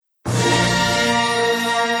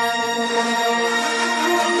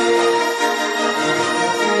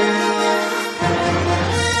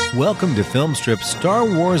welcome to Filmstrip's Star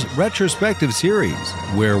Wars Retrospective Series,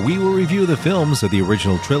 where we will review the films of the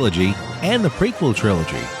original trilogy and the prequel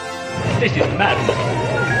trilogy. This is madness.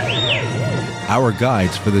 Our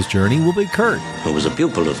guides for this journey will be Kurt, who was a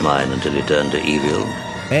pupil of mine until he turned to evil,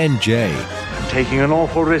 and Jay. I'm taking an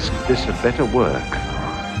awful risk. This had better work.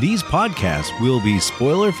 These podcasts will be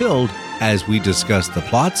spoiler-filled as we discuss the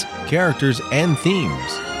plots, characters, and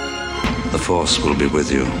themes. The Force will be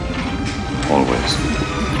with you, always.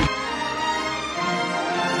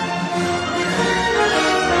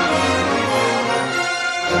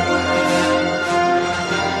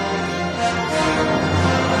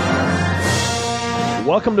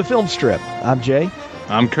 Welcome to Filmstrip. I'm Jay.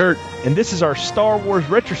 I'm Kurt. And this is our Star Wars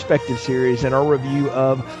retrospective series and our review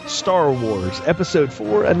of Star Wars Episode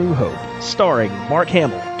 4, A New Hope, starring Mark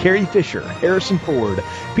Hamill, Carrie Fisher, Harrison Ford,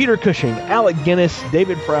 Peter Cushing, Alec Guinness,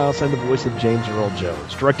 David Prowse, and the voice of James Earl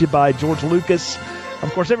Jones. Directed by George Lucas.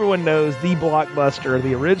 Of course, everyone knows the blockbuster,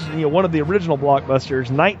 the original, one of the original blockbusters,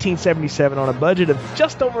 1977, on a budget of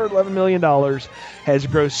just over $11 million, has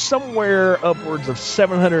grossed somewhere upwards of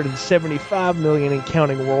 $775 million and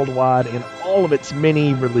counting worldwide in all of its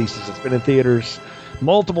many releases. It's been in theaters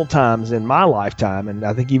multiple times in my lifetime, and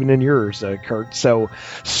I think even in yours, Kurt. So,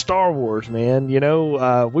 Star Wars, man, we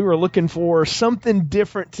were looking for something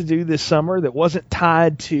different to do this summer that wasn't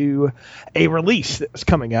tied to a release that was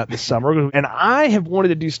coming out this summer. And I have wanted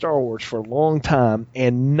to do Star Wars for a long time,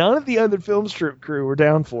 and none of the other Filmstrip crew were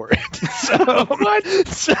down for it.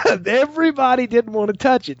 So everybody didn't want to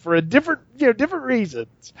touch it for a different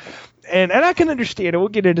reasons. And I can understand it. We'll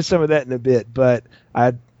get into some of that in a bit, but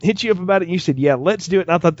I hit you up about it, and you said, yeah, let's do it. And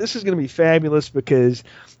I thought this is going to be fabulous because,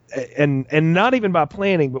 and not even by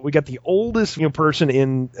planning, but we got the oldest person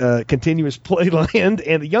in continuous play land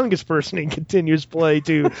and the youngest person in continuous play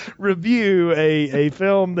to review a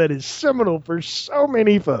film that is seminal for so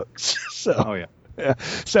many folks. So, oh, yeah.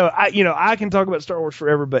 So I can talk about Star Wars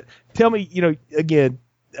forever, but tell me, again,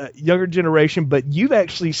 younger generation, but you've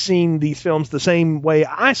actually seen these films the same way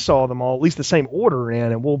I saw them all, at least the same order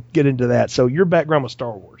in, and we'll get into that. So your background with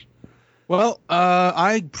Star Wars. Well,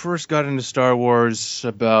 I first got into Star Wars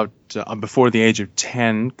about before the age of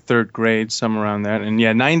 10, third grade, somewhere around that. And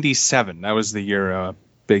yeah, 97, that was the year,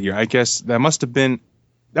 big year. I guess that must have been...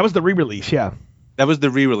 That was the re-release, yeah. That was the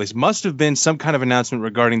re-release. Must have been some kind of announcement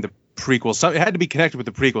regarding the prequels. It had to be connected with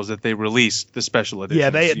the prequels that they released the special edition. Yeah,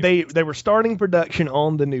 they were starting production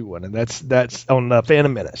on the new one, and that's on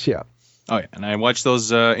Phantom Menace, yeah. Oh, yeah, and I watched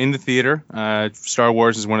those in the theater. Star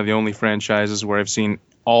Wars is one of the only franchises where I've seen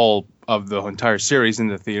all of the entire series in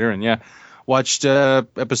the theater, and yeah, watched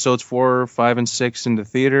episodes 4, 5, and 6 in the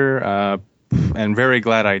theater, and very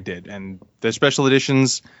glad I did. And the special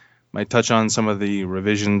editions might touch on some of the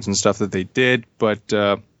revisions and stuff that they did, but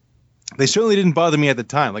they certainly didn't bother me at the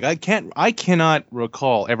time. Like I cannot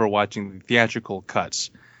recall ever watching the theatrical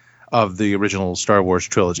cuts of the original Star Wars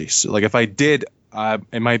trilogy. So, like if I did,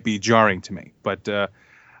 it might be jarring to me. But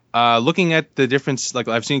looking at the difference, like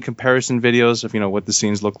I've seen comparison videos of what the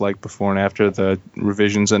scenes look like before and after the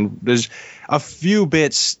revisions, and there's a few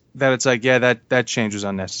bits that it's like, yeah, that change was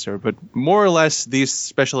unnecessary. But more or less, these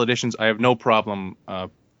special editions, I have no problem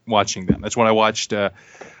watching them. That's what I watched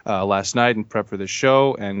last night in prep for the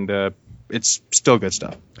show, and it's still good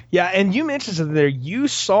stuff. Yeah, and you mentioned something there. You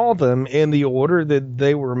saw them in the order that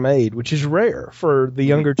they were made, which is rare for the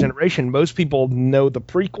younger generation. Most people know the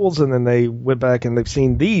prequels, and then they went back and they've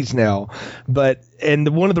seen these now. And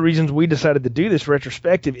one of the reasons we decided to do this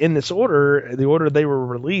retrospective in this order, the order they were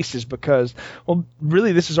released, is because, well,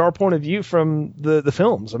 really, this is our point of view from the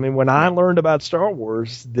films. I mean, when I learned about Star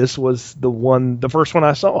Wars, this was the first one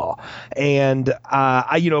I saw. And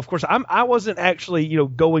of course, I wasn't actually,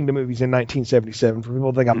 going to movies in 1977. For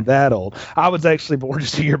people to think I'm that old, I was actually born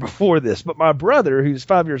just a year before this. But my brother, who's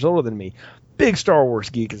 5 years older than me, big Star Wars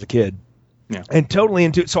geek as a kid. Yeah. And totally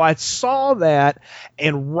into it. So I saw that,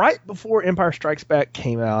 and right before Empire Strikes Back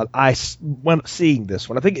came out, I went seeing this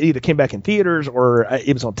one. I think it either came back in theaters or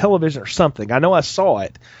it was on television or something. I know I saw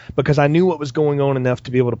it because I knew what was going on enough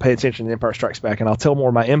to be able to pay attention to Empire Strikes Back, and I'll tell more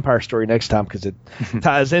of my Empire story next time because it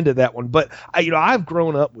ties into that one. But I've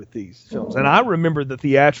grown up with these films, and I remember the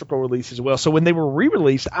theatrical release as well. So when they were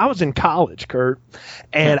re-released, I was in college, Kurt,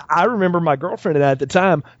 and I remember my girlfriend and I at the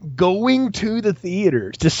time going to the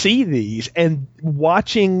theaters to see these. And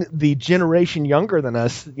watching the generation younger than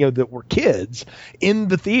us, that were kids in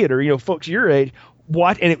the theater, folks your age,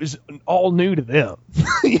 and it was all new to them,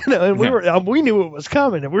 and we knew it was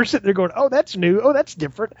coming, and we were sitting there going, oh, that's new. Oh, that's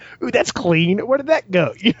different. Ooh, that's clean. Where did that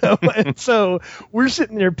go? And so we're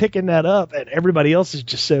sitting there picking that up, and everybody else is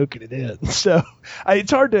just soaking it in. So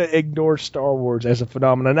it's hard to ignore Star Wars as a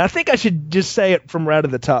phenomenon. And I think I should just say it from right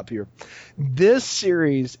at the top here. This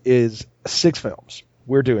series is 6 films.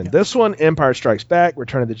 We're doing this one, Empire Strikes Back,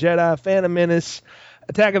 Return of the Jedi, Phantom Menace,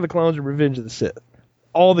 Attack of the Clones, and Revenge of the Sith.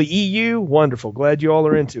 All the EU, wonderful. Glad you all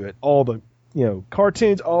are into it. All the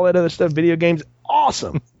cartoons, all that other stuff, video games,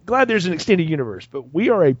 awesome. Glad there's an extended universe. But we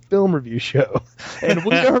are a film review show, and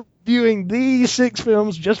we are viewing these 6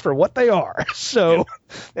 films just for what they are. So,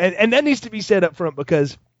 and that needs to be said up front,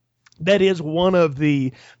 because that is one of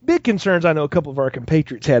the big concerns I know a couple of our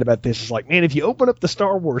compatriots had about this. Is like, man, if you open up the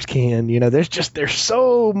Star Wars can, there's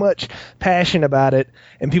so much passion about it,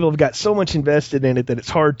 and people have got so much invested in it that it's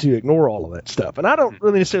hard to ignore all of that stuff. And I don't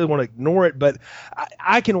really necessarily want to ignore it, but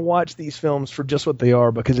I can watch these films for just what they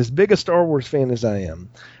are, because as big a Star Wars fan as I am,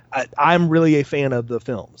 I'm really a fan of the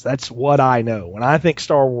films. That's what I know. When I think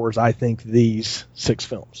Star Wars, I think these 6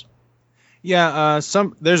 films. Yeah,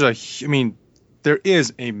 there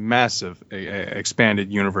is a massive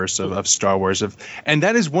expanded universe of Star Wars, and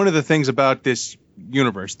that is one of the things about this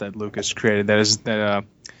universe that Lucas created. I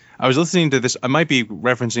was listening to this. I might be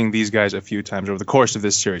referencing these guys a few times over the course of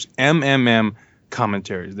this series. MMM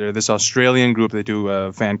Commentaries. They're this Australian group that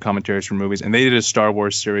do fan commentaries for movies, and they did a Star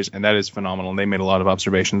Wars series, and that is phenomenal. And they made a lot of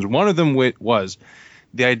observations. One of them was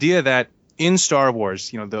the idea that in Star Wars,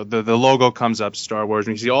 the logo comes up, Star Wars,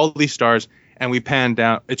 and you see all these stars. And we pan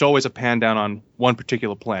down. It's always a pan down on one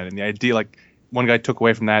particular planet. And the idea, like one guy took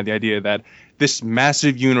away from that, the idea that this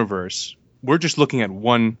massive universe, we're just looking at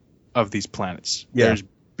one of these planets. Yeah. There's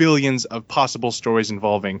billions of possible stories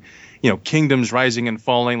involving, kingdoms rising and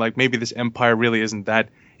falling. Like maybe this empire really isn't that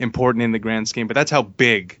important in the grand scheme, but that's how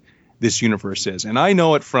big this universe is. And I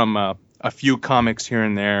know it from a few comics here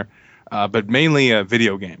and there. But mainly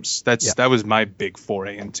video games. That was my big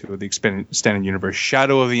foray into the extended universe.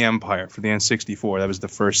 Shadow of the Empire for the N64. That was the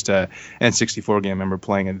first N64 game I remember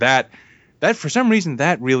playing. And that for some reason,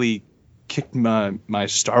 that really kicked my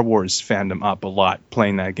Star Wars fandom up a lot,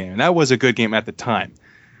 playing that game. And that was a good game at the time.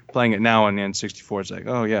 Playing it now on the N64, it's like,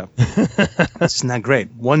 oh, yeah. That's not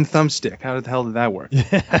great. One thumbstick. How the hell did that work?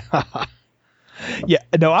 Yeah,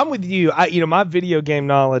 no, I'm with you. My video game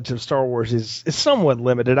knowledge of Star Wars is somewhat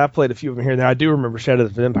limited. I played a few of them here and there. I do remember Shadow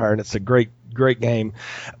of the Empire, and it's a great game.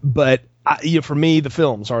 But for me, the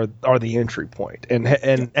films are the entry point, and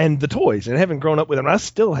the toys. And having grown up with them, I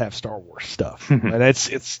still have Star Wars stuff, and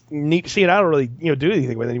it's neat to see it. I don't really do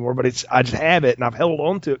anything with it anymore, but I just have it, and I've held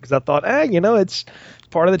on to it because I thought, it's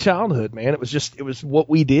part of the childhood, man. It was what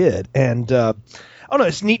we did, and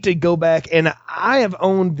it's neat to go back. And I have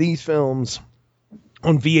owned these films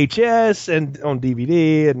on VHS and on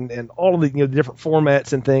DVD and all of the different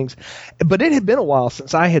formats and things, but it had been a while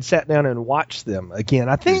since I had sat down and watched them again.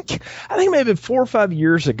 I think maybe 4 or 5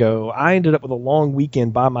 years ago, I ended up with a long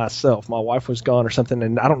weekend by myself. My wife was gone or something,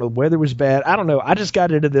 and I don't know, the weather was bad. I don't know. I just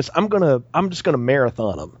got into this. I'm just gonna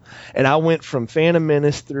marathon them, and I went from Phantom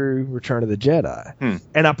Menace through Return of the Jedi,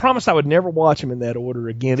 and I promised I would never watch them in that order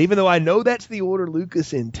again. Even though I know that's the order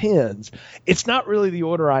Lucas intends, it's not really the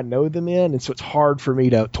order I know them in, and so it's hard for me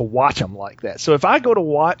to watch them like that. So if I go to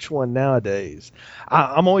watch one nowadays,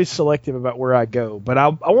 I'm always selective about where I go. But I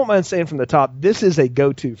won't mind saying from the top, this is a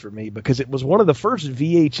go-to for me because it was one of the first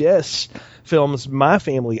VHS films my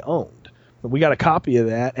family owned. We got a copy of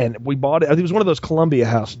that, and we bought it. It was one of those Columbia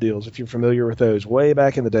House deals, if you're familiar with those, way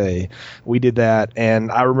back in the day. We did that, and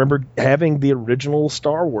I remember having the original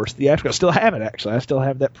Star Wars theatrical. I still have it, actually. I still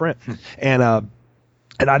have that print. And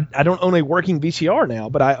I don't own a working VCR now,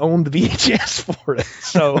 but I own the VHS for it,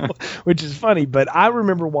 so which is funny. But I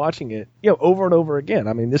remember watching it, over and over again.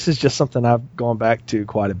 I mean, this is just something I've gone back to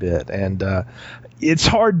quite a bit, and it's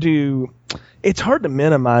hard to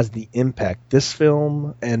minimize the impact this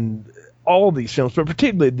film and all of these films, but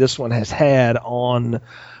particularly this one, has had on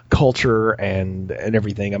culture and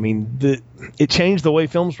everything. I mean, it changed the way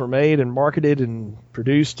films were made and marketed and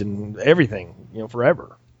produced and everything,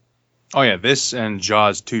 forever. Oh yeah, this and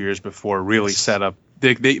Jaws 2 years before really set up.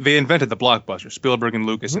 They invented the blockbuster. Spielberg and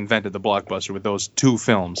Lucas invented the blockbuster with those 2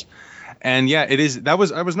 films, and yeah, it is. I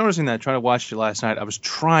was noticing that trying to watch it last night. I was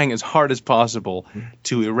trying as hard as possible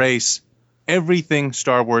to erase everything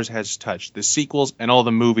Star Wars has touched, the sequels and all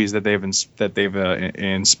the movies that they've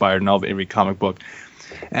inspired, and every comic book,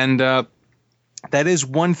 and that is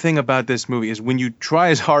one thing about this movie is when you try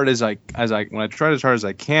as hard as I tried as hard as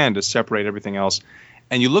I can to separate everything else.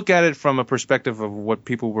 And you look at it from a perspective of what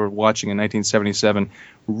people were watching in 1977,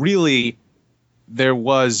 really, there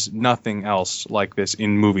was nothing else like this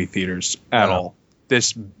in movie theaters at all.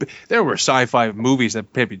 There were sci-fi movies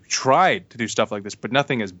that maybe tried to do stuff like this, but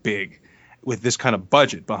nothing as big with this kind of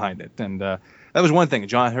budget behind it. And that was one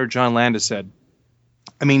thing. I heard John Landis said,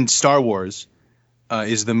 I mean, Star Wars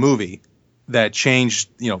is the movie that changed,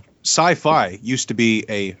 sci-fi used to be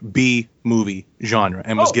a B movie genre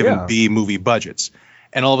and was given B movie budgets.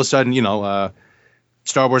 And all of a sudden,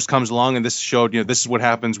 Star Wars comes along, and this showed, this is what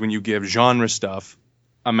happens when you give genre stuff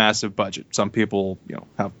a massive budget. Some people,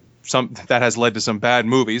 have some that has led to some bad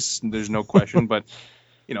movies. There's no question. But,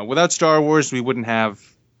 without Star Wars, we wouldn't have,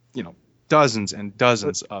 dozens and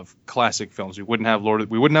dozens of classic films. We wouldn't have Lord of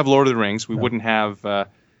the Rings. We wouldn't have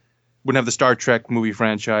the Star Trek movie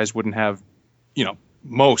franchise. Wouldn't have,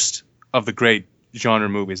 most of the great genre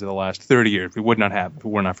movies of the last 30 years. We would not have if it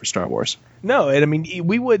were not for Star Wars. No, and I mean,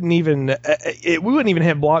 we wouldn't even have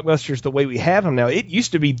blockbusters the way we have them now. It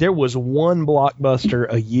used to be there was one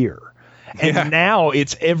blockbuster a year. And now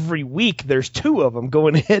it's every week there's two of them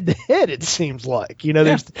going head to head, it seems like.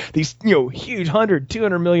 There's these huge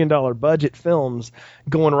 $100-200 million budget films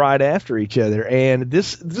going right after each other. And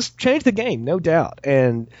this changed the game, no doubt.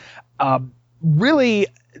 And really,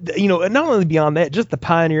 not only beyond that, just the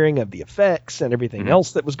pioneering of the effects and everything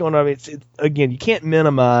else that was going on. It's again, you can't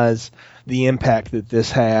minimize the impact that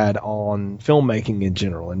this had on filmmaking in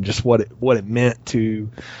general and just what it meant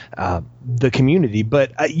to the community.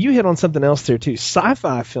 But you hit on something else there too.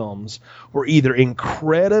 Sci-fi films were either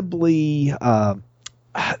incredibly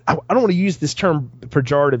I don't want to use this term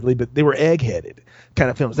pejoratively, but they were egg-headed kind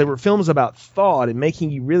of films. They were films about thought and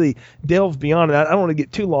making you really delve beyond it. I don't want to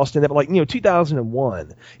get too lost in that, but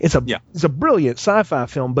 2001, it's a brilliant sci-fi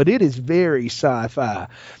film, but it is very sci-fi.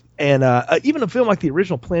 And even a film like the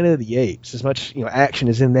original Planet of the Apes, as much action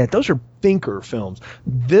is in that, those are thinker films.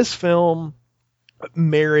 This film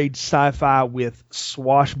married sci-fi with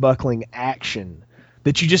swashbuckling action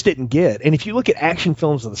that you just didn't get. And if you look at action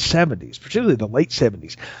films of the 70s, particularly the late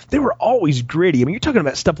 70s, they were always gritty. I mean, you're talking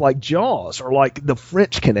about stuff like Jaws or like The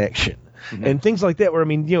French Connection and things like that where,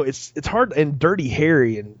 it's hard, and Dirty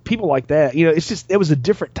Harry and people like that. It's just, it was a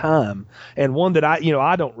different time and one that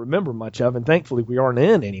I don't remember much of, and thankfully we aren't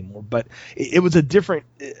in anymore. But it was a different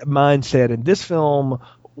mindset, and this film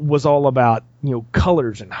was all about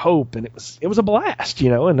colors and hope, and it was a blast.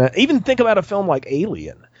 And even think about a film like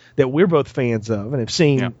Alien that we're both fans of and have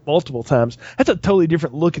seen multiple times. That's a totally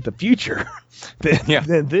different look at the future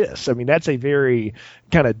than this. I mean, that's a very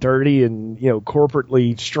kind of dirty and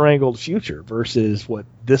corporately strangled future versus what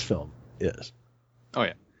this film is. Oh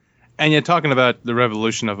yeah, and you're talking about the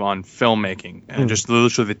revolution on filmmaking and just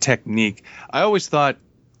literally the technique. I always thought,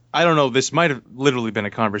 I don't know, this might have literally been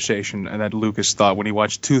a conversation that Lucas thought when he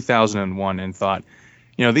watched 2001 and thought,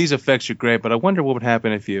 these effects are great, but I wonder what would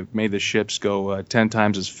happen if you made the ships go 10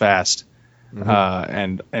 times as fast,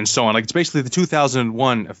 and so on. Like, it's basically the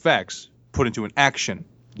 2001 effects put into an action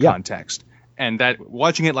context, and that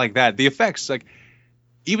watching it like that, the effects, like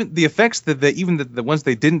even the effects the ones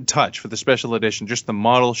they didn't touch for the special edition, just the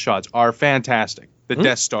model shots are fantastic. The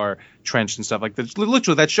Death Star trench and stuff like that.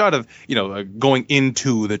 Literally, that shot of going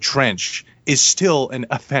into the trench is still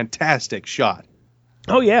a fantastic shot.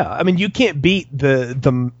 Oh yeah, I mean, you can't beat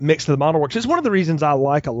the mix of the model works. It's one of the reasons I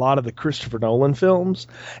like a lot of the Christopher Nolan films,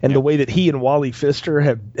 and the way that he and Wally Pfister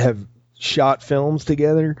have shot films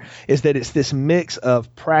together is that it's this mix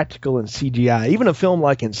of practical and CGI. Even a film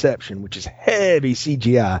like Inception, which is heavy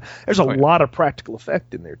CGI, there's a lot of practical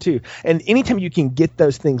effect in there too. And anytime you can get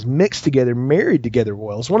those things mixed together, married together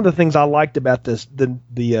well, it's one of the things I liked about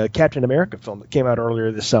the Captain America film that came out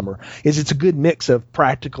earlier this summer, is it's a good mix of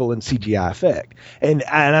practical and CGI effect. And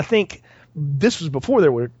I think this was before there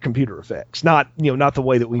were computer effects, not the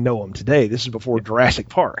way that we know them today. This is before Jurassic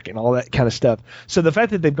Park and all that kind of stuff. So the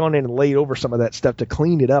fact that they've gone in and laid over some of that stuff to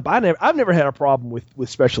clean it up, I've never had a problem with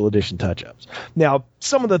special edition touch-ups. Now,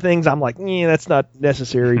 some of the things I'm like, that's not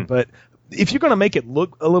necessary, but if you're going to make it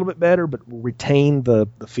look a little bit better but retain the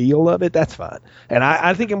feel of it, that's fine. And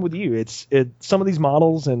I think I'm with you. Some of these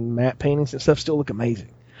models and matte paintings and stuff still look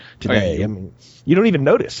amazing today. I mean, you don't even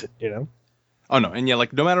notice it, Oh, no. And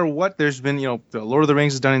like, no matter what, there's been, the Lord of the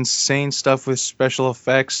Rings has done insane stuff with special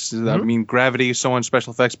effects. I mean, Gravity, so on,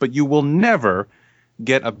 special effects. But you will never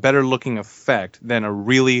get a better looking effect than a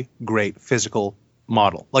really great physical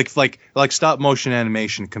model. Like stop motion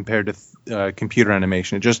animation compared to computer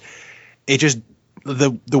animation. It just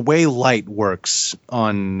the way light works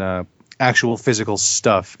on actual physical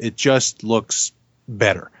stuff, it just looks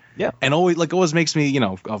better. Yeah. And always makes me,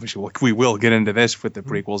 obviously we will get into this with the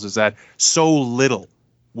prequels, is that so little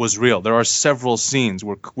was real. There are several scenes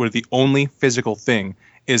where the only physical thing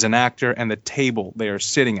is an actor and the table they are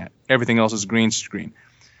sitting at. Everything else is green screen.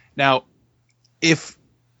 Now, if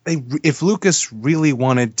Lucas really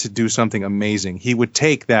wanted to do something amazing, he would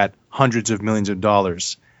take that hundreds of millions of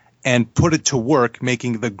dollars and put it to work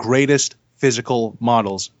making the greatest physical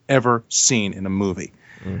models ever seen in a movie.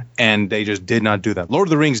 And they just did not do that. Lord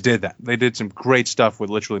of the Rings did that. They did some great stuff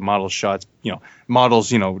with literally model shots,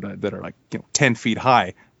 models, that are like 10 feet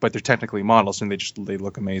high, but they're technically models and they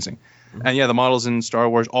look amazing. And yeah, the models in Star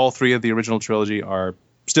Wars, all three of the original trilogy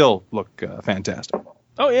still look fantastic.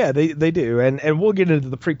 Oh, yeah, they do. And we'll get into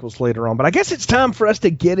the prequels later on. But I guess it's time for us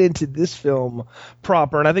to get into this film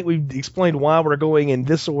proper. And I think we've explained why we're going in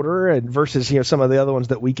this order and versus some of the other ones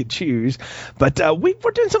that we could choose. But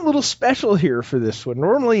we're doing something a little special here for this one.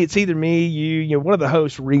 Normally, it's either me, you, one of the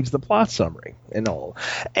hosts reads the plot summary and all.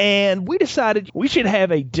 And we decided we should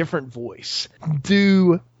have a different voice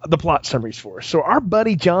do the plot summaries for us. So our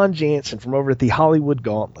buddy John Jansen from over at the Hollywood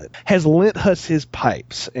Gauntlet has lent us his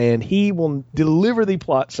pipes, and he will deliver the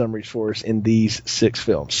plot summaries for us in these 6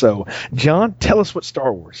 films. So, John, tell us what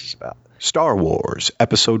Star Wars is about. Star Wars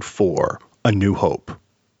Episode 4, A New Hope.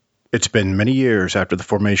 It's been many years after the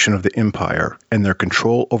formation of the Empire, and their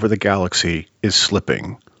control over the galaxy is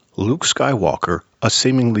slipping. Luke Skywalker, a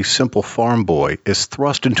seemingly simple farm boy, is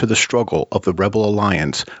thrust into the struggle of the Rebel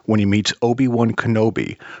Alliance when he meets Obi-Wan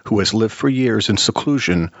Kenobi, who has lived for years in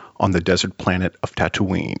seclusion on the desert planet of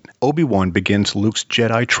Tatooine. Obi-Wan begins Luke's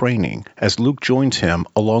Jedi training as Luke joins him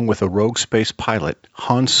along with a rogue space pilot,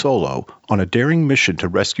 Han Solo, on a daring mission to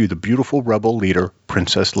rescue the beautiful Rebel leader,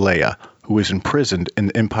 Princess Leia, who is imprisoned in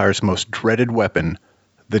the Empire's most dreaded weapon,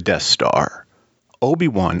 the Death Star.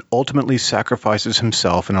 Obi-Wan ultimately sacrifices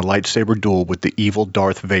himself in a lightsaber duel with the evil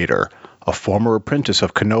Darth Vader, a former apprentice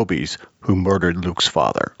of Kenobi's who murdered Luke's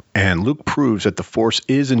father. And Luke proves that the Force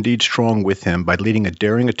is indeed strong with him by leading a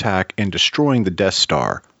daring attack and destroying the Death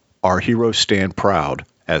Star. Our heroes stand proud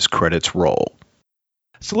as credits roll.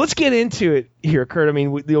 So let's get into it here, Kurt. I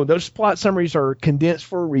mean, those plot summaries are condensed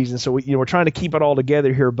for a reason, so we're trying to keep it all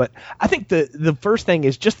together here. But I think the first thing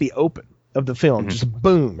is just the open of the film. Just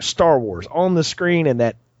boom, Star Wars on the screen, and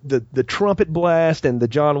that the trumpet blast and the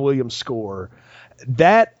John Williams score.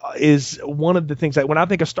 That is one of the things that when I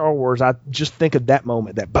think of Star Wars, I just think of that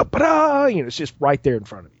moment, that ba-ba-da, it's just right there in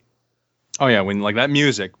front of you. Oh yeah, when like that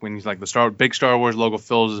music, when he's like the big Star Wars logo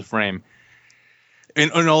fills the frame.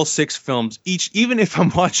 In all 6 films, even if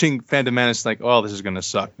I'm watching Phantom Menace, like, oh, this is gonna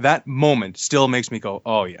suck, that moment still makes me go,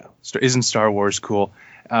 oh yeah, isn't Star Wars cool?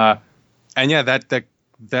 And yeah, the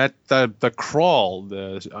crawl,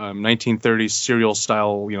 the 1930s serial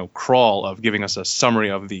style, crawl of giving us a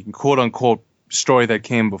summary of the quote unquote story that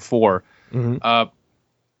came before.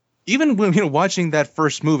 Even when watching that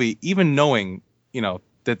first movie, even knowing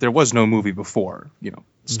that there was no movie before,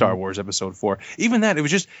 Star Wars Episode 4, even that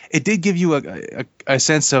it did give you a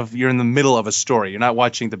sense of you're in the middle of a story. You're not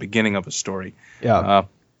watching the beginning of a story. Yeah,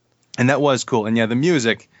 and that was cool. And yeah, the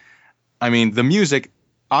music. I mean, the music.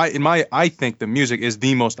 I think the music is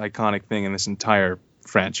the most iconic thing in this entire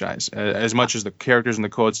franchise. As much as the characters and the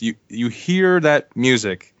quotes, you hear that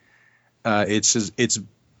music. It's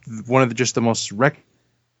one of the most recognizable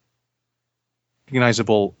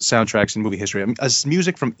soundtracks in movie history. I mean,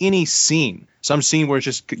 music from any scene, some scene where it's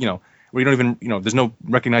just where you don't even there's no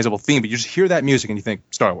recognizable theme, but you just hear that music and you think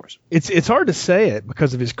Star Wars. It's hard to say it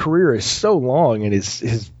because of his career is so long and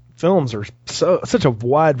his films are such a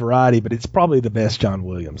wide variety, but it's probably the best John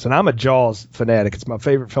Williams. And I'm a Jaws fanatic. It's my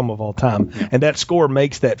favorite film of all time. And that score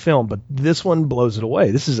makes that film, but this one blows it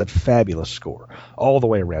away. This is a fabulous score all the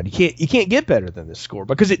way around. You can't get better than this score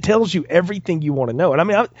because it tells you everything you want to know. And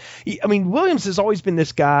I mean, Williams has always been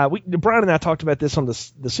this guy. Brian and I talked about this on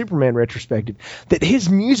the Superman retrospective, that his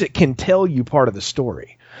music can tell you part of the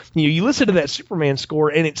story. You listen to that Superman score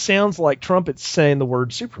and it sounds like trumpets saying the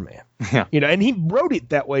word Superman. Yeah. And he wrote it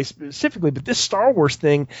that way specifically, but this Star Wars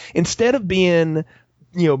thing, instead of being,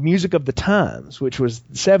 music of the times, which was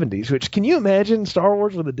the 70s, which can you imagine Star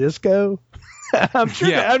Wars with a disco? I'm sure.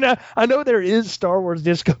 Yeah. I know there is Star Wars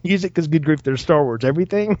disco music because good grief, there's Star Wars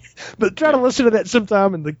everything. But try to listen to that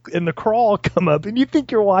sometime and the crawl come up and you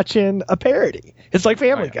think you're watching a parody. It's like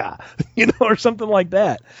Family Guy, or something like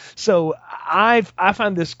that. So I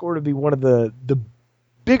find this score to be one of the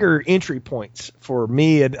bigger entry points for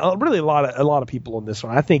me and really a lot of people on this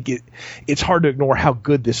one. I think it's hard to ignore how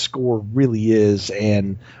good this score really is,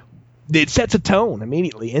 and it sets a tone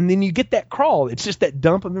immediately. And then you get that crawl. It's just that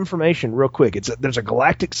dump of information real quick. There's a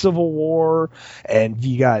galactic civil war, and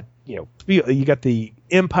you got the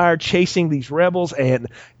Empire chasing these rebels, and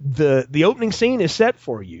the opening scene is set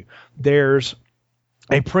for you. There's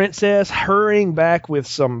a princess hurrying back with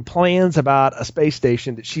some plans about a space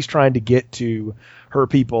station that she's trying to get to her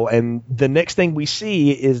people. And the next thing we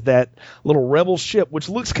see is that little rebel ship, which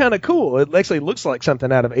looks kind of cool. It actually looks like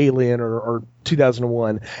something out of Alien or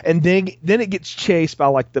 2001. And then it gets chased by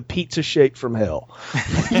like the pizza shake from hell.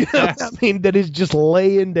 You know what I mean? That is just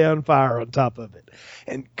laying down fire on top of it.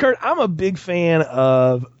 And Kurt, I'm a big fan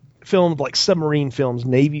of films like submarine films,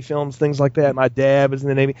 Navy films, things like that. My dad was in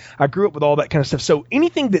the Navy. I grew up with all that kind of stuff. So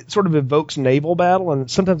anything that sort of evokes naval battle, and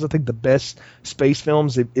sometimes I think the best space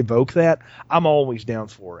films evoke that, I'm always down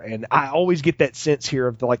for. And I always get that sense here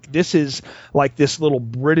of this is like this little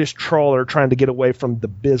British trawler trying to get away from the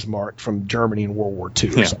Bismarck from Germany in World War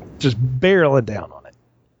II. Yeah. Just barreling down on it.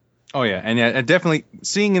 Oh yeah, and definitely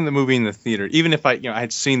seeing in the movie in the theater, even if I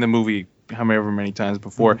had seen the movie however many times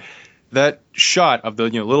before. That shot of the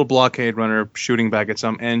little blockade runner shooting back at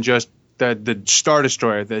some, and just the Star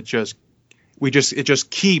Destroyer that it just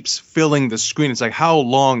keeps filling the screen. It's like, how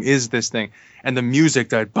long is this thing? And the music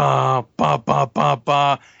that ba ba ba ba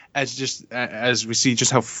ba, as we see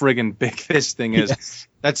just how friggin' big this thing is. Yes.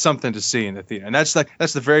 That's something to see in the theater, and that's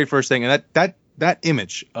the very first thing. And that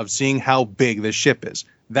image of seeing how big this ship is,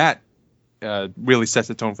 that really sets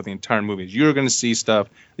the tone for the entire movie. You're going to see stuff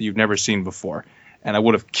that you've never seen before. And I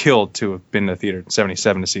would have killed to have been in the theater in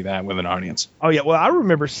 1977 to see that with an audience. Oh yeah, well I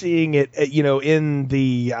remember seeing it, in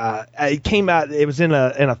the. It came out. It was in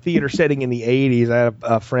a theater setting in the 80s. I had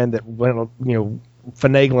a friend that went,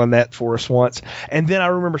 finagling that for us once, and then I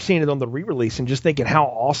remember seeing it on the re-release and just thinking how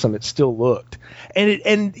awesome it still looked.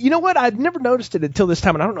 And you know what? I'd never noticed it until this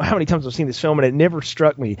time, and I don't know how many times I've seen this film, and it never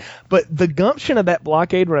struck me. But the gumption of that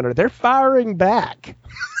blockade runner, they're firing back.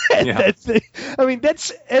 Yeah.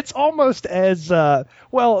 It's almost as not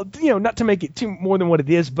to make it too more than what it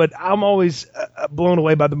is, but I'm always blown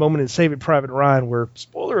away by the moment in Saving Private Ryan where,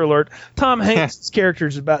 spoiler alert, Tom Hanks' character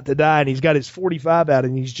is about to die and he's got his 45 out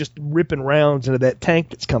and he's just ripping rounds into that tank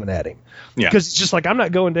that's coming at him. Yeah. Because it's just like, I'm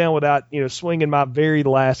not going down without swinging my very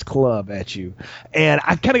last club at you. And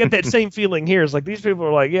I kind of got that same feeling here. It's like these people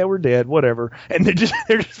are like, yeah, we're dead, whatever, and they're just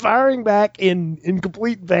firing back in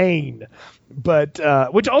complete vain. But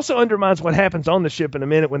which also undermines what happens on the ship in a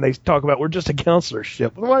minute when they talk about we're just a counselor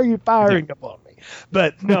ship. Why are you firing upon me?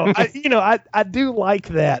 But no, I do like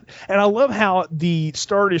that, and I love how the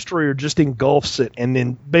Star Destroyer just engulfs it, and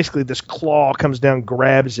then basically this claw comes down,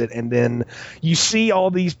 grabs it, and then you see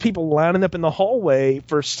all these people lining up in the hallway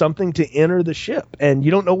for something to enter the ship, and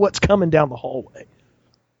you don't know what's coming down the hallway.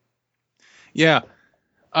 Yeah,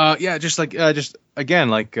 just again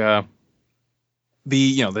like.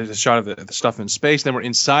 There's a shot of the stuff in space. Then we're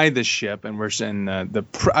inside the ship, and we're in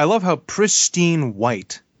I love how pristine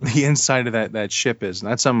white the inside of that ship is,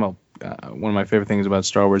 and that's one of my favorite things about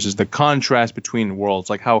Star Wars is the contrast between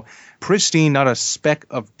worlds, like how pristine, not a speck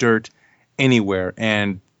of dirt anywhere,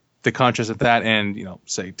 and the contrast of that, and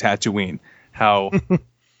say Tatooine, how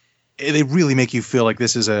they really make you feel like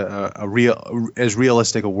this is a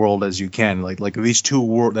realistic a world as you can, like these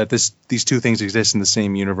two things exist in the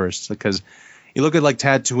same universe, because. You look at like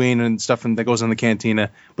Tatooine and stuff that goes in the cantina,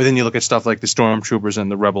 but then you look at stuff like the Stormtroopers and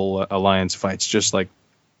the Rebel Alliance fights. Just like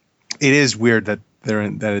it is weird that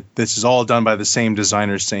this is all done by the same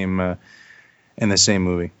designers, in the same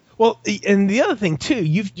movie. Well, and the other thing too,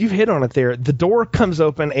 you've hit on it there. The door comes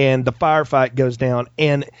open and the firefight goes down,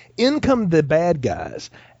 and in come the bad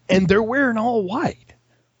guys, and they're wearing all white.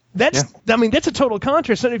 That's a total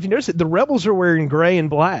contrast. I don't know if you notice it. The rebels are wearing gray and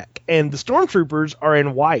black, and the stormtroopers are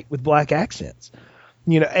in white with black accents.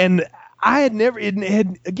 And I had never,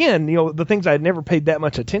 the things I had never paid that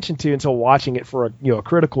much attention to until watching it for a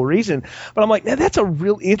critical reason. But I'm like, now that's a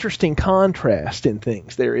real interesting contrast in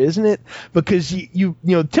things there, isn't it? Because you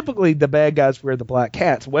typically the bad guys wear the black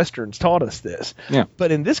hats. Westerns taught us this. Yeah.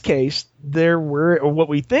 But in this case, they're wearing what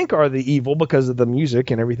we think are the evil because of the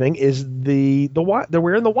music and everything is the white. They're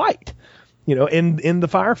wearing the white, in the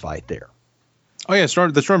firefight there. Oh yeah, the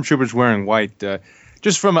stormtroopers wearing white.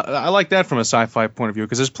 I like that from a sci-fi point of view,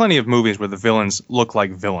 because there's plenty of movies where the villains look like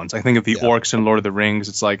villains. I think of the orcs in Lord of the Rings.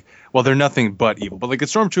 It's like, well, they're nothing but evil. But like the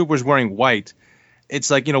stormtroopers wearing white, it's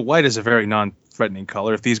like, white is a very non-threatening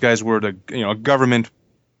color. If these guys were to, a government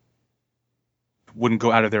wouldn't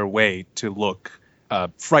go out of their way to look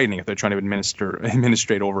frightening if they're trying to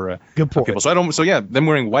administrate over people. So them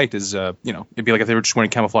wearing white is it'd be like if they were just wearing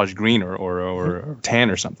camouflage green or tan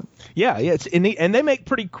or something. Yeah, and they make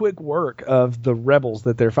pretty quick work of the rebels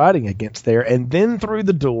that they're fighting against there, and then through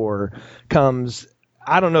the door comes.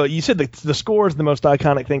 I don't know. You said the score is the most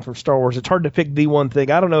iconic thing from Star Wars. It's hard to pick the one thing.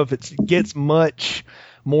 I don't know if it gets much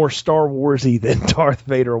more Star Warsy than Darth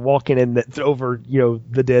Vader walking in over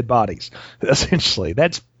the dead bodies. Essentially,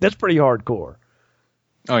 that's pretty hardcore.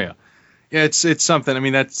 Oh yeah, it's something. I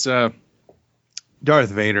mean, that's Darth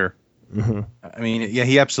Vader. Mm-hmm. I mean, yeah,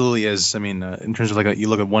 he absolutely is. I mean, in terms of you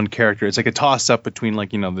look at one character, it's like a toss up between the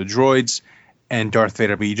droids and Darth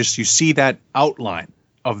Vader, but you see that outline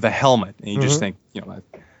of the helmet, and you just think,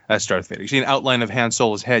 that's Darth Vader. You see an outline of Han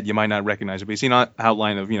Solo's head, you might not recognize it, but you see an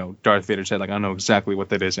outline of Darth Vader's head, I know exactly what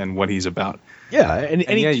that is and what he's about. Yeah, and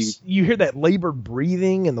you hear that labored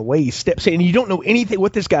breathing and the way he steps in, and you don't know anything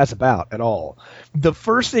what this guy's about at all. The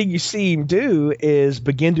first thing you see him do is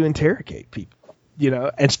begin to interrogate people. He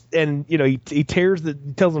tells them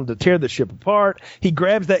to tear the ship apart. He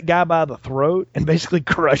grabs that guy by the throat and basically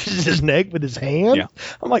crushes his neck with his hand. Yeah.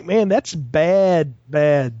 I'm like, man, that's bad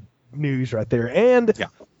news right there. And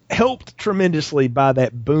helped tremendously by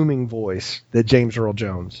that booming voice that James Earl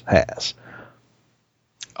Jones has.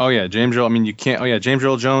 Oh yeah, James Earl. I mean, you can't. Oh yeah, James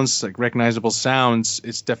Earl Jones, recognizable sounds.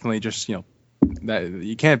 It's definitely just that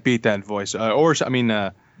you can't beat that voice.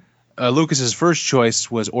 Lucas's first choice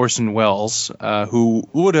was Orson Welles, who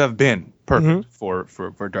would have been perfect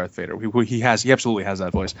for Darth Vader. He absolutely has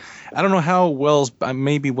that voice. I don't know how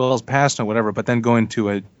maybe Welles passed or whatever, but then going to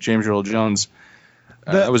a James Earl Jones,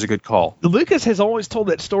 that was a good call. Lucas has always told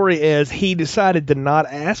that story as he decided to not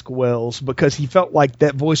ask Welles because he felt like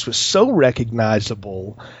that voice was so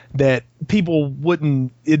recognizable that people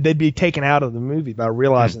they'd be taken out of the movie by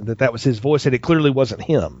realizing that was his voice, and it clearly wasn't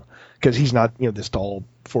him. Because he's not, this tall,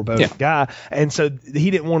 foreboding guy, and so he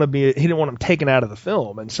didn't want him taken out of the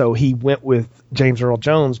film, and so he went with James Earl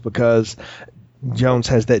Jones because Jones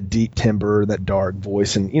has that deep timbre, that dark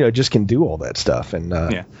voice, and just can do all that stuff. And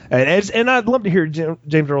and I'd love to hear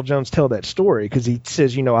James Earl Jones tell that story because he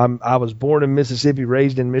says, I was born in Mississippi,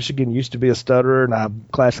 raised in Michigan, used to be a stutterer, and I'm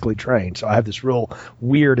classically trained, so I have this real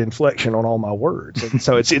weird inflection on all my words, and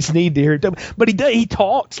so it's neat to hear it. But he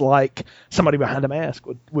talks like somebody behind a mask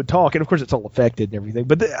would talk, and of course it's all affected and everything.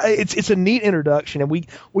 But it's a neat introduction, and we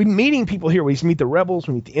meeting people here. We meet the rebels,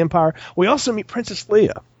 we meet the Empire, we also meet Princess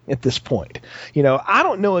Leia. At this point, I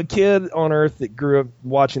don't know a kid on Earth that grew up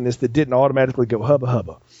watching this that didn't automatically go hubba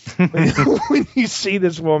hubba when you see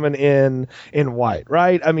this woman in white,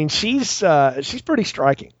 right? I mean, she's pretty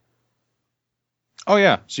striking. Oh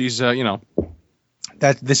yeah, she's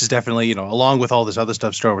this is definitely along with all this other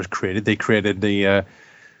stuff Star Wars created, they created the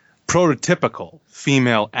prototypical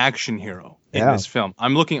female action hero in this film.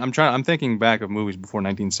 I'm thinking back of movies before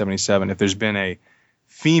 1977. If there's been a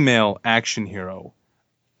female action hero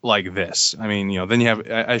like this, I mean, then you have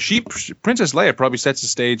Princess Leia probably sets the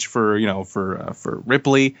stage for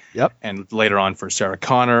Ripley, and later on for Sarah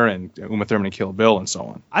Connor and Uma Thurman and Kill Bill and so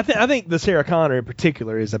on. I think the Sarah Connor in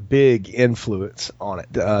particular is a big influence on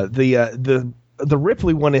it. The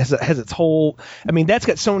Ripley one has its whole. I mean, that's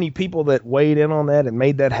got so many people that weighed in on that and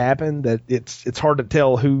made that happen that it's hard to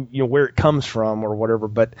tell who where it comes from or whatever.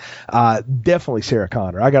 But definitely Sarah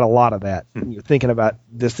Connor. I got a lot of that thinking about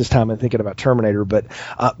this time and thinking about Terminator. But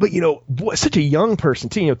boy, such a young person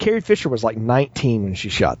too. Carrie Fisher was like 19 when she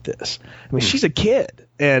shot this. I mean, she's a kid,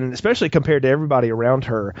 and especially compared to everybody around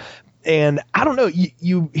her. And I don't know.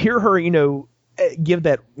 You hear her, give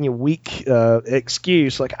that weak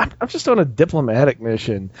excuse like I'm just on a diplomatic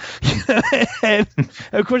mission, and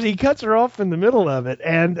of course he cuts her off in the middle of it,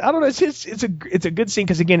 and I don't know, it's a good scene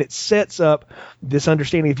because again it sets up this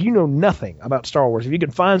understanding. If you know nothing about Star Wars, if you can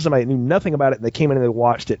find somebody that knew nothing about it and they came in and they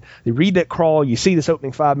watched it, they read that crawl, you see this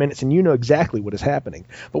opening 5 minutes and you know exactly what is happening.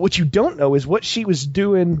 But what you don't know is what she was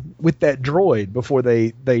doing with that droid before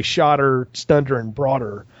they shot her, stunned her, and brought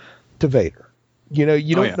her to Vader. You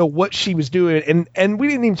don't know what she was doing, and we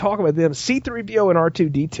didn't even talk about them. C-3PO and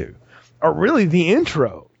R2-D2 are really the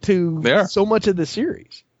intro to so much of the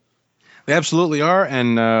series. They absolutely are,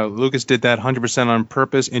 and Lucas did that 100% on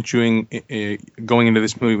purpose, going into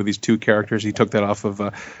this movie with these two characters. He took that off of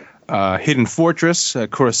Hidden Fortress,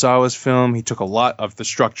 Kurosawa's film. He took a lot of the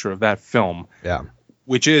structure of that film,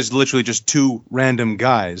 which is literally just two random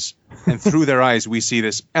guys, and through their eyes we see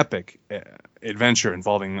this epic adventure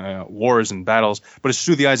involving wars and battles, but it's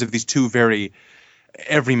through the eyes of these two very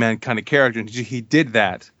everyman kind of characters. He did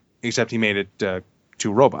that, except he made it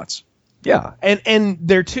two robots. Yeah, and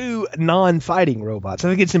they're two non-fighting robots. I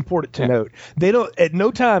think it's important to note. They don't. At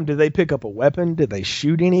no time do they pick up a weapon. Do they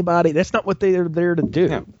shoot anybody? That's not what they're there to do.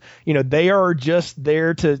 Yeah. You know, they are just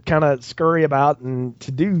there to kind of scurry about and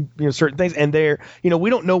to do certain things. And they're we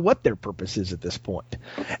don't know what their purpose is at this point.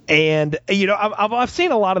 And I've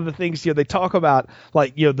seen a lot of the things they talk about,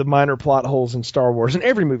 like the minor plot holes in Star Wars, and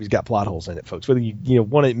every movie's got plot holes in it, folks, whether you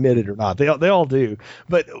want to admit it or not. They all do.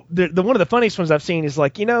 But the one of the funniest ones I've seen is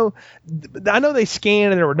like I know they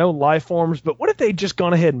scanned and there were no life forms, but what if they'd just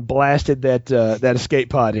gone ahead and blasted that escape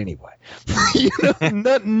pod anyway?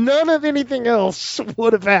 None of anything else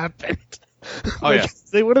would have happened. Oh, yeah.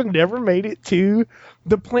 They would have never made it to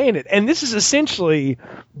the planet. And this is essentially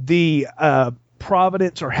the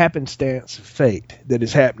providence or happenstance of fate that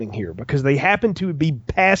is happening here, because they happen to be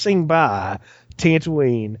passing by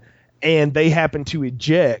Tatooine and they happen to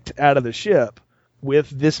eject out of the ship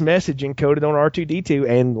with this message encoded on R2-D2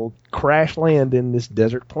 and will crash land in this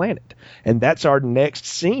desert planet. And that's our next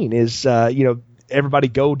scene is, everybody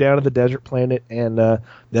go down to the desert planet. And the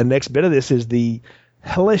next bit of this is the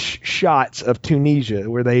hellish shots of Tunisia,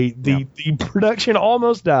 where the production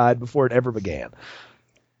almost died before it ever began.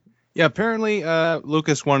 Yeah, apparently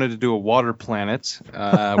Lucas wanted to do a water planet,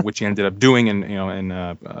 which he ended up doing in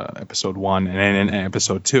episode 1 and in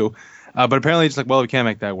episode 2. But apparently it's like, well, we can't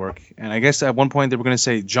make that work. And I guess at one point they were going to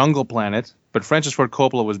say Jungle Planet, but Francis Ford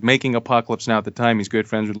Coppola was making Apocalypse Now at the time. He's good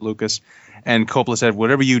friends with Lucas. And Coppola said,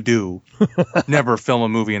 whatever you do, never film a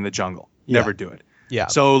movie in the jungle. Yeah. Never do it. Yeah.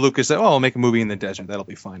 So Lucas said, I'll make a movie in the desert. That'll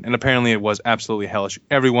be fine. And apparently it was absolutely hellish.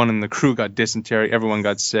 Everyone in the crew got dysentery. Everyone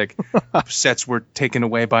got sick. Sets were taken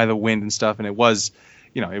away by the wind and stuff. And it was...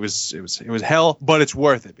 it was hell, but it's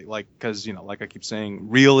worth it. Because like I keep saying,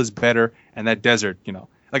 real is better, and that desert,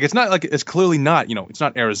 it's not like it's clearly not, it's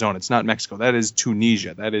not Arizona, it's not Mexico. That is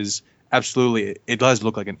Tunisia. That is absolutely, it does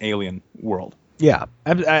look like an alien world. Yeah,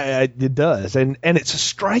 it does, and it's a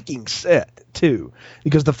striking set too,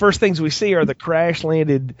 because the first things we see are the crash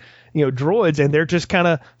landed, droids, and they're just kind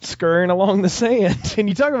of scurrying along the sand. And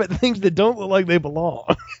you talk about things that don't look like they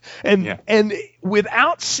belong, and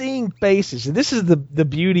without seeing faces. And this is the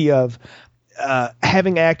beauty of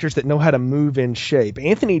having actors that know how to move in shape.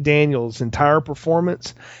 Anthony Daniels' entire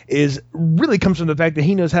performance really comes from the fact that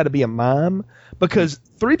he knows how to be a mime, because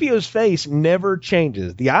 3PO's face never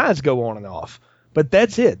changes. The eyes go on and off, but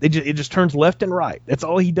that's it. It just turns left and right. That's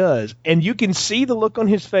all he does. And you can see the look on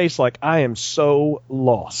his face like, I am so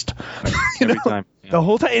lost. Every time. Yeah. The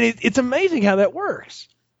whole time. And it's amazing how that works.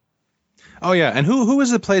 Oh, yeah. And who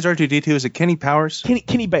is it plays R2-D2? Is it Kenny Powers?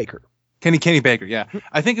 Kenny Baker. Kenny Baker, yeah.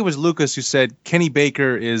 I think it was Lucas who said Kenny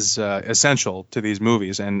Baker is essential to these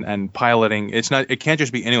movies and piloting. It can't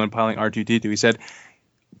just be anyone piloting R2-D2. He said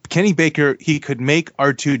Kenny Baker, he could make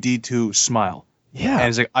R2-D2 smile. Yeah. And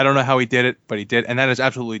it's like, I don't know how he did it, but he did, and that is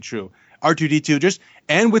absolutely true. R2-D2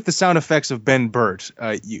 and with the sound effects of Ben Burt,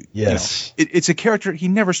 it's a character, he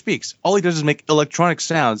never speaks. All he does is make electronic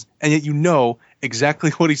sounds, and yet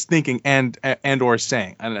exactly what he's thinking and or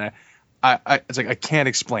saying. And it's like, I can't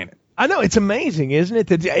explain it. I know, it's amazing, isn't it?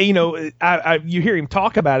 That you hear him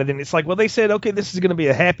talk about it, and it's like, well, they said, okay, this is going to be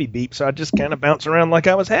a happy beep, so I just kind of bounce around like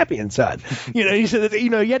I was happy inside. He said that,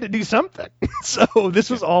 you had to do something. So this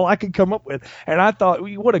was all I could come up with, and I thought,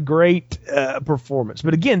 what a great performance.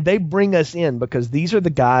 But again, they bring us in because these are the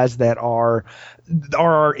guys that are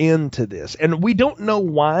into this, and we don't know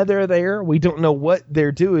why they're there. We don't know what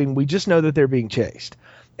they're doing. We just know that they're being chased,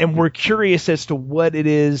 and we're curious as to what it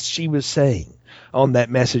is she was saying on that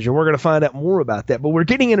message, and we're going to find out more about that. But we're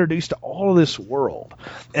getting introduced to all of this world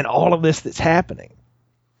and all of this that's happening.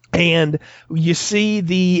 And you see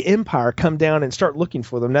the Empire come down and start looking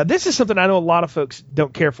for them. Now, this is something I know a lot of folks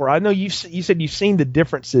don't care for. I know you said you've seen the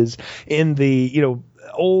differences in the,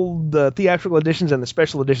 old theatrical editions and the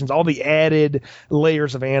special editions, all the added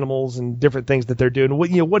layers of animals and different things that they're doing.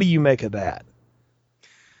 What do you make of that?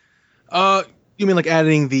 You mean like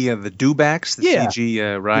adding the dewbacks, the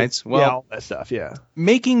CG rides? Well, all that stuff, yeah.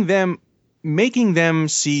 Making them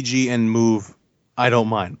CG and move, I don't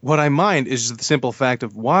mind. What I mind is just the simple fact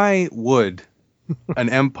of, why would an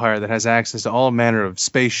empire that has access to all manner of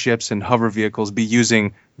spaceships and hover vehicles be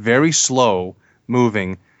using very slow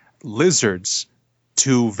moving lizards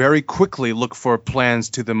to very quickly look for plans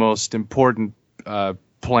to the most important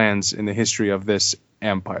plans in the history of this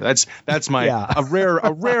empire? That's my a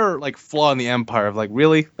rare like flaw in the Empire of, like,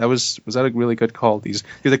 really, was that a really good call? Because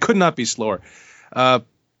they could not be slower.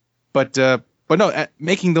 But no,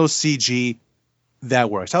 making those CG, that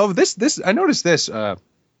works. However, this I noticed this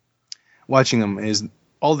watching them, is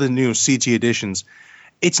all the new CG editions.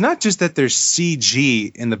 It's not just that there's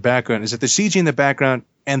CG in the background; it's that the CG in the background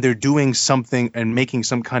and they're doing something and making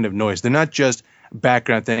some kind of noise. They're not just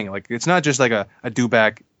background thing. Like, it's not just like a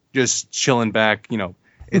dewback just chilling back,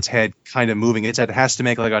 its head kind of moving. It has to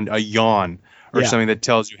make like a yawn or something that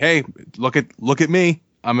tells you, hey, look at me.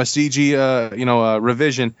 I'm a CG,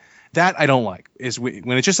 revision. That I don't like. Is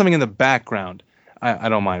when it's just something in the background, I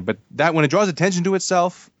don't mind. But that when it draws attention to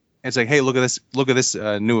itself, it's like, hey, look at this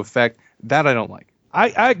new effect. That I don't like.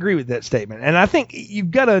 I agree with that statement. And I think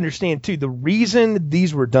you've got to understand, too, the reason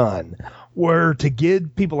these were done were to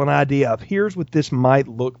give people an idea of here's what this might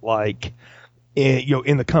look like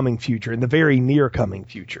in the coming future, in the very near coming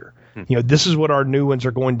future. This is what our new ones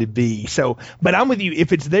are going to be. So, but I'm with you.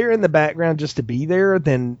 If it's there in the background just to be there,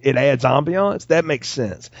 then it adds ambiance. That makes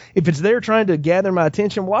sense. If it's there trying to gather my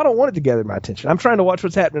attention, well, I don't want it to gather my attention. I'm trying to watch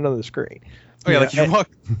what's happening on the screen. Oh, yeah,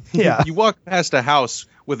 like you walk past a house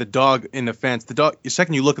with a dog in the fence. The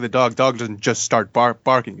second you look at the dog doesn't just start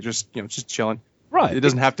barking. It's just chilling. Right. It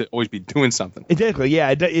doesn't have to always be doing something. Exactly. Yeah.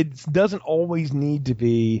 It doesn't always need to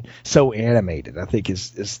be so animated, I think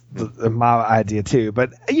is my idea too.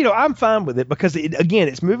 But, I'm fine with it because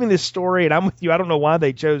it's moving this story, and I'm with you. I don't know why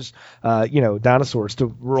they chose, dinosaurs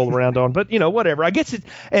to roll around on, but whatever. I guess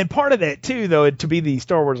and part of that too, though, to be the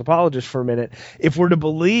Star Wars apologist for a minute, if we're to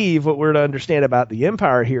believe what we're to understand about the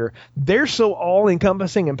Empire here, they're so all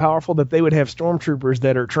encompassing and powerful that they would have stormtroopers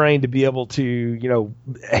that are trained to be able to,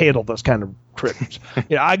 handle those kind of critters.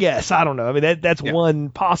 I guess, I don't know. I mean, that's one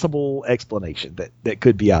possible explanation that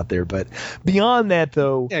could be out there. But beyond that,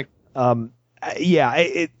 though,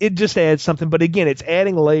 it just adds something. But again, it's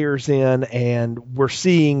adding layers in, and we're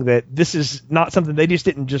seeing that this is not something they just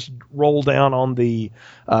didn't just roll down on the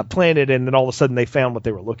planet and then all of a sudden they found what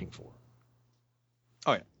they were looking for.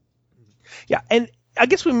 Oh, yeah. Yeah, and I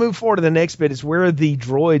guess we move forward to the next bit is where the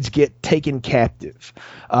droids get taken captive.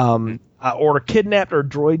 Or kidnapped or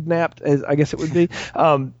droid napped, as I guess it would be,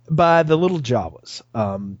 by the little Jawas,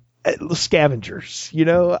 scavengers.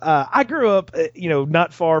 I grew up,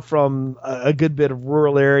 not far from a good bit of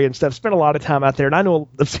rural area and stuff. Spent a lot of time out there, and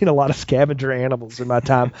I've seen a lot of scavenger animals in my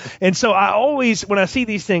time. And so I always, when I see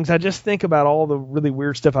these things, I just think about all the really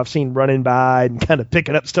weird stuff I've seen running by and kind of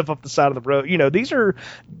picking up stuff off the side of the road. These are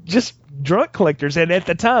just drunk collectors. And at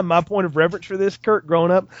the time, my point of reference for this, Kurt,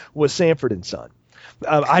 growing up, was Sanford and Son.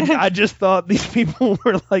 I just thought these people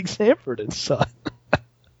were like Sanford and Son.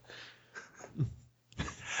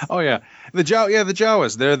 Oh yeah, the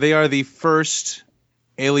Jawas. They are the first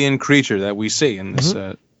alien creature that we see in this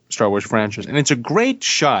Star Wars franchise, and it's a great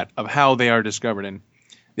shot of how they are discovered. And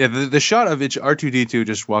the shot of R2-D2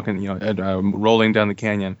 just walking, rolling down the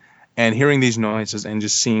canyon, and hearing these noises, and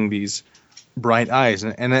just seeing these bright eyes.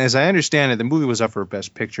 And as I understand it, the movie was up for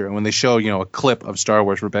Best Picture, and when they showed a clip of Star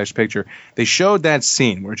Wars for Best Picture, they showed that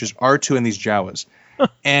scene where it's just R2 and these Jawas,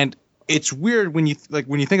 and it's weird when you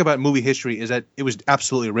think about movie history, is that it was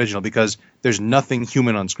absolutely original because there's nothing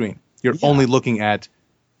human on screen. You're only looking at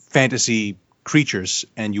fantasy creatures,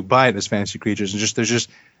 and you buy it as fantasy creatures, and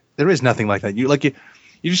there is nothing like that. You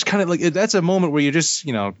just kind of like, that's a moment where you just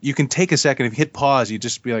you can take a second. If you hit pause, you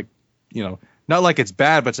just be like, not like it's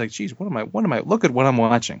bad, but it's like, geez, what am I? Look at what I'm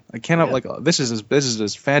watching. I cannot this is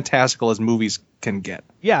as fantastical as movies can get.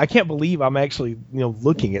 Yeah, I can't believe I'm actually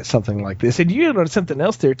looking at something like this. And you notice something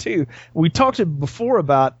else there too. We talked before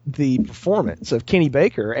about the performance of Kenny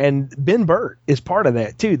Baker, and Ben Burt is part of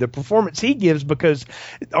that too. The performance he gives, because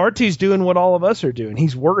R2's doing what all of us are doing.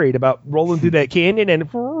 He's worried about rolling through that canyon, and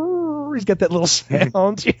he's got that little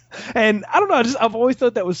sound. And I don't know, I've always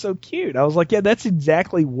thought that was so cute. I was like, yeah, that's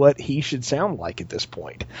exactly what he should sound like at this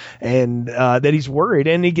point. And that he's worried,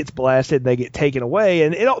 and he gets blasted, and they get taken away.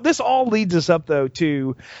 And this all leads us up, though,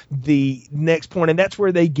 to the next point, and that's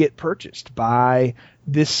where they get purchased by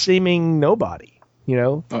this seeming nobody.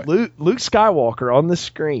 Luke Skywalker on the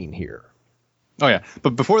screen here. Oh, yeah.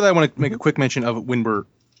 But before that, I want to make a quick mention of when we're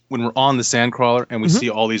on the Sandcrawler and we see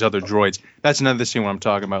all these other droids. That's another scene where I'm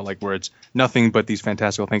talking about, like, where it's nothing but these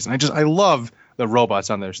fantastical things. And I love the robots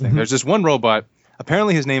on this thing. There's this one robot.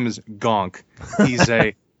 Apparently his name is Gonk. He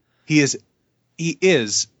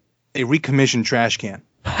is a recommissioned trash can.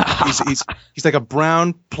 He's like a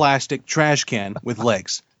brown plastic trash can with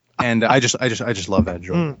legs. And I just love that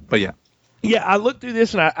droid. But yeah. Yeah, I look through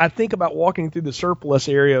this and I think about walking through the surplus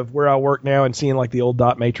area of where I work now and seeing like the old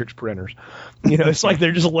dot matrix printers. It's like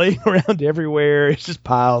they're just laying around everywhere. It's just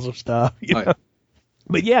piles of stuff. Yeah.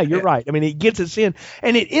 But yeah, you're right. I mean, it gets us in,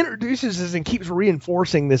 and it introduces us and keeps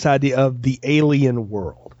reinforcing this idea of the alien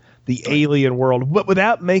world. Alien world, but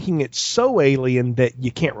without making it so alien that you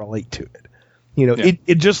can't relate to it.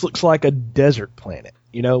 It just looks like a desert planet,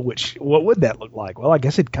 which what would that look like? Well, I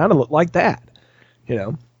guess it kind of looked like that,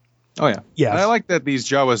 Oh yeah, Yes. And I like that these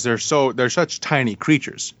Jawas they're such tiny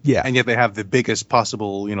creatures. Yeah. and yet they have the biggest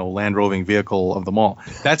possible land roving vehicle of them all.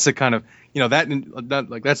 That's the kind of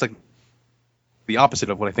that's like the opposite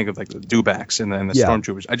of what I think of like the Dewbacks and the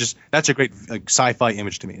Stormtroopers. That's a great sci-fi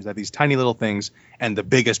image to me. Is that these tiny little things and the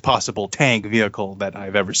biggest possible tank vehicle that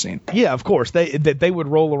I've ever seen. Yeah, of course they would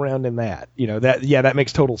roll around in that. That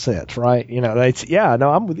makes total sense, right?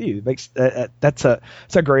 I'm with you. It makes that's a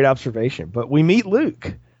great observation. But we meet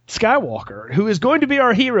Luke Skywalker, who is going to be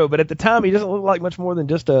our hero, but at the time he doesn't look like much more than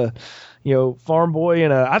just a farm boy,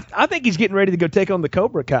 and I think he's getting ready to go take on the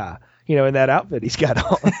Cobra Kai. In that outfit he's got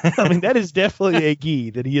on. I mean, that is definitely a gi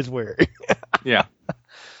that he is wearing. Yeah.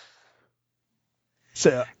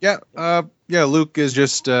 So Luke is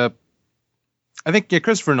just. I think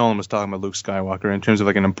Christopher Nolan was talking about Luke Skywalker in terms of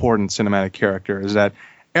like an important cinematic character. Is that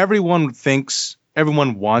everyone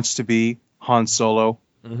wants to be Han Solo,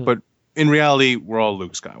 but in reality, we're all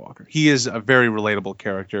Luke Skywalker. He is a very relatable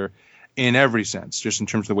character in every sense, just in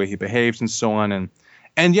terms of the way he behaves and so on,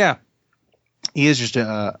 and yeah. He is just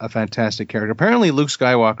a fantastic character. Apparently, Luke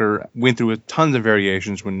Skywalker went through tons of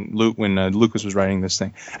variations when Lucas was writing this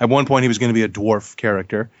thing. At one point, he was going to be a dwarf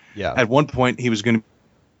character. Yeah. At one point, he was going to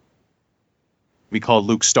be called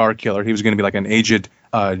Luke Starkiller. He was going to be like an aged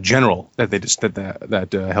general that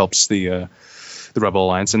helps the Rebel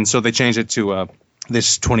Alliance, and so they changed it to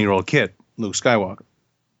this 20-year-old kid, Luke Skywalker.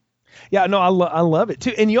 Yeah, no, I love it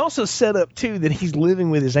too. And you also set up too that he's living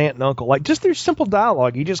with his aunt and uncle, like just through simple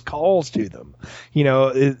dialogue. He just calls to them,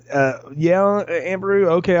 Amberu,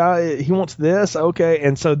 okay, he wants this, okay,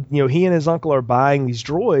 and so he and his uncle are buying these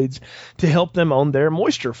droids to help them on their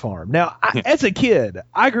moisture farm. Now, as a kid,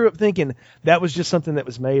 I grew up thinking that was just something that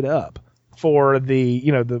was made up for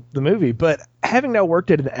the movie, but having now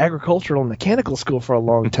worked at an agricultural and mechanical school for a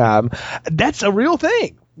long time, that's a real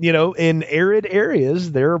thing. In arid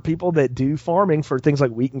areas, there are people that do farming for things like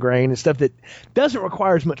wheat and grain and stuff that doesn't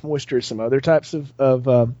require as much moisture as some other types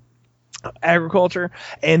of agriculture,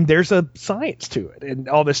 and there's a science to it and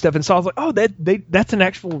all this stuff. And so I was like, oh, that's an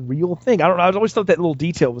actual real thing. I don't know. I always thought that little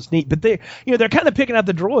detail was neat. But they're kind of picking out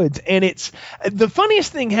the droids, and it's the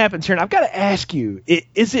funniest thing happens here. And I've got to ask you,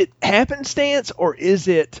 is it happenstance or is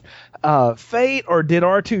it fate, or did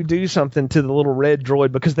R2 do something to the little red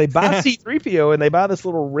droid? Because they buy C-3PO and they buy this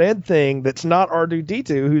little red thing that's not R2-D2,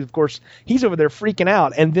 who of course he's over there freaking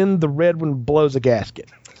out, and then the red one blows a gasket.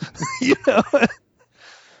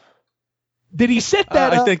 Did he set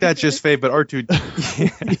that up? I think that's just fate, but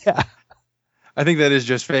R2... Yeah. I think that is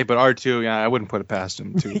just fate, but R2, I wouldn't put it past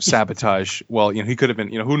him to sabotage. Well, he could have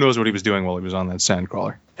been, who knows what he was doing while he was on that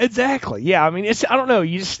sandcrawler. Exactly. Yeah. I mean, I don't know.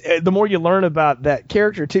 The more you learn about that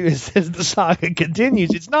character too, as the saga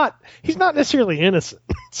continues, he's not necessarily innocent.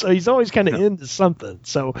 So he's always kind of into something.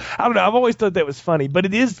 So I don't know. I've always thought that was funny, but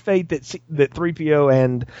it is fate that 3PO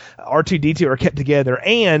and R2-D2 are kept together,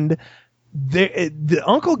 and the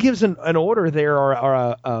uncle gives an order there,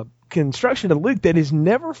 or a construction to Luke that is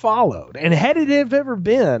never followed. And had it have ever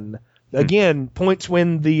been, again, points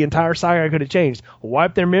when the entire saga could have changed,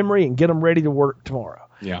 wipe their memory and get them ready to work tomorrow.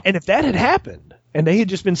 Yeah. And if that had happened and they had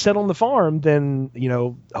just been set on the farm, then,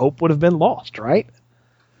 hope would have been lost, right?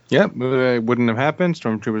 Yeah, it wouldn't have happened.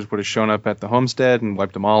 Stormtroopers would have shown up at the homestead and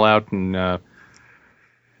wiped them all out, and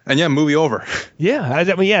movie over. Yeah, I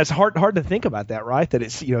mean, it's hard to think about that, right? That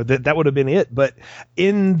it's that would have been it. But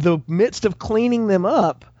in the midst of cleaning them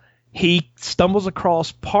up, he stumbles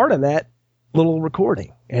across part of that little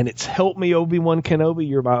recording, and it's "Help me, Obi-Wan Kenobi,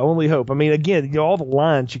 you're my only hope." I mean, again, all the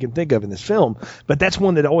lines you can think of in this film, but that's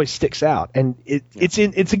one that always sticks out, and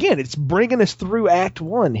it's bringing us through Act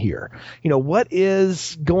 1 here. What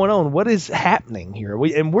is going on? What is happening here?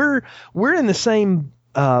 We're in the same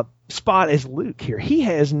spot as Luke here. He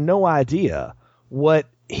has no idea what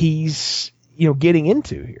he's getting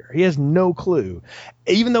into here. He has no clue,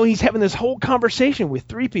 even though he's having this whole conversation with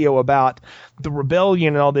 3PO about the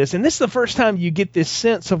rebellion and all this. And this is the first time you get this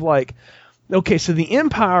sense of like, okay, so the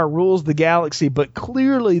Empire rules the galaxy, but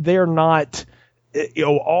clearly they're not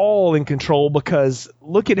all in control, because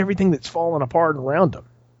look at everything that's fallen apart around them.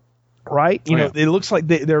 Right? It looks like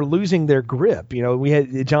they're losing their grip.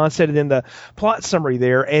 John said it in the plot summary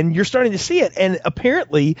there, and you're starting to see it. And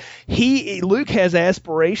apparently Luke has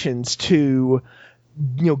aspirations to,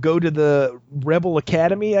 go to the Rebel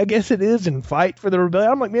Academy, I guess it is, and fight for the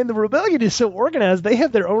rebellion. I'm like, man, the rebellion is so organized. They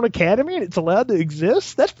have their own academy and it's allowed to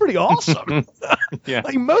exist. That's pretty awesome. Yeah.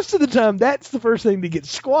 Like most of the time, that's the first thing that gets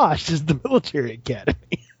squashed is the military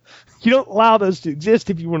academy. You don't allow those to exist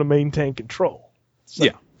if you want to maintain control. So,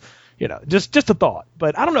 yeah. just a thought.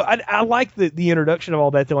 But I don't know. I like the introduction of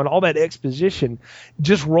all that, though, and all that exposition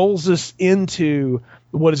just rolls us into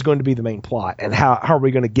what is going to be the main plot and how are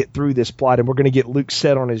we going to get through this plot, and we're going to get Luke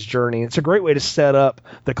set on his journey. It's a great way to set up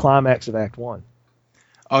the climax of Act 1.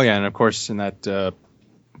 Oh, yeah, and of course, in that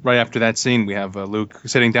right after that scene, we have Luke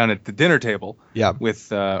sitting down at the dinner table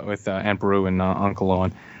with Aunt Beru and Uncle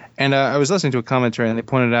Owen. And I was listening to a commentary, and they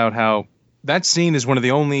pointed out how that scene is one of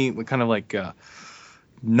the only kind of like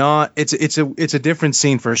it's a different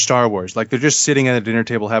scene for Star Wars. Like, they're just sitting at a dinner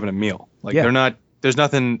table having a meal. Like, there's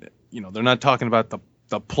nothing, they're not talking about the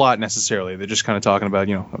plot necessarily. They're just kind of talking about,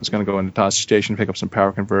 I was going to go into Tosche Station, pick up some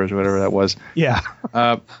power converters or whatever that was. Yeah.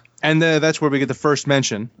 And that's where we get the first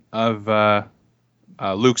mention of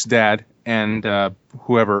Luke's dad and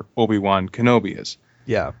whoever Obi-Wan Kenobi is.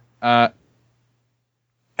 Yeah.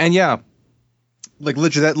 And yeah, like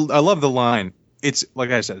literally, I love the line. It's like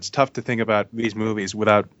I said, it's tough to think about these movies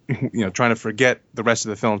without, trying to forget the rest of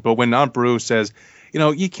the films. But when Aunt Beru says,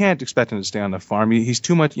 you can't expect him to stay on the farm. He's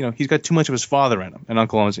too much, he's got too much of his father in him. And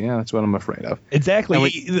Uncle Owen's, yeah, that's what I'm afraid of.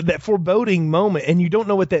 Exactly. That foreboding moment, and you don't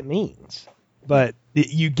know what that means, but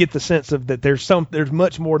you get the sense of that there's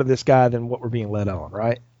much more to this guy than what we're being led on,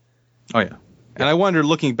 right? Oh yeah. And I wonder,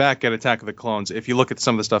 looking back at Attack of the Clones, if you look at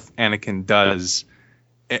some of the stuff Anakin does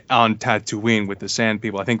on Tatooine with the Sand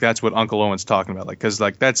People, I think that's what Uncle Owen's talking about. Because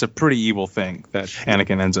that's a pretty evil thing that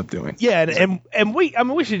Anakin ends up doing. Yeah, and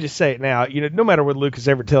we should just say it now. No matter what Lucas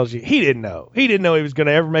ever tells you, he didn't know. He didn't know he was going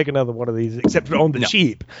to ever make another one of these, except on the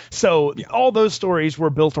cheap. So all those stories were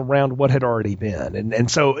built around what had already been, and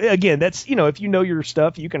so again, that's if you know your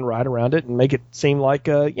stuff, you can ride around it and make it seem like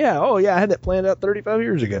I had that planned out 35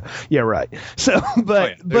 years ago. Yeah, right. So,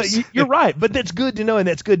 but you're right. But that's good to know, and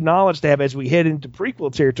that's good knowledge to have as we head into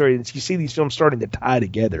prequel territory, and you see these films starting to tie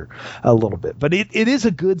together a little bit. But it is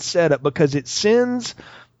a good setup because it sends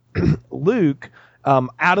Luke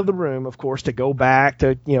out of the room, of course, to go back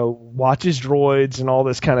to watch his droids and all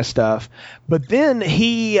this kind of stuff. But then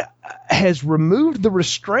he has removed the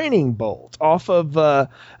restraining bolt off of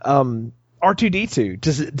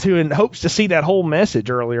R2-D2 to in hopes to see that whole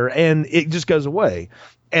message earlier, and it just goes away.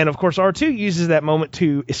 And of course, R2 uses that moment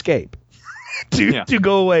to escape. to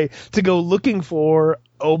go away, to go looking for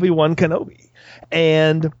Obi-Wan Kenobi.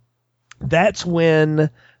 And that's when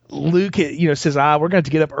Luke, says, we're going to have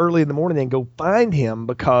to get up early in the morning and go find him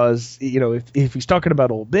because, if he's talking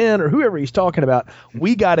about old Ben or whoever he's talking about,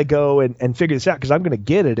 we got to go and figure this out because I'm going to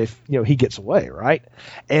get it if, he gets away, right?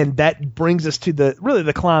 And that brings us to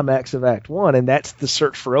the climax of Act 1, and that's the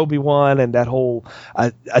search for Obi-Wan and that whole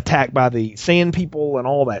attack by the Sand People and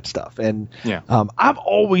all that stuff. And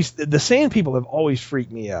the Sand People have always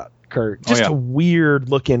freaked me out, Kurt. Just a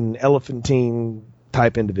weird-looking elephantine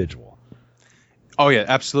type individual. Oh, yeah,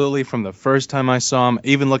 absolutely. From the first time I saw them,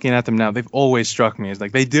 even looking at them now, they've always struck me as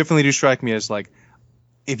they definitely do strike me as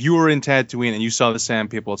if you were in Tatooine and you saw the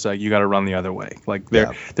Sand People, it's you got to run the other way.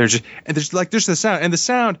 They're just, and there's the sound, and the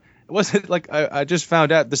sound wasn't I just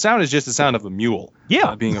found out the sound is just the sound of a mule.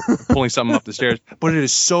 Yeah. Pulling something up the stairs. But it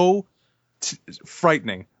is so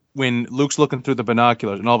frightening when Luke's looking through the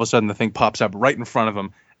binoculars and all of a sudden the thing pops up right in front of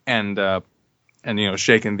him and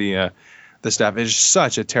shaking the staff. Is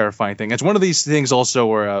such a terrifying thing. It's one of these things also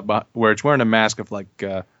where it's wearing a mask of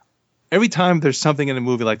every time there's something in a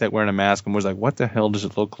movie like that wearing a mask, I'm always like, what the hell does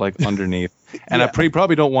it look like underneath? And I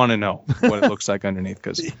probably don't want to know what it looks like underneath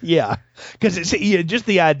because it's just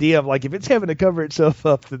the idea of if it's having to cover itself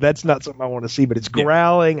up, that's not something I want to see. But it's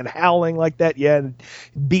growling and howling like that, and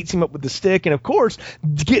beats him up with the stick, and of course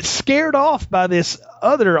gets scared off by this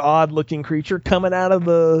other odd-looking creature coming out of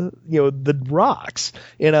the rocks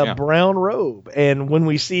in a brown robe. And when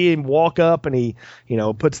we see him walk up and he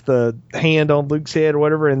puts the hand on Luke's head or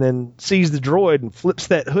whatever, and then sees the droid and flips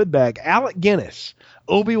that hood back, Alec Guinness,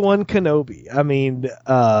 Obi-Wan Kenobi. I mean,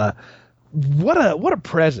 what a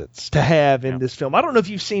presence to have in this film. I don't know if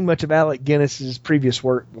you've seen much of Alec Guinness's previous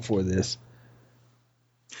work before this.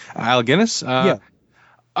 Alec Guinness?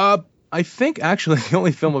 I think actually the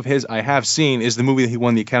only film of his I have seen is the movie that he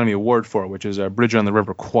won the Academy Award for, which is Bridge on the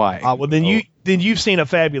River Kwai. Well, then you've seen a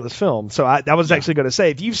fabulous film. So I was actually going to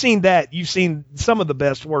say, if you've seen that, you've seen some of the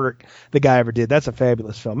best work the guy ever did. That's a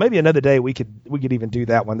fabulous film. Maybe another day we could even do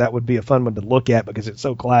that one. That would be a fun one to look at because it's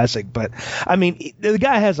so classic. But I mean, the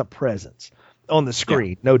guy has a presence. on the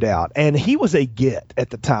screen, no doubt. And he was a get at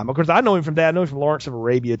the time. Of course, I know him from that. I know him from Lawrence of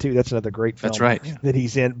Arabia, too. That's another great film. That's right. That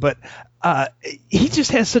he's in. But he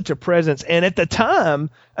just has such a presence. And at the time,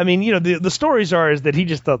 I mean, you know, the stories are is that he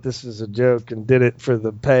just thought this was a joke and did it for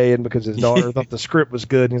the pay and because his daughter thought the script was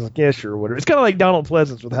good. And he's like, yeah, sure, whatever. It's kind of like Donald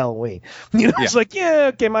Pleasance with Halloween. You know, it's like,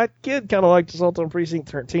 yeah, okay, my kid kind of liked Assault on Precinct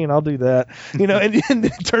 13. I'll do that. You know, and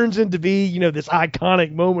it turns into be, you know, this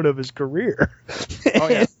iconic moment of his career.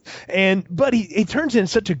 But he turns in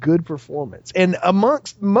such a good performance. And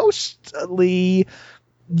amongst mostly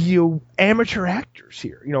amateur actors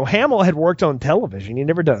here. You know, Hamill had worked on television. He'd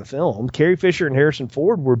never done a film. Carrie Fisher and Harrison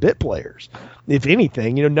Ford were bit players. If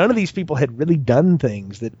anything, you know, none of these people had really done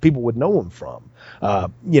things that people would know him from,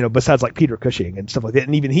 you know, besides like Peter Cushing and stuff like that.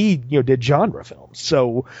 And even he, you know, did genre films.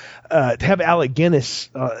 So to have Alec Guinness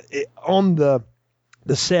on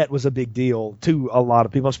the set was a big deal to a lot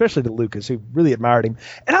of people, especially to Lucas, who really admired him.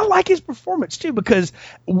 And I like his performance, too, because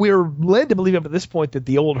we're led to believe up at this point that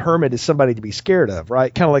the old hermit is somebody to be scared of,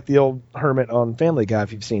 right? Kind of like the old hermit on Family Guy,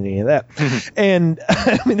 if you've seen any of that. And,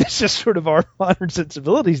 I mean, it's just sort of our modern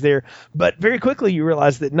sensibilities there. But very quickly you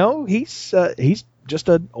realize that, no, he's just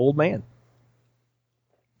an old man.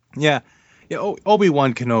 Yeah. Yeah,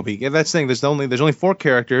 Obi-Wan Kenobi. Yeah, that's the thing. There's only 4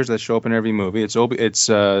 characters that show up in every movie. It's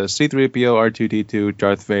C-3PO, R2-D2,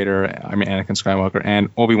 Darth Vader, Anakin Skywalker, and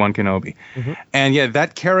Obi-Wan Kenobi. Mm-hmm. And yeah,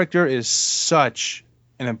 that character is such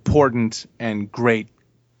an important and great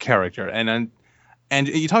character. And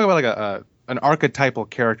you talk about like an archetypal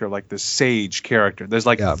character, like the sage character. There's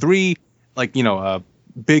like 3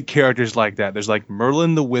 big characters like that. There's like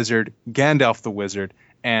Merlin the Wizard, Gandalf the Wizard,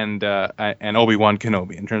 and Obi-Wan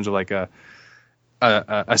Kenobi in terms of like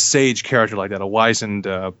a sage character like that, a wizened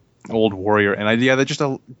old warrior, and they're just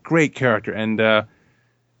a great character, and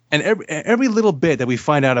every little bit that we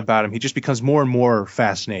find out about him, he just becomes more and more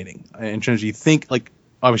fascinating. In terms of you think, like,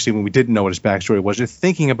 obviously when we didn't know what his backstory was, you're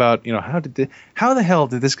thinking about, you know, how the hell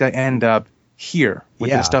did this guy end up here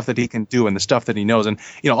with the stuff that he can do and the stuff that he knows, and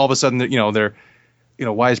you know, all of a sudden, you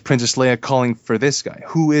know, why is Princess Leia calling for this guy?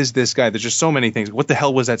 Who is this guy? There's just so many things. What the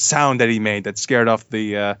hell was that sound that he made that scared off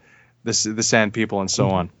the Sand People and so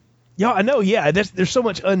on? Yeah, I know. Yeah, there's so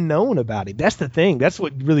much unknown about him. That's the thing. That's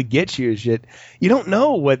what really gets you is that you don't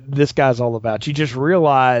know what this guy's all about. You just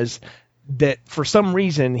realize that for some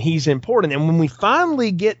reason he's important. And when we finally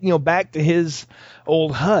get, you know, back to his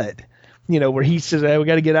old hut, you know, where he says, hey, we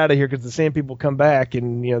got to get out of here because the Sand People come back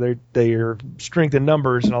and, you know, they're strength in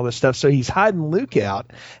numbers and all this stuff. So he's hiding Luke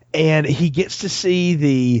out and he gets to see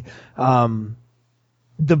the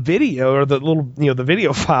video or the little, you know, the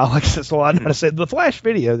video file, like that's all I know how to say, the flash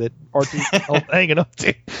video that R2 hanging up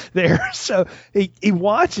to there. So he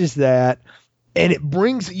watches that and it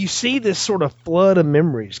brings, you see this sort of flood of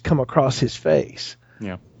memories come across his face.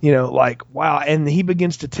 Yeah. You know, like, wow. And he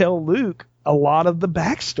begins to tell Luke a lot of the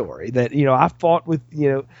backstory that, you know, I fought with,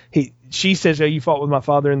 you know, she says, oh, you fought with my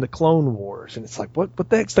father in the Clone Wars. And it's like, what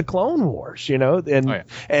the heck's the Clone Wars, you know? And,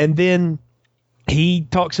 and then he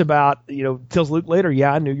talks about, you know, tells Luke later,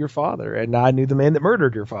 yeah, I knew your father and I knew the man that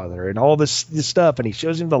murdered your father and all this stuff. And he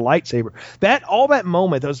shows him the lightsaber. All that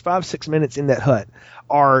moment, those 5-6 minutes in that hut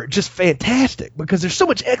are just fantastic because there's so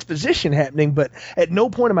much exposition happening, but at no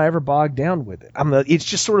point am I ever bogged down with it. It's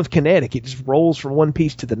just sort of kinetic. It just rolls from one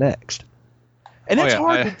piece to the next. And that's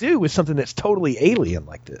hard to do with something that's totally alien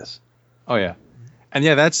like this. Oh, yeah. And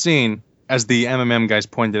yeah, that scene, as the MMM guys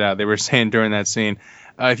pointed out, they were saying during that scene,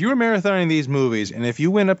 if you were marathoning these movies and if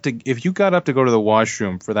you got up to go to the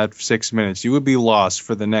washroom for that 6 minutes, you would be lost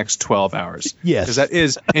for the next 12 hours. Yes. Because that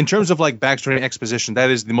is, in terms of like backstory and exposition, that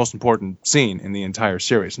is the most important scene in the entire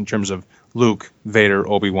series in terms of Luke, Vader,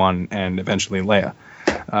 Obi-Wan, and eventually Leia.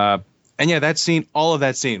 And yeah, that scene, all of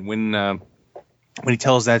that scene, when he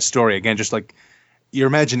tells that story, again, just like, your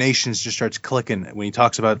imagination just starts clicking when he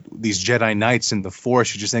talks about these Jedi Knights in the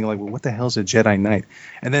Force. You're just thinking, like, well, what the hell is a Jedi Knight?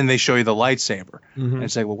 And then they show you the lightsaber. Mm-hmm. And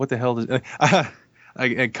it's like, well, what the hell is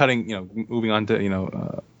cutting, you know, moving on to, you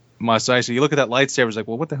know, Mos Eisley. You look at that lightsaber, it's like,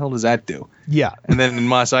 well, what the hell does that do? Yeah. And then in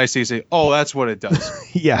Mos Eisley, you say, oh, that's what it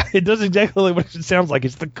does. Yeah, it does exactly what it sounds like.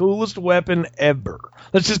 It's the coolest weapon ever.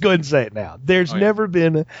 Let's just go ahead and say it now. There's never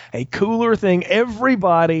been a cooler thing.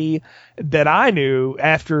 Everybody that I knew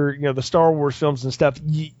after, you know, the Star Wars films and stuff,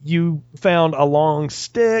 you found a long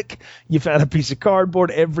stick, you found a piece of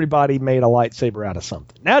cardboard. Everybody made a lightsaber out of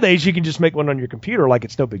something. Nowadays, you can just make one on your computer like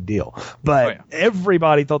it's no big deal. But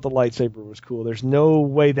everybody thought the lightsaber was cool. There's no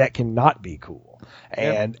way that can not be cool.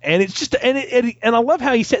 And it's just and I love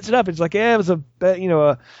how he sets it up. It's like, it was a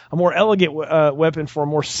more elegant weapon for a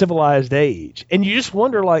more civilized age, and you just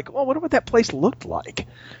wonder, like, well, what would that place looked like?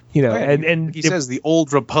 And he says the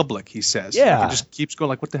Old Republic. He says, yeah, it just keeps going,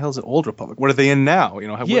 like, what the hell is the Old Republic? What are they in now?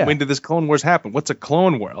 When did this Clone Wars happen? What's a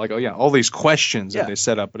Clone War? Like, all these questions that they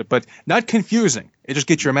set up, but not confusing. It just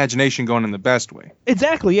gets your imagination going in the best way.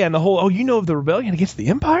 Exactly, yeah. And the whole, of the rebellion against the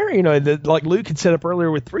Empire, like Luke had set up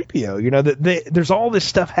earlier with 3PO, there's all this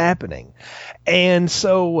stuff happening, and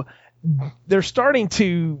so they're starting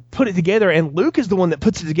to put it together. And Luke is the one that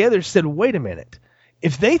puts it together. Said, wait a minute.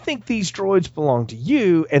 If they think these droids belong to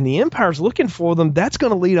you and the Empire's looking for them, that's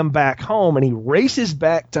going to lead them back home. And he races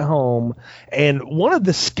back to home. And one of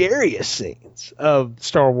the scariest scenes of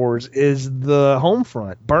Star Wars is the home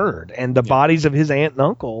front burned and the bodies of his aunt and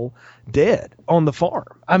uncle dead on the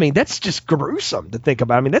farm. I mean, that's just gruesome to think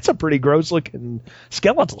about. I mean, that's a pretty gross looking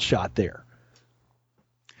skeletal shot there.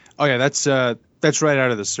 Oh, yeah, that's right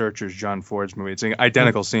out of The Searchers, John Ford's movie. It's an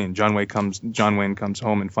identical scene. John Wayne comes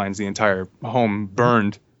home and finds the entire home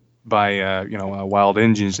burned by wild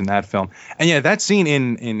Indians in that film. And yeah, that scene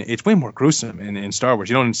in it's way more gruesome in Star Wars.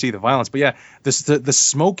 You don't see the violence, but yeah, the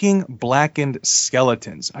smoking blackened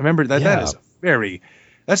skeletons. I remember that. Yeah. That's maybe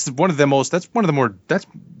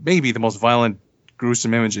the most violent,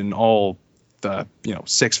 gruesome image in all the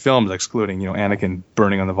 6 films, excluding Anakin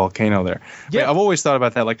burning on the volcano there. Yeah, I've always thought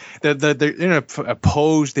about that. Like they're in a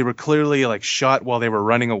pose. They were clearly like shot while they were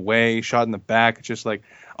running away, shot in the back. Just like,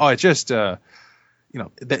 it's just that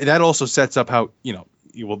also sets up how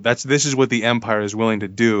this is what the Empire is willing to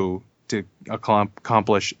do to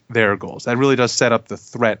accomplish their goals. That really does set up the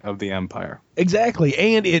threat of the Empire. Exactly,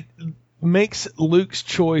 and it makes Luke's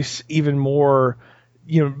choice even more.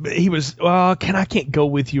 He was, I can't go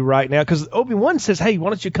with you right now, because Obi-Wan says, hey, why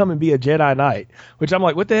don't you come and be a Jedi Knight? Which I'm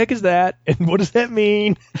like, what the heck is that? And what does that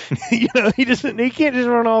mean? He can't just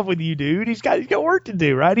run off with you, dude. He's got work to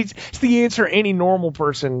do, right? It's the answer any normal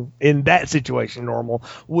person in that situation,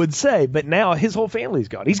 would say. But now his whole family's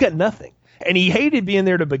gone. He's got nothing. And he hated being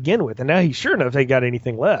there to begin with. And now he sure enough ain't got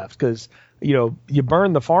anything left, because, you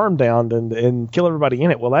burn the farm down and kill everybody in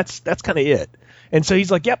it. Well, that's kind of it. And so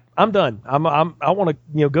he's like, yep, I'm done. I want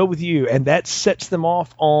to go with you. And that sets them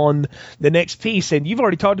off on the next piece. And you've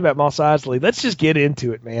already talked about Mos Eisley. Let's just get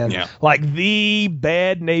into it, man. Yeah. Like the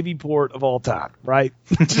bad Navy port of all time, right?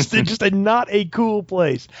 just not a cool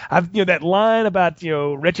place. That line about,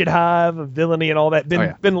 wretched hive of villainy and all that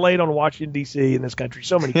been laid on Washington, D.C. in this country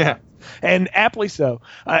so many times. And aptly so.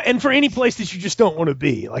 And for any place that you just don't want to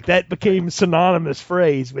be. Like that became a synonymous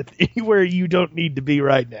phrase with anywhere you don't need to be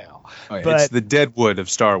right now. It's the Deadwood of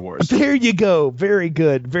Star Wars. There you go. Very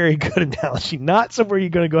good analogy. Not somewhere you're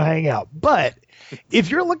going to go hang out. But if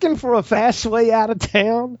you're looking for a fast way out of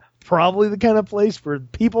town, probably the kind of place for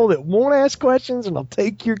people that won't ask questions and will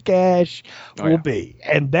take your cash will be.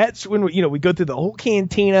 And that's when we go through the whole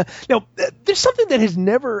cantina. Now, there's something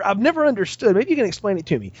that I've never understood. Maybe you can explain it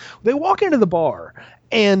to me. They walk into the bar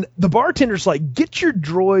and the bartender's like, get your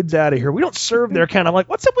droids out of here. We don't serve their kind. I'm like,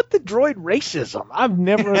 what's up with the droid racism? I've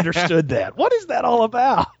never understood that. What is that all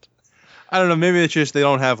about? I don't know. Maybe it's just they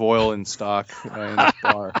don't have oil in stock in the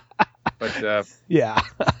bar. But yeah,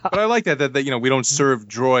 but I like that we don't serve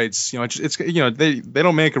droids. They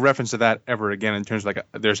don't make a reference to that ever again in terms of like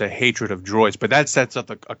there's a hatred of droids. But that sets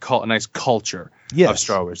up a nice culture of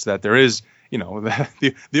Star Wars, that there is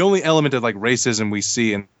the only element of like racism we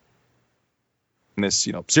see in this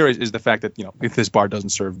series is the fact that if this bar doesn't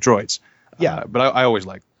serve droids. Yeah, but I always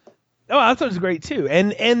like. Oh, I thought it was great too.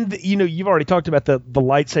 And you've already talked about the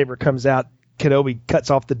lightsaber comes out. Kenobi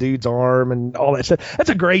cuts off the dude's arm and all that stuff.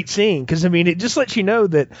 That's a great scene because, it just lets you know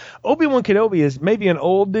that Obi-Wan Kenobi is maybe an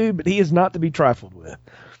old dude, but he is not to be trifled with.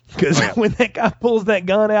 Because when that guy pulls that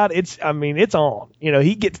gun out, it's on.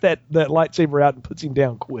 He gets that lightsaber out and puts him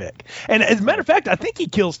down quick. And as a matter of fact, I think he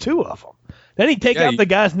kills 2 of them. Then he takes out the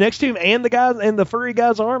guys next to him and the furry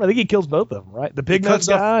guy's arm. I think he kills both of them, right? The pig nose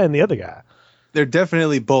guy and the other guy. They're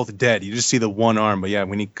definitely both dead. You just see the one arm, but yeah,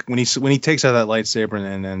 when he takes out that lightsaber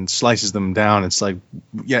and slices them down, it's like,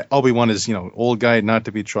 yeah, Obi-Wan is old guy, not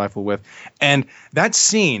to be trifled with. And that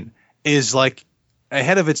scene is like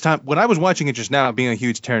ahead of its time. When I was watching it just now, being a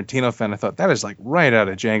huge Tarantino fan, I thought that is like right out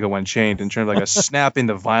of Django Unchained in terms of like a snap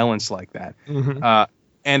into violence like that. Mm-hmm.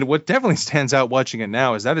 And what definitely stands out watching it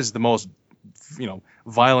now is that is the most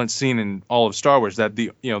violent scene in all of Star Wars. That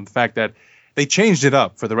the fact that they changed it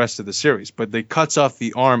up for the rest of the series, but they cuts off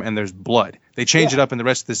the arm and there's blood. They change it up in the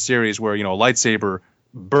rest of the series where, a lightsaber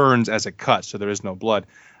burns as it cuts, so there is no blood.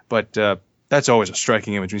 But that's always a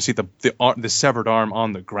striking image. When you see the severed arm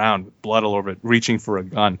on the ground with blood all over it, reaching for a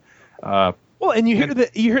gun. Well, and you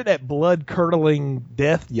hear that blood curdling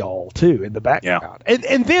death yawl too in the background,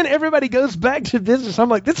 and then everybody goes back to business. I'm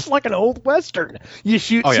like, this is like an old western. You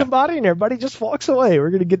shoot somebody and everybody just walks away.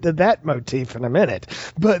 We're going to get to that motif in a minute,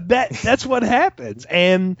 but that's what happens.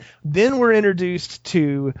 And then we're introduced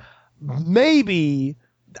to maybe,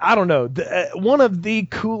 I don't know, one of the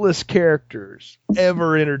coolest characters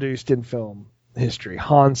ever introduced in film history,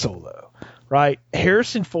 Han Solo. Right,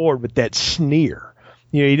 Harrison Ford with that sneer.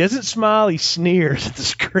 He doesn't smile, he sneers at the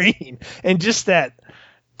screen. And just that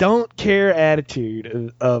don't care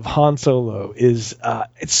attitude of Han Solo is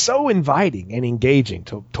it's so inviting and engaging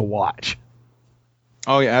to watch.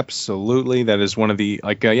 Oh, yeah, absolutely. That is one of the,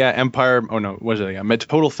 Empire,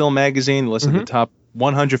 Total Film Magazine listed the top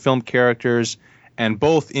 100 film characters, and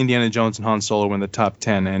both Indiana Jones and Han Solo were in the top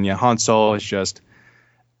 10. And yeah, Han Solo is just...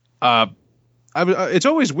 it's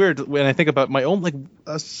always weird when I think about my own,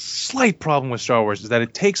 a slight problem with Star Wars is that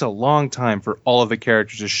it takes a long time for all of the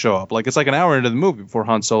characters to show up. It's like an hour into the movie before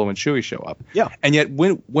Han Solo and Chewie show up. Yeah. And yet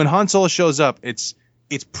when Han Solo shows up, it's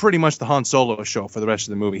pretty much the Han Solo show for the rest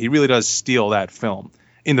of the movie. He really does steal that film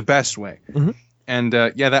in the best way. Mm-hmm. And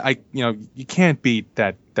you can't beat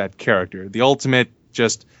that character. The ultimate,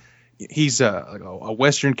 just he's a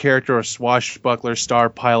Western character, a swashbuckler, star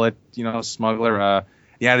pilot, smuggler.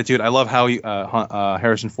 The attitude. I love how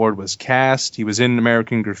Harrison Ford was cast. He was in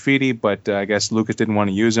American Graffiti, but I guess Lucas didn't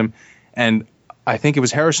want to use him. And I think it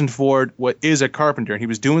was Harrison Ford, what is a carpenter, and he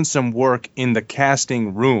was doing some work in the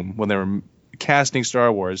casting room when they were casting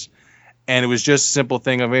Star Wars. And it was just a simple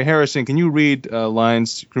thing of, hey, Harrison, can you read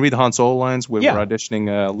lines? Can you read the Han Solo lines? We're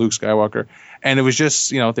auditioning Luke Skywalker. And it was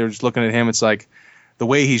just, they were just looking at him. It's like the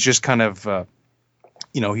way he's just kind of,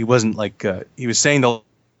 he wasn't he was saying the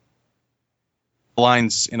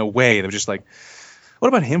lines in a way that was just like, what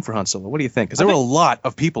about him for Han Solo? What do you think? Because there were a lot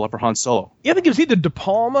of people up for Han Solo. Yeah, I think it was either De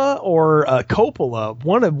Palma or Coppola,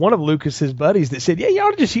 one of Lucas's buddies, that said, you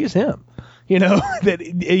ought to just use him. That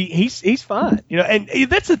he's fine. And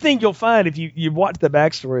that's the thing you'll find if you watch the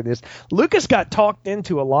backstory of this. Lucas got talked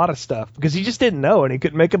into a lot of stuff because he just didn't know and he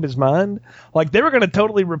couldn't make up his mind. They were going to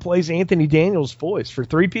totally replace Anthony Daniels' voice for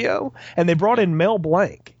 3PO, and they brought in Mel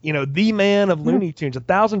Blanc, the man of Looney Tunes,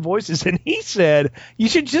 1,000 voices, and he said you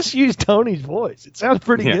should just use Tony's voice. It sounds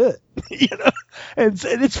pretty good. And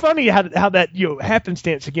it's funny how that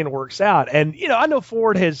happenstance again works out. And I know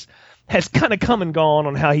Ford has kind of come and gone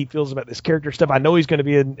on how he feels about this character stuff. I know he's going to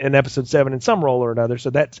be in episode 7 in some role or another, so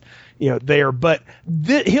that's there. But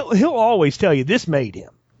he'll always tell you this made him.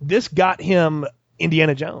 This got him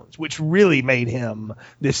Indiana Jones, which really made him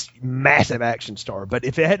this massive action star. But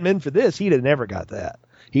if it hadn't been for this, he'd have never got that.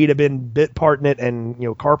 He'd have been bit parting it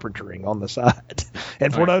and carpentering on the side.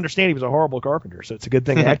 And for what I understand, he was a horrible carpenter, so it's a good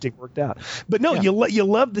thing acting worked out. But no, you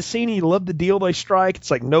love the scene, you love the deal they strike. It's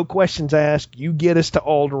like no questions asked. You get us to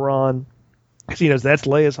Alderaan. Because that's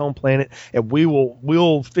Leia's home planet, and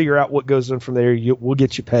we'll figure out what goes on from there. We'll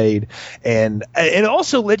get you paid, and it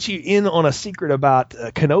also lets you in on a secret about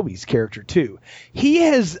Kenobi's character too. He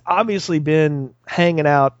has obviously been hanging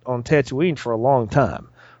out on Tatooine for a long time.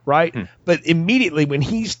 Right? But immediately when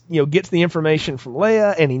he's, gets the information from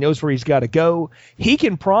Leia and he knows where he's got to go, he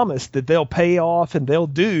can promise that they'll pay off and they'll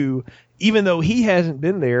do, even though he hasn't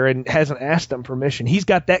been there and hasn't asked them permission. He's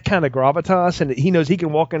got that kind of gravitas, and he knows he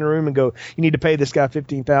can walk in a room and go, you need to pay this guy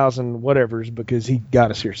 15,000 whatevers because he got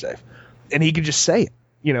us here safe. And he can just say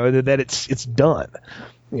it, that it's done.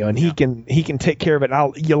 And he can take care of it.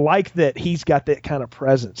 You like that he's got that kind of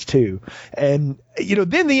presence too. And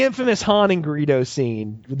then the infamous Han and Greedo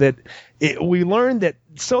scene we learned that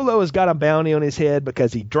Solo has got a bounty on his head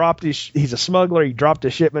because he's a smuggler. He dropped a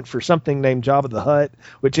shipment for something named Jabba the Hutt,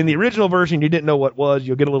 which in the original version you didn't know what was.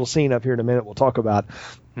 You'll get a little scene up here in a minute we'll talk about.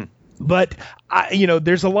 But,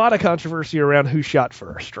 there's a lot of controversy around who shot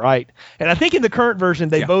first, right? And I think in the current version,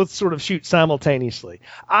 they both sort of shoot simultaneously.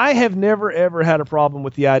 I have never, ever had a problem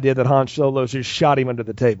with the idea that Han Solo just shot him under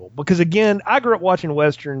the table. Because, again, I grew up watching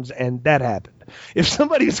Westerns, and that happened. If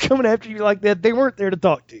somebody was coming after you like that, they weren't there to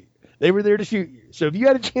talk to you. They were there to shoot you. So if you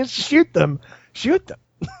had a chance to shoot them, shoot them.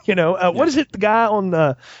 What is it the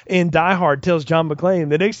guy in Die Hard tells John McClane?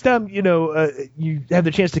 The next time, you have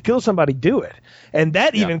the chance to kill somebody, do it. And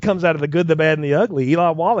that even comes out of The Good, the Bad, and the Ugly.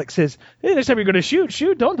 Eli Wallach says, hey, next time you're going to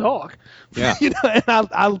shoot, don't talk. Yeah. And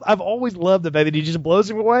I've always loved the fact that he just blows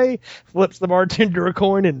him away, flips the bartender a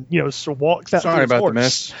coin, and, walks out. Sorry about horse. the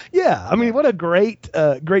mess. Yeah. I mean, what a great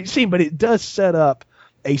scene, but it does set up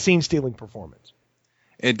a scene-stealing performance.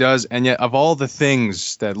 It does, and yet of all the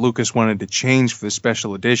things that Lucas wanted to change for the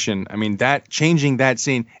special edition, I mean, changing that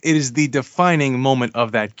scene, it is the defining moment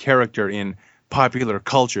of that character in popular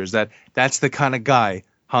cultures. That's the kind of guy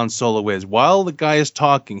Han Solo is. While the guy is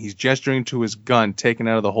talking, he's gesturing to his gun, taken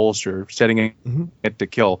out of the holster, setting it to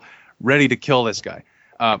kill, ready to kill this guy.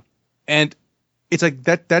 And it's like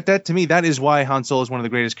that to me, that is why Han Solo is one of the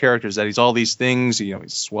greatest characters, that he's all these things.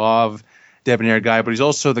 He's suave, debonair guy, but he's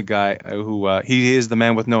also the guy who he is the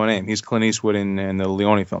man with no name. He's Clint Eastwood in the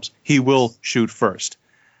Leone films. He will shoot first.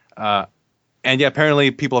 And yeah,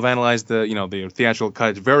 apparently people have analyzed the theatrical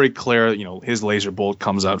cut. It's very clear, his laser bolt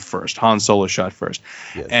comes out first. Han Solo shot first.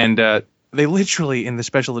 Yes. And they literally, in the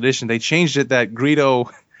special edition, they changed it that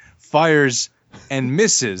Greedo fires and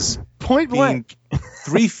misses point blank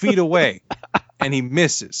 3 feet away, and he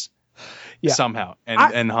misses somehow,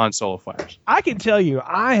 and Han Solo fires. I can tell you,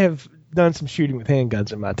 I have done some shooting with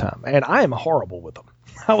handguns in my time, and I am horrible with them.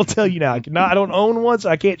 I will tell you now. I don't own one, so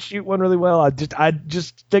I can't shoot one really well. I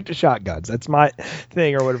just stick to shotguns. That's my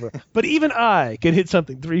thing or whatever. But even I could hit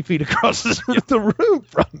something 3 feet across the room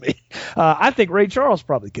from me. I think Ray Charles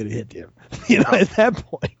probably could have hit him, at that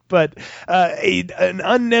point. But an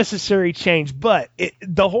unnecessary change. But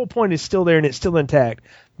the whole point is still there, and it's still intact.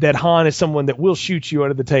 That Han is someone that will shoot you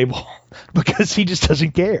under the table because he just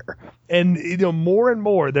doesn't care. And, more and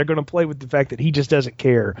more they're going to play with the fact that he just doesn't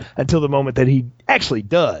care until the moment that he actually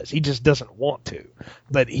does. He just doesn't want to,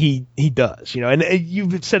 but he does, and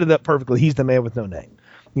you've set it up perfectly. He's the man with no name.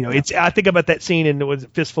 I think about that scene in was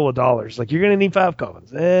Fistful of Dollars. Like, you're going to need 5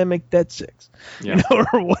 coffins. Make that 6,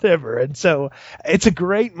 or whatever. And so it's a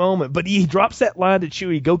great moment. But he drops that line to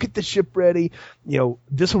Chewie, go get the ship ready.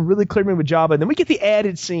 This will really clear me with Jabba. And then we get the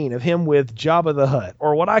added scene of him with Jabba the Hutt,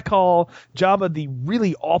 or what I call Jabba the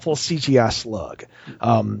really awful CGI slug.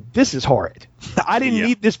 This is horrid. I didn't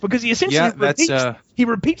need this because he essentially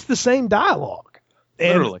repeats the same dialogue.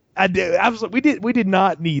 And literally. I was like, we did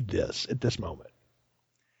not need this at this moment.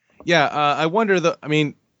 Yeah, I wonder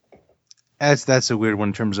that's a weird one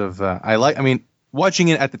in terms of watching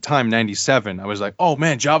it at the time, 97, I was like, oh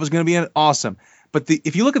man, Jabba's going to be awesome. But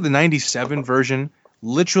if you look at the 97 version,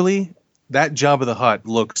 literally that Jabba the Hutt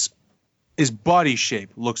his body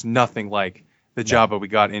shape looks nothing like the Jabba we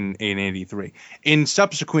got in 83. In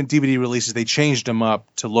subsequent DVD releases, they changed him up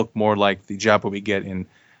to look more like the Jabba we get in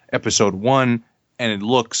Episode 1, and it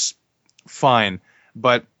looks fine.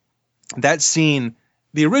 But that scene,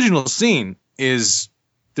 the original scene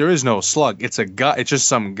there is no slug. It's a guy. It's just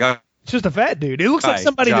some guy. It's just a fat dude. It looks like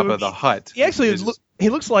somebody. Jabba the Hutt. He actually he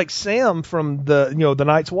looks like Sam from the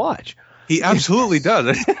Night's Watch. He absolutely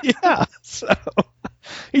does. Yeah. So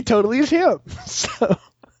he totally is him. So.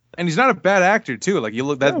 And he's not a bad actor too. Like you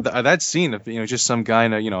look that scene of just some guy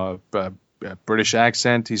in a British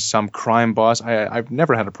accent. He's some crime boss. I've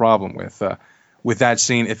never had a problem with that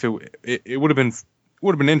scene. If it would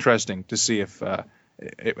have been interesting to see if.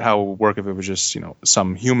 How it would work if it was just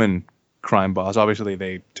some human crime boss. Obviously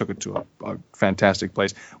they took it to a fantastic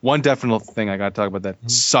place. One definite thing I got to talk about that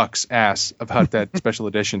sucks ass about that special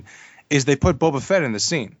edition is they put Boba Fett in the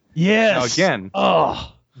scene. Yes. Now again,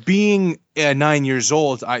 being 9 years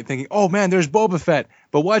old, I thinking, oh man, there's Boba Fett.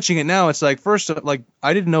 But watching it now, it's like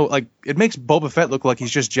I didn't know, it makes Boba Fett look like he's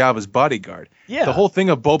just Jabba's bodyguard. Yeah. The whole thing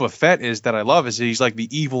of Boba Fett is that I love is he's like the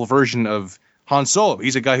evil version of Han Solo.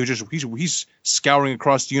 He's a guy who he's scouring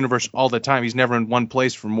across the universe all the time. He's never in one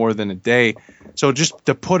place for more than a day. So just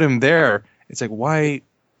to put him there, it's like, why?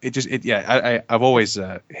 I've always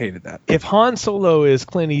hated that. If Han Solo is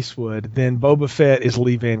Clint Eastwood, then Boba Fett is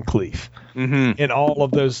Lee Van Cleef in all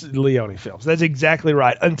of those Leone films. That's exactly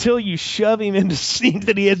right. Until you shove him into scenes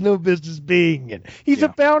that he has no business being in. He's a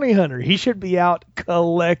bounty hunter. He should be out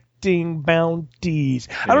collecting bounties.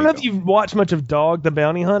 I don't know if you've watched much of Dog the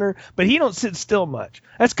Bounty Hunter, but he don't sit still much.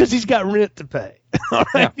 That's because he's got rent to pay. All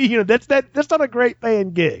right, that's not a great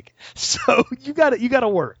paying gig. So you got to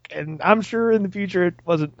work, and I'm sure in the future it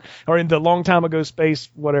wasn't, or in the long time ago space,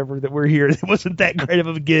 whatever that we're here, it wasn't that great of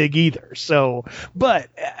a gig either. So, but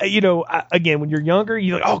again, when you're younger,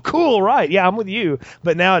 you're like, oh, cool, right? Yeah, I'm with you.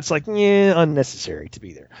 But now it's like, unnecessary to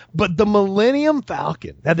be there. But the Millennium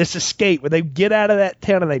Falcon, now this escape where they get out of that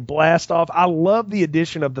town and they blast off. I love the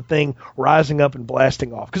addition of the thing rising up and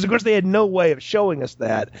blasting off because of course they had no way of showing us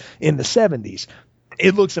that in the 70s.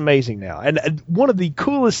 It looks amazing now. And one of the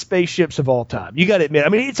coolest spaceships of all time. You got to admit, I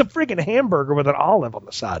mean, it's a freaking hamburger with an olive on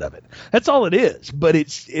the side of it. That's all it is. But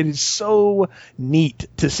it is so neat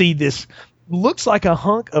to see this. Looks like a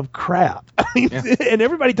hunk of crap. I mean, and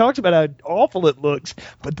everybody talks about how awful it looks,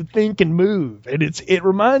 but the thing can move. And it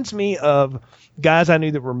reminds me of guys I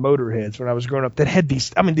knew that were motorheads when I was growing up that had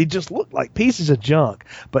these, I mean, they just looked like pieces of junk.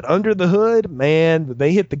 But under the hood, man, when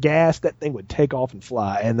they hit the gas, that thing would take off and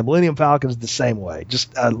fly. And the Millennium Falcon is the same way.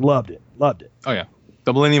 Just, I loved it. Loved it. Oh, yeah.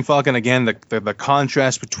 the Millennium Falcon, again, the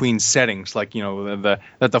contrast between settings, like, you know,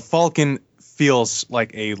 that the Falcon feels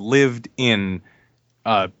like a lived-in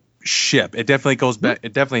ship. It definitely goes back.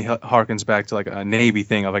 It definitely harkens back to like a Navy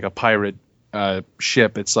thing of like a pirate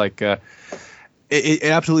ship. It's like it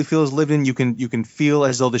absolutely feels lived in. You can feel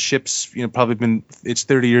as though the ship's, you know, probably been, it's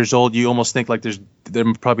 30 years old. You almost think like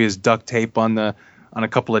there probably is duct tape on a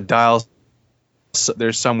couple of dials.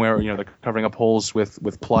 There's somewhere, you know, they're covering up holes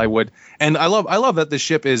with plywood. And I love that the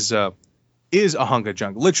ship is a hunk of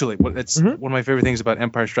junk. Literally, it's one of my favorite things about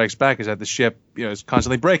Empire Strikes Back is that the ship, you know, is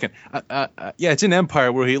constantly breaking. Yeah, it's in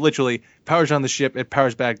Empire where he literally powers on the ship, it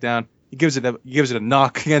powers back down. He gives it a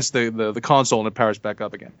knock against the console and it powers back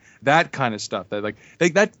up again. That kind of stuff.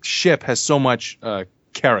 That ship has so much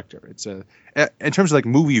character. It's in terms of like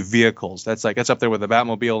movie vehicles, that's up there with the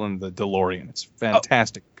Batmobile and the DeLorean. It's a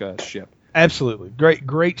fantastic ship. Absolutely.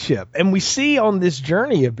 Great ship. And we see on this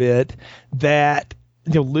journey a bit that,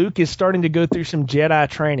 you know, Luke is starting to go through some Jedi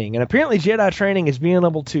training. And apparently Jedi training is being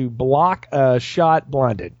able to block a shot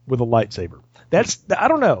blinded with a lightsaber. I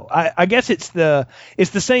don't know. I guess it's the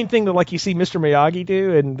same thing that like you see Mr. Miyagi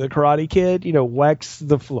do in The Karate Kid, you know, wax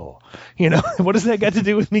the floor. You know, what does that got to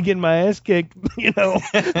do with me getting my ass kicked, you know,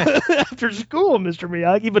 after school, Mr.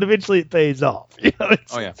 Miyagi? But eventually it pays off. You know,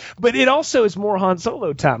 but it also is more Han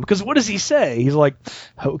Solo time, because what does he say? He's like,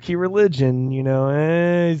 hokey religion, you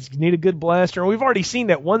know, you need a good blaster. And we've already seen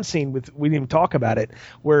that one scene we didn't even talk about it,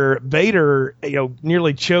 where Vader, you know,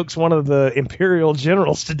 nearly chokes one of the Imperial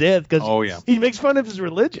generals to death because he makes fun of his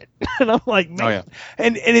religion. And I'm like, man,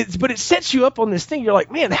 but it sets you up on this thing. You're like,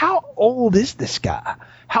 man, how old is this guy?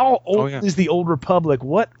 How old is the Old Republic?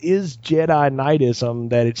 What is Jedi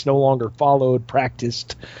Knightism that it's no longer followed,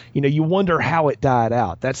 practiced? You know, you wonder how it died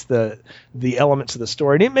out. That's the elements of the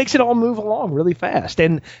story. And it makes it all move along really fast.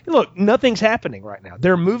 And look, nothing's happening right now.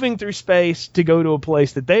 They're moving through space to go to a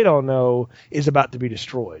place that they don't know is about to be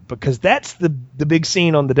destroyed, because that's the big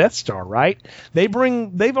scene on the Death Star, right? They've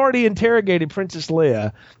already interrogated Princess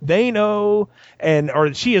Leia. They know,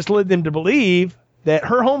 or she has led them to believe that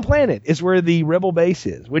her home planet is where the rebel base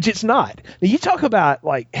is, which it's not. Now, you talk about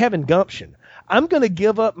like having gumption. I'm going to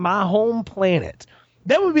give up my home planet.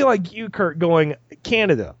 That would be like you, Kurt, going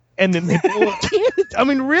Canada, and then they blow up Canada. I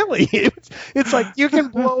mean, really, it's like, you can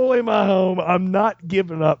blow away my home. I'm not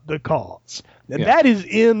giving up the cause. Now, that is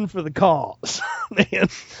in for the cause, man.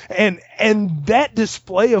 And that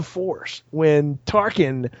display of force when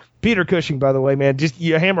Tarkin, Peter Cushing, by the way, man, just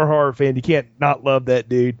you're a Hammer horror fan, you can't not love that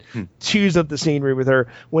dude. Chews up the scenery with her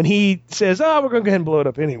when he says, we're going to go ahead and blow it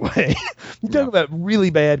up anyway. You talk about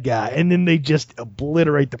really bad guy, and then they just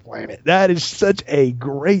obliterate the planet. That is such a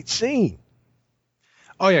great scene.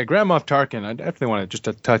 Oh, yeah, Grand Moff Tarkin, I definitely want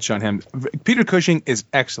to touch on him. Peter Cushing is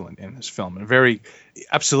excellent in this film. A very,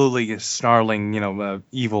 absolutely snarling, you know,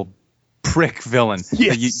 evil prick villain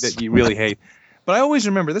that you really hate. But I always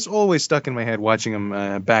remember, this always stuck in my head watching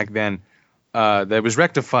him back then, that was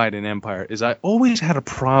rectified in Empire, is I always had a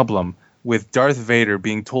problem with Darth Vader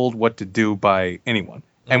being told what to do by anyone.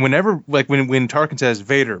 And whenever, like when Tarkin says,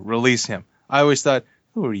 Vader, release him, I always thought,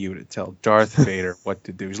 who are you to tell Darth Vader what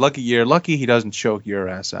to do? You're lucky he doesn't choke your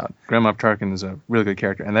ass out. Grand Moff Tarkin is a really good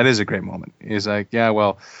character, and that is a great moment. He's like, yeah,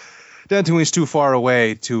 well, Dantooine's too far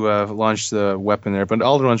away to launch the weapon there, but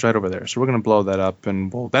Alderaan's right over there, so we're going to blow that up,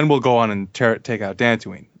 and we'll go on and take out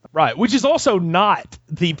Dantooine. Right, which is also not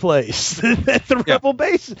the place that the rebel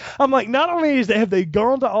base. I'm like, not only have they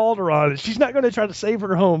gone to Alderaan, and she's not going to try to save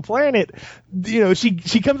her home planet, you know, she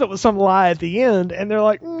comes up with some lie at the end, and they're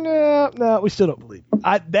like, no, we still don't believe you.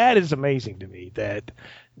 That is amazing to me. That,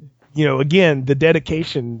 you know, again, the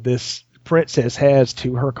dedication this princess has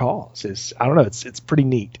to her cause is, I don't know, it's pretty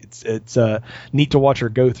neat. It's neat to watch her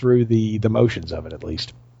go through the motions of it, at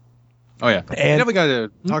least. Oh, yeah. And definitely got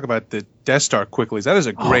to talk about the Death Star quickly. That is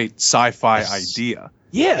a great sci-fi idea.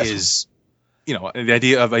 Yes. Is, you know, the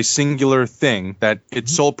idea of a singular thing that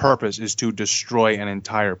its sole purpose is to destroy an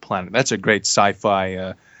entire planet. That's a great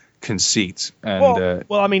sci-fi conceit. And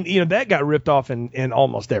well, I mean, you know, that got ripped off in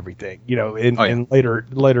almost everything, you know, in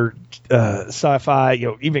later sci-fi, you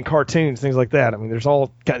know, even cartoons, things like that. I mean, there's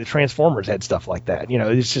all kind of Transformers had stuff like that. You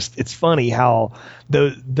know, it's funny how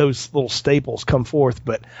those little staples come forth.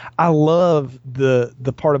 But I love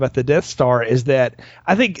the part about the Death Star is that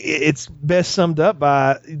I think it's best summed up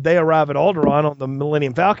by they arrive at Alderaan on the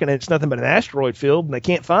Millennium Falcon, and it's nothing but an asteroid field, and they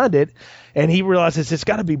can't find it, and he realizes it's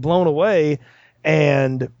got to be blown away.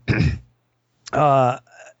 And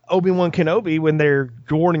Obi-Wan Kenobi, when they're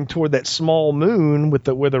going toward that small moon where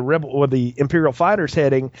the Imperial fighter's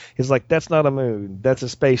heading, is like, that's not a moon, that's a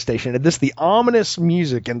space station. And the ominous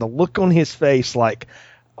music and the look on his face, like,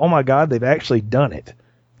 oh my God, they've actually done it.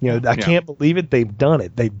 I can't believe it. They've done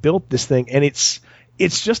it. They built this thing, and it's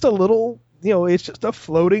just a little, it's just a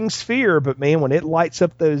floating sphere. But man, when it lights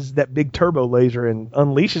up that big turbo laser and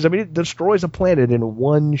unleashes, I mean, it destroys a planet in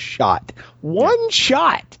one shot. One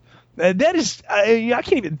shot. That is, I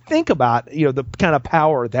can't even think about, the kind of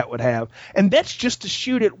power that would have. And that's just to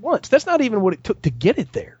shoot it once. That's not even what it took to get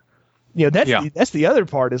it there. That's the other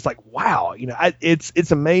part. It's like, wow,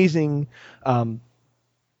 it's amazing.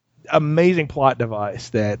 Amazing plot device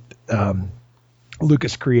that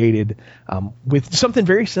Lucas created with something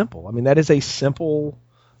very simple. I mean, that is a simple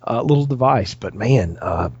little device, but man,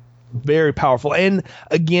 very powerful. And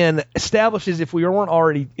again, establishes, if we weren't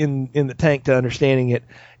already in the tank to understanding it,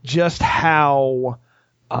 just how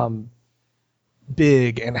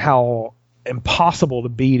big and how impossible to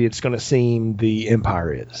beat it's going to seem the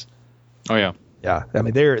Empire is. Oh yeah. Yeah, I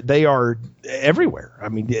mean they are everywhere. I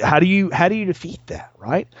mean, how do you defeat that,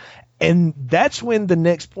 right? And that's when the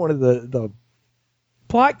next point of the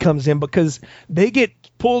plot comes in, because they get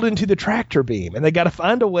pulled into the tractor beam and they got to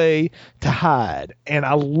find a way to hide. And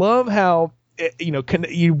I love how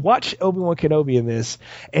you watch Obi-Wan Kenobi in this,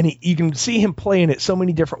 and you can see him playing it so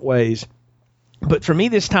many different ways. But for me,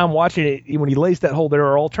 this time watching it, when he lays that hole, there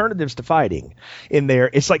are alternatives to fighting in there.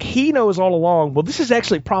 It's like he knows all along, well, this is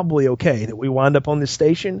actually probably okay that we wind up on this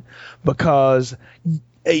station, because,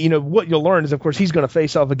 what you'll learn is, of course, he's going to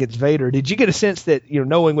face off against Vader. Did you get a sense that,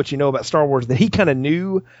 knowing what you know about Star Wars, that he kind of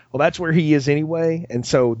knew, well, that's where he is anyway? And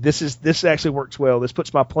so this actually works well. This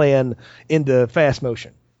puts my plan into fast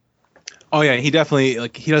motion. Oh yeah, he definitely,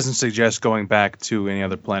 he doesn't suggest going back to any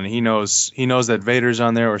other planet. He knows that Vader's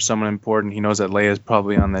on there or someone important. He knows that Leia's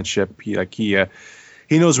probably on that ship. He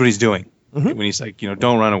knows what he's doing when he's like,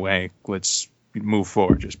 don't run away. Let's move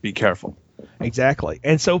forward. Just be careful. Exactly.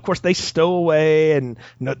 And so of course they stow away and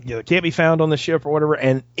can't be found on the ship or whatever.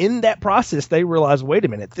 And in that process, they realize, wait a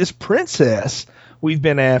minute, this princess we've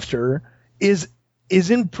been after is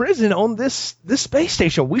in prison on this space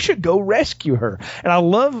station. We should go rescue her. And I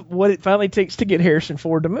love what it finally takes to get Harrison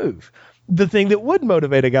Ford to move. The thing that would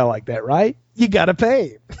motivate a guy like that, right? You got to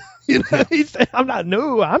pay him.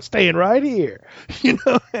 I'm staying right here.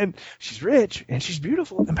 And she's rich and she's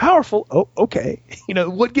beautiful and powerful. Oh, okay.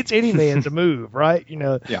 What gets any man to move, right?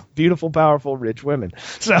 Beautiful, powerful, rich women.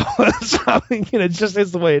 So it's just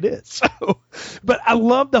it's the way it is. So, but I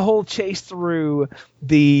love the whole chase through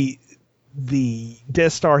the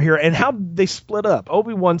Death Star here and how they split up.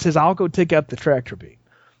 Obi-Wan says, I'll go take out the tractor beam,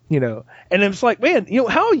 and it's like, man,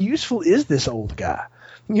 how useful is this old guy?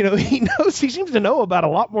 He seems to know about a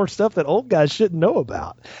lot more stuff that old guys shouldn't know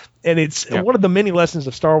about. And it's one of the many lessons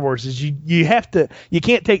of Star Wars is you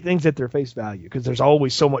can't take things at their face value, because there's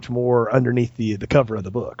always so much more underneath the cover of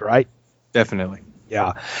the book, right? Definitely.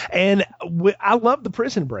 Yeah, and I love the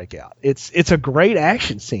prison breakout. It's a great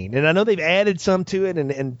action scene, and I know they've added some to it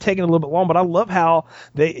and taken a little bit long, but I love how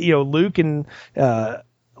they, Luke and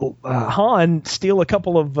Han steal a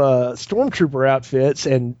couple of stormtrooper outfits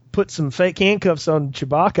and put some fake handcuffs on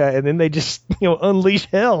Chewbacca, and then they just unleash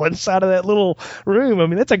hell inside of that little room. I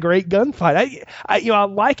mean, that's a great gunfight. I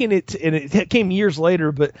liken it, and it came years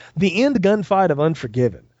later, but the end gunfight of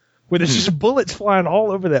Unforgiven, where there's just bullets flying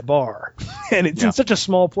all over that bar, and it's in such a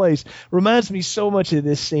small place, reminds me so much of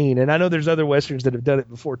this scene. And I know there's other Westerns that have done it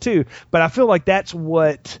before too, but I feel like that's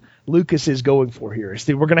what Lucas is going for here.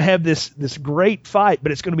 We're going to have this great fight,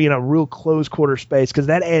 but it's going to be in a real close quarter space, because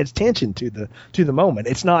that adds tension to the moment.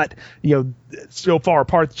 It's not so far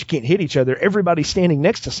apart that you can't hit each other. Everybody's standing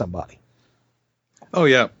next to somebody. Oh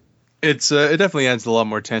yeah. It definitely adds a lot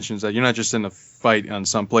more tension. That you're not just in a fight on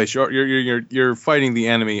some place. You're fighting the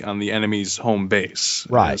enemy on the enemy's home base.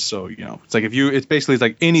 Right. So it's like it's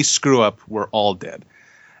like any screw up, we're all dead.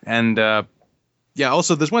 And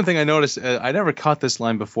also there's one thing I noticed. I never caught this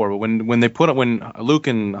line before, but when Luke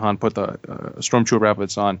and Han put the stormtrooper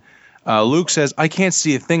outfits on, Luke says, "I can't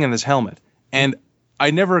see a thing in this helmet," and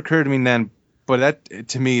it never occurred to me then. But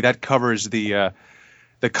that covers the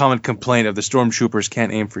common complaint of the stormtroopers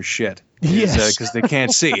can't aim for shit. Yes, because they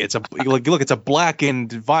can't see. It's it's a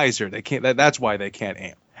blackened visor. They can't. That's why they can't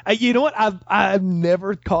aim. You know what? I've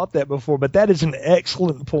never caught that before, but that is an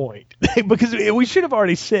excellent point. Because we should have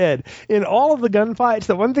already said, in all of the gunfights,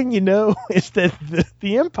 the one thing is that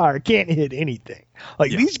the Empire can't hit anything.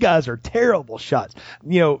 These guys are terrible shots.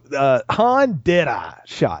 Han, dead-eye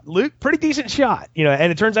shot. Luke, pretty decent shot.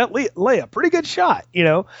 And it turns out Leia, pretty good shot.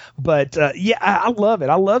 But I love it.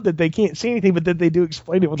 I love that they can't see anything, but that they do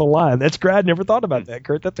explain it with a line. That's great. I never thought about that,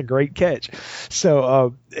 Kurt. That's a great catch.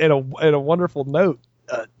 So, and a wonderful note.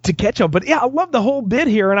 to catch up. But yeah, I love the whole bit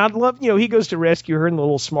here, and I love, he goes to rescue her in the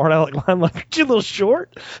little smart aleck line, like, aren't you a little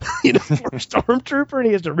short, for a stormtrooper, and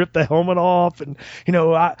he has to rip the helmet off, and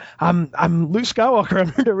I'm Luke Skywalker,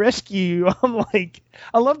 I'm here to rescue you. I'm like,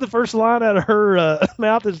 I love the first line out of her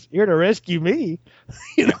mouth is here to rescue me,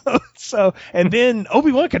 So, and then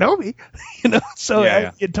Obi-Wan Kenobi, so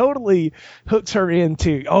it totally hooks her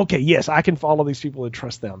into, okay, yes, I can follow these people and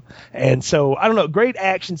trust them. And so, I don't know, great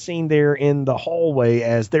action scene there in the hallway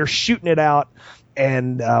as they're shooting it out,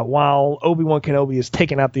 and while Obi-Wan Kenobi is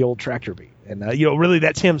taking out the old tractor beam. And, really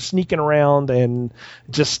that's him sneaking around and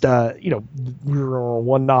just,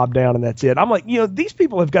 one knob down and that's it. I'm like, these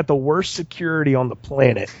people have got the worst security on the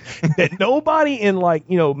planet that nobody in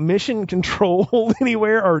mission control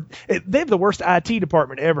anywhere, or they have the worst IT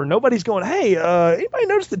department ever. Nobody's going, hey, anybody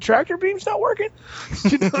notice the tractor beam's not working?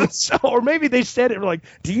 Or maybe they said it like,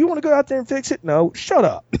 do you want to go out there and fix it? No, shut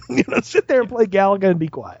up. Sit there and play Galaga and be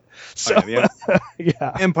quiet. So, yeah.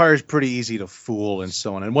 Empire's pretty easy to fool and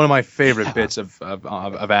so on. And one of my favorite bits of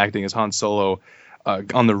acting is Han Solo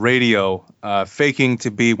on the radio, faking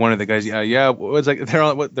to be one of the guys. It's like they're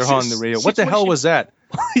on the radio. What the hell was that?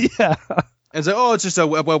 Yeah. And it's like, it's just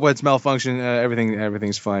it's malfunction.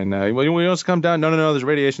 Everything's fine. You want to come down? No. There's a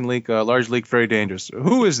radiation leak. Large leak, very dangerous.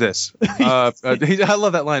 Who is this? I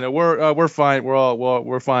love that line. We're fine.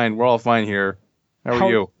 We're fine. We're all fine here. How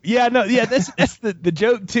are you? Yeah, no, yeah, that's the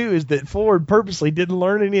joke too, is that Ford purposely didn't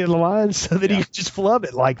learn any of the lines so that he could just flub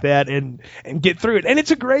it like that and get through it. And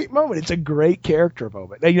it's a great moment. It's a great character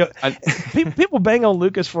moment. People bang on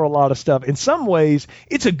Lucas for a lot of stuff. In some ways,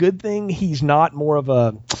 it's a good thing he's not more of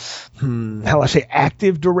a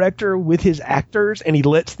active director with his actors, and he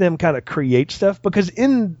lets them kind of create stuff, because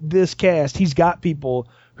in this cast, he's got people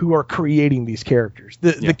who are creating these characters.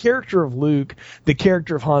 The character of Luke, the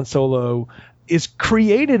character of Han Solo, is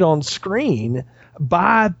created on screen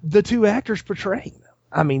by the two actors portraying them.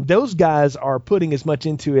 I mean, those guys are putting as much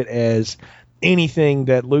into it as anything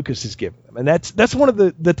that Lucas has given them. And that's one of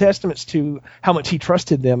the testaments to how much he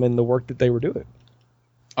trusted them in the work that they were doing.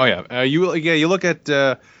 Oh, yeah. You look at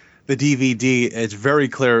the DVD, it's very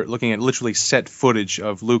clear, looking at literally set footage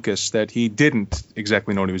of Lucas, that he didn't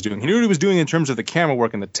exactly know what he was doing. He knew what he was doing in terms of the camera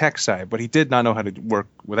work and the tech side, but he did not know how to work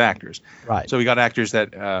with actors. Right. So he got actors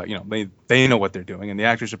that, they know what they're doing, and the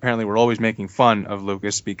actors apparently were always making fun of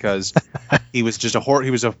Lucas because he was just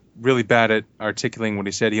he was really bad at articulating what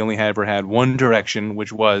he said. He only ever had one direction,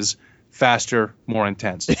 which was faster, more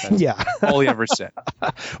intense. That's all he ever said.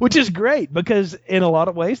 Which is great, because in a lot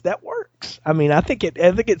of ways that works. I mean, I think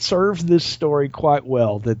it serves this story quite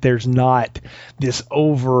well, that there's not this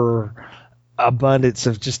overabundance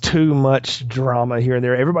of just too much drama here and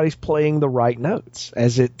there. Everybody's playing the right notes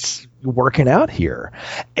as it's working out here.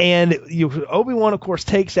 And Obi-Wan, of course,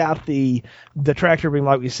 takes out the tractor beam,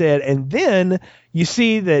 like we said, and then you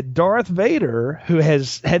see that Darth Vader, who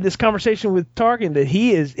has had this conversation with Tarkin, that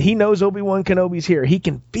he knows Obi-Wan Kenobi's here. He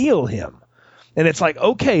can feel him. And it's like,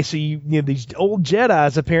 okay, so these old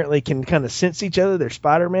Jedis apparently can kind of sense each other. They're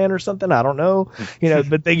Spider-Man or something. I don't know.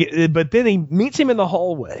 But then he meets him in the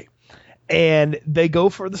hallway, and they go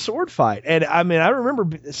for the sword fight. And I mean, I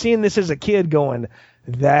remember seeing this as a kid going,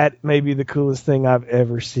 that may be the coolest thing I've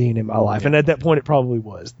ever seen in my life. And at that point, it probably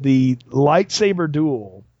was. The lightsaber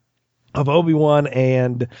duel of Obi-Wan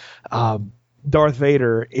and Darth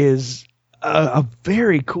Vader is a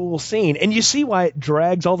very cool scene. And you see why it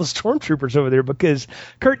drags all the stormtroopers over there, because,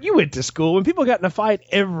 Kurt, you went to school. When people got in a fight,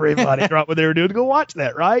 everybody dropped what they were doing to go watch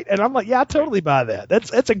that, right? And I'm like, yeah, I totally buy that.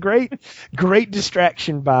 That's a great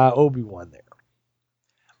distraction by Obi-Wan there.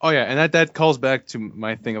 Oh, yeah, and that calls back to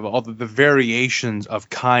my thing of all the variations of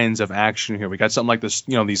kinds of action here. We got something like this,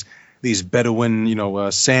 these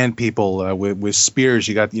Bedouin, sand people with spears.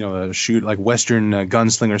 You got, shoot like Western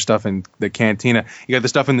gunslinger stuff in the cantina. You got the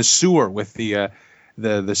stuff in the sewer with the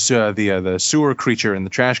sewer creature and the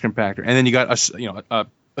trash compactor, and then you got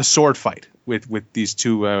a sword fight with these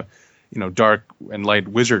two dark and light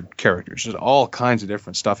wizard characters. There's all kinds of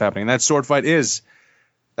different stuff happening. And that sword fight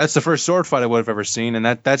that's the first sword fight I would have ever seen, and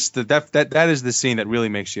that is the scene that really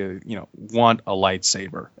makes you want a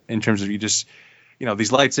lightsaber, in terms of these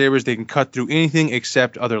lightsabers, they can cut through anything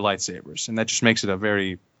except other lightsabers, and that just makes it a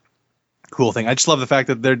very cool thing. I just love the fact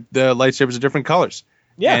that the lightsabers are different colors.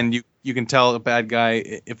 Yeah, and you can tell a bad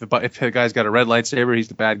guy if the guy's got a red lightsaber, he's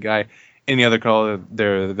the bad guy. Any other color,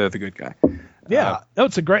 they're the good guy. Yeah,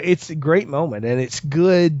 it's a great moment, and it's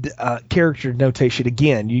good character notation.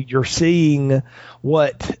 Again, you're seeing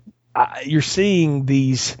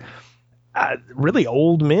these really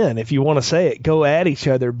old men, if you want to say it, go at each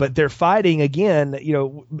other, but they're fighting again.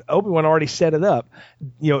 Obi-Wan already set it up.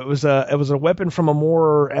 It was a weapon from a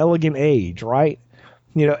more elegant age, right?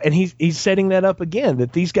 And he's setting that up again,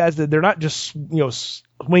 that these guys, that they're not just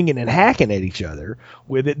swinging and hacking at each other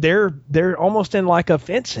with it. They're almost in like a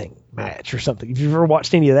fencing match or something. If you've ever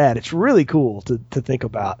watched any of that, it's really cool to think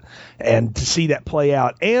about and to see that play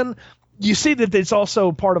out. And you see that it's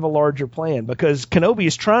also part of a larger plan, because Kenobi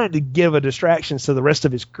is trying to give a distraction so the rest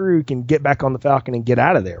of his crew can get back on the Falcon and get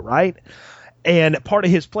out of there, right? And part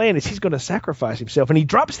of his plan is he's going to sacrifice himself. And he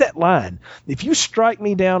drops that line, if you strike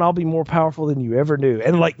me down, I'll be more powerful than you ever knew.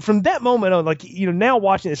 And like from that moment on, like, now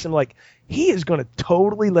watching this, I'm like, he is going to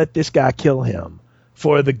totally let this guy kill him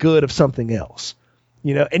for the good of something else.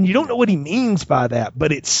 And you don't know what he means by that,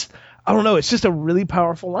 but it's just a really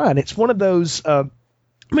powerful line. It's one of those,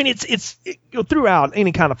 it's throughout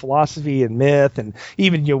any kind of philosophy and myth and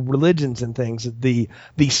even religions and things, the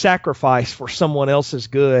sacrifice for someone else's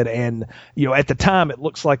good. And at the time it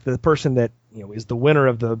looks like the person that is the winner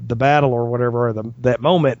of the battle or whatever, or that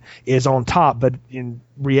moment is on top, but in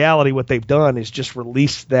reality what they've done is just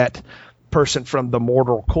release that person from the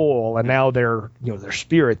mortal coil, and now their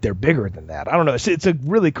spirit, they're bigger than that. I don't know. It's a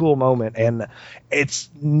really cool moment, and it's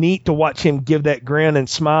neat to watch him give that grin and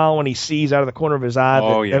smile when he sees out of the corner of his eye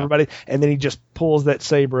everybody, and then he just pulls that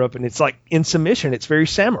saber up, and it's like in submission. It's very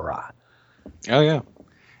samurai. Oh yeah,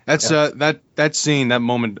 that's that scene, that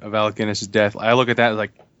moment of Alec Guinness's death. I look at that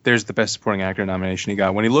like there's the best supporting actor nomination he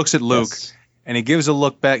got when he looks at Luke and he gives a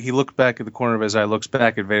look back. He looked back at the corner of his eye, looks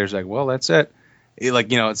back at Vader's like, well, that's it. It's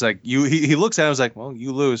like he looks at it and was like, well,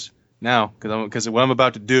 you lose now, because what I'm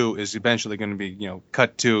about to do is eventually going to be,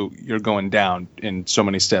 cut to you're going down in so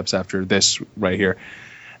many steps after this right here.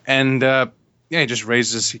 And he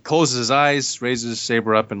just he closes his eyes, raises his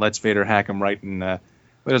saber up, and lets Vader hack him right in.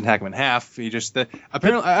 He doesn't hack him in half. He just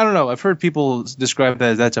apparently, I don't know. I've heard people describe that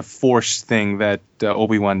as that's a force thing that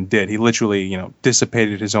Obi-Wan did. He literally,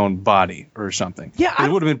 dissipated his own body or something. Yeah,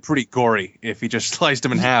 it would have been pretty gory if he just sliced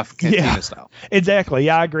him in half, Cantina style. Exactly.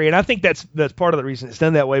 Yeah, I agree, and I think that's part of the reason it's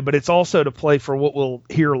done that way. But it's also to play for what we'll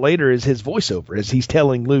hear later is his voiceover, as he's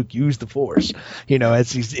telling Luke, use the Force,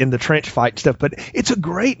 as he's in the trench fight and stuff. But it's a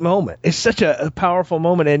great moment. It's such a powerful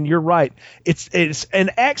moment, and you're right. It's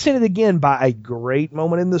accented again by a great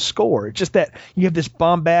moment in the score. It's just that you have this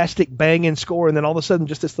bombastic banging score, and then all of a sudden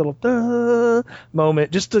just this little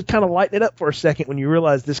moment just to kind of lighten it up for a second when you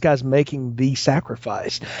realize this guy's making the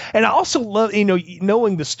sacrifice. And I also love,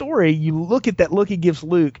 knowing the story, you look at that look he gives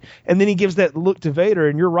Luke, and then he gives that look to Vader,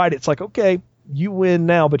 and you're right, it's like, okay, you win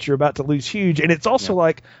now, but you're about to lose huge. And it's also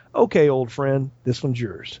like, okay, old friend, this one's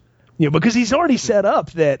yours. Because he's already set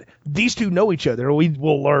up that these two know each other. We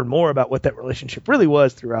will learn more about what that relationship really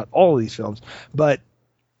was throughout all of these films, but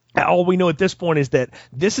all we know at this point is that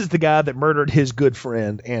this is the guy that murdered his good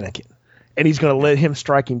friend, Anakin. And he's going to let him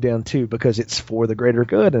strike him down, too, because it's for the greater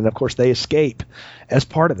good. And, of course, they escape as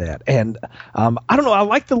part of that. And I don't know. I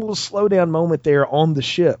like the little slowdown moment there on the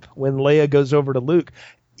ship when Leia goes over to Luke.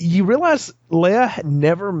 You realize Leia had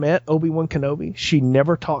never met Obi-Wan Kenobi. She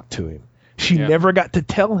never talked to him. She never got to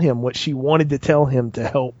tell him what she wanted to tell him to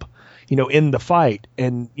help in the fight.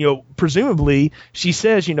 And, presumably she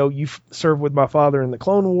says, you've served with my father in the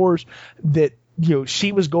Clone Wars, that,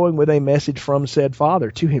 she was going with a message from said father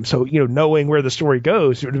to him. So, knowing where the story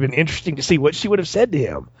goes, it would have been interesting to see what she would have said to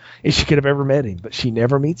him if she could have ever met him, but she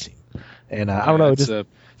never meets him. And I don't know,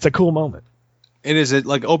 it's a cool moment. It is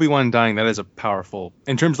like Obi-Wan dying. That is a powerful,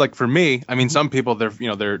 in terms like for me, I mean, some people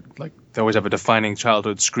they're like, they always have a defining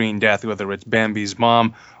childhood screen death, whether it's Bambi's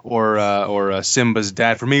mom or Simba's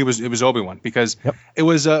dad. For me, it was Obi-Wan, because it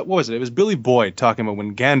was, what was it? It was Billy Boyd talking about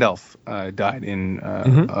when Gandalf died in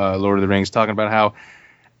Lord of the Rings, talking about how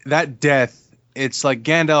that death, it's like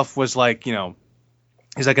Gandalf was like,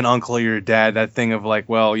 he's like an uncle or your dad, that thing of like,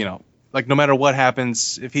 well, like no matter what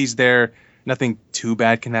happens, if he's there, nothing too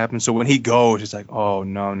bad can happen. So when he goes, it's like, oh,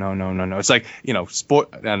 no. It's like, and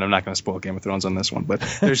I'm not going to spoil Game of Thrones on this one, but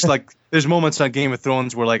there's moments on Game of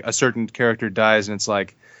Thrones where like a certain character dies and it's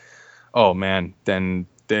like, oh man, then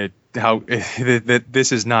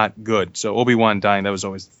this is not good. So Obi-Wan dying, that was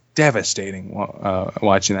always devastating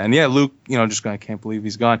watching that. And yeah, Luke, just I can't believe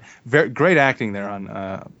he's gone. Very great acting there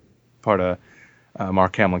on part of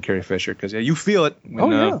Mark Hamill and Carrie Fisher, because you feel it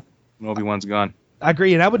when Obi-Wan's gone. I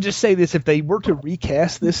agree, and I would just say this: if they were to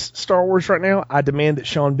recast this Star Wars right now, I demand that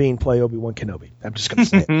Sean Bean play Obi-Wan Kenobi. I'm just going to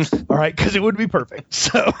say it, all right, because it would be perfect.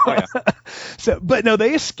 So, but no,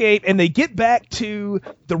 they escape and they get back to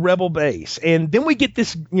the Rebel base, and then we get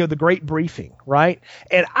this, the great briefing, right?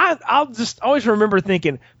 And I'll just always remember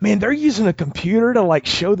thinking, man, they're using a computer to like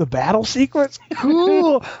show the battle sequence.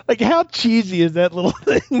 Cool, like how cheesy is that little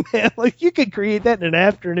thing, man? Like you could create that in an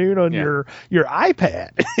afternoon on your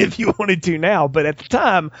iPad if you wanted to now, but at the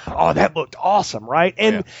time, that looked awesome, right?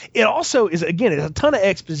 And it also is, again, it's a ton of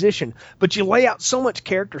exposition, but you lay out so much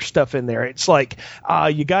character stuff in there. It's like,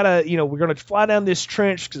 you gotta, we're gonna fly down this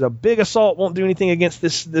trench because a big assault won't do anything against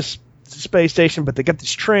this space station, but they got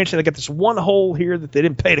this trench and they got this one hole here that they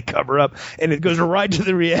didn't pay to cover up, and it goes right to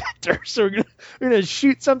the reactor. So we're gonna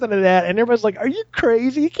shoot something at that, and everybody's like, "Are you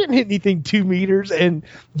crazy? You can't hit anything 2 meters." And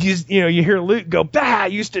you hear Luke go, "Bah! I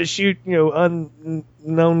used to shoot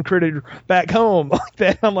unknown critter back home like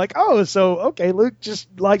that." I'm like, "Oh, so okay, Luke just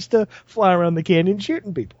likes to fly around the canyon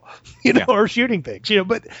shooting people, or shooting things,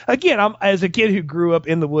 But again, I'm as a kid who grew up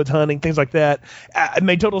in the woods hunting things like that, it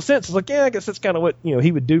made total sense. It's like, yeah, I guess that's kind of what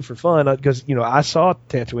he would do for fun because I saw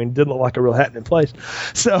Tatooine, it didn't look like a real happening place.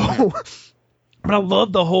 So, but I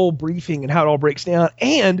love the whole briefing and how it all breaks down,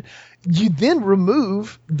 and you then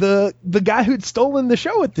remove the guy who'd stolen the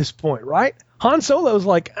show at this point, right? Han Solo's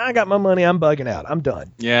like, I got my money, I'm bugging out, I'm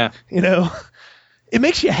done. Yeah. It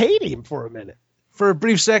makes you hate him for a minute. For a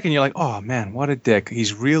brief second, you're like, oh, man, what a dick.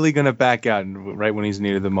 He's really going to back out right when he's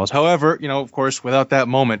needed the most. However, of course, without that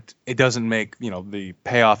moment, it doesn't make, the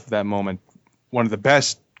payoff of that moment one of the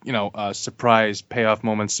best, surprise payoff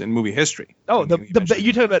moments in movie history. Oh,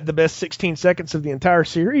 you talking about the best 16 seconds of the entire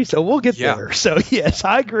series? So we'll get there. So yes,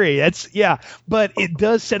 I agree. But it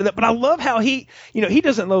does set it up. But I love how he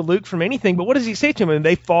doesn't know Luke from anything, but what does he say to him? And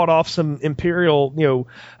they fought off some Imperial,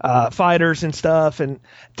 fighters and stuff, and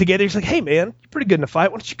together he's like, hey man, you're pretty good in a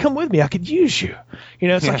fight. Why don't you come with me? I could use you.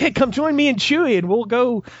 It's like, hey, come join me and Chewie, and we'll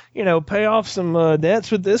go, pay off some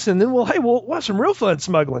debts with this, and then we'll have some real fun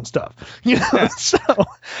smuggling stuff. So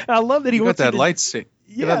I love that he got that lightsaber.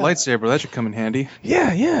 Yeah, that lightsaber, that should come in handy.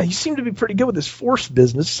 Yeah. You seem to be pretty good with this Force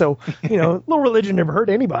business, so little religion never hurt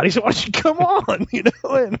anybody. So why don't you come on?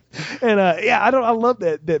 I love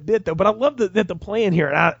that bit though. But I love that the plan here,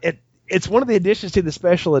 and it's one of the additions to the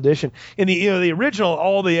special edition. In the original,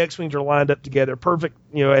 all the X-wings are lined up together, perfect.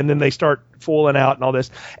 And then they start falling out and all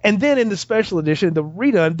this. And then in the special edition, the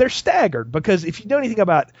redone, they're staggered because if you know anything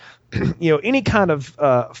about any kind of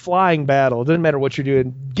flying battle, it doesn't matter what you're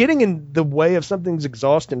doing, getting in the way of something's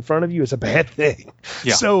exhaust in front of you is a bad thing.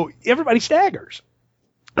 Yeah. So everybody staggers.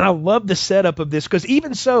 And I love the setup of this because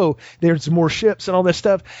even so, there's more ships and all this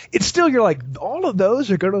stuff. It's still, you're like, all of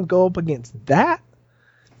those are going to go up against that.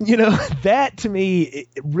 That to me, it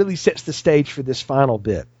really sets the stage for this final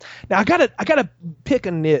bit. Now I gotta pick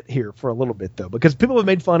a nit here for a little bit though, because people have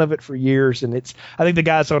made fun of it for years, and I think the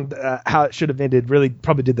guys on How It Should Have Ended really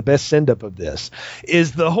probably did the best send up of this.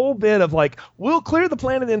 Is the whole bit of like, we'll clear the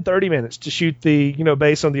planet in 30 minutes to shoot the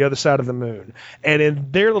base on the other side of the moon, and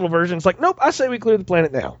in their little version, it's like, nope, I say we clear the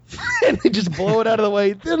planet now, and they just blow it out of the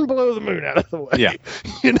way, then blow the moon out of the way.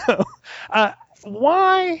 Yeah.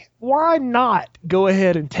 Why not go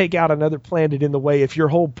ahead and take out another planet in the way if your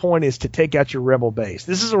whole point is to take out your rebel base?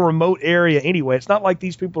 This is a remote area anyway. It's not like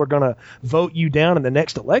these people are going to vote you down in the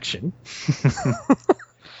next election.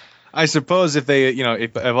 I suppose if they,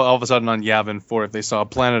 if all of a sudden on Yavin 4, if they saw a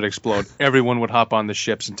planet explode, everyone would hop on the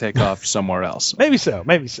ships and take off somewhere else. Maybe so.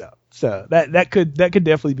 So that could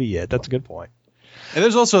definitely be it. That's a good point. And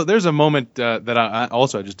there's a moment that I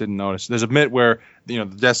just didn't notice. There's a bit where the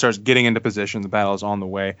Death Star's getting into position, the battle is on the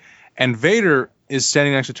way, and Vader is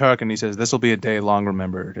standing next to Tarkin. And he says, "This will be a day long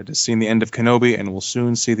remembered. It has seen the end of Kenobi, and we'll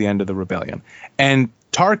soon see the end of the rebellion." And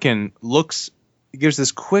Tarkin gives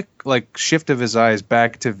this quick shift of his eyes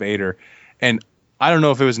back to Vader, and I don't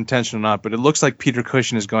know if it was intentional or not, but it looks like Peter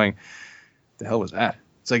Cushing is going, "The hell was that?"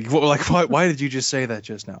 It's like, why did you just say that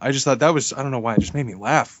just now? I just thought that was, I don't know why, it just made me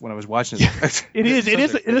laugh when I was watching this. It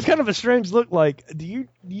is kind of a strange look. Like, you're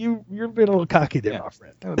being a little cocky there, my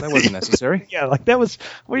friend. That wasn't necessary. Yeah, that was,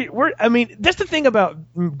 that's the thing about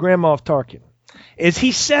Grand Moff Tarkin, is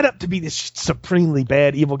he's set up to be this supremely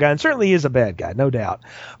bad, evil guy, and certainly he is a bad guy, no doubt.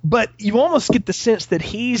 But you almost get the sense that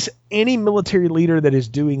he's any military leader that is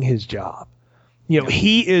doing his job.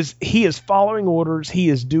 He is following orders. He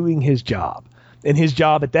is doing his job. And his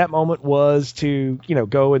job at that moment was to,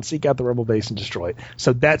 go and seek out the rebel base and destroy it.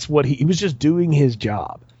 So that's what he was just doing his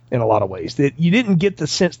job in a lot of ways. That you didn't get the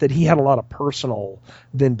sense that he had a lot of personal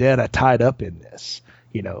vendetta tied up in this,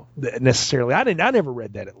 necessarily. I never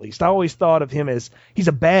read that, at least. I always thought of him as, he's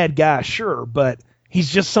a bad guy, sure, but He's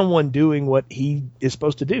just someone doing what he is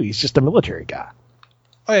supposed to do. He's just a military guy.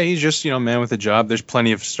 Oh yeah, he's just, man with a job. There's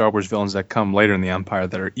plenty of Star Wars villains that come later in the Empire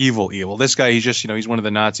that are evil. This guy, he's just, he's one of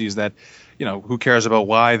the Nazis that, who cares about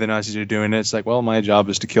why the Nazis are doing it? It's like, well, my job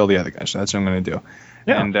is to kill the other guy, so that's what I'm going to do.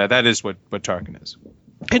 Yeah. And that is what Tarkin is.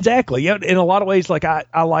 Exactly. Yeah. In a lot of ways, like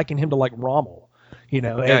I liken him to like Rommel.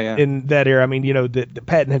 In that era, I mean, the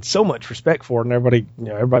Patton had so much respect for it, and everybody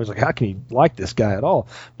was like, how can you like this guy at all?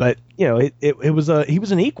 But he was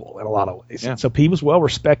an equal in a lot of ways. Yeah. So he was well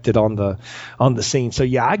respected on the scene. So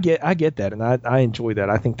yeah, I get that, and I enjoy that.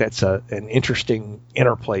 I think that's an interesting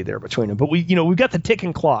interplay there between them. But we've got the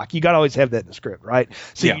ticking clock. You got to always have that in the script, right?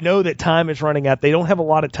 So you know that time is running out. They don't have a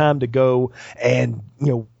lot of time to go and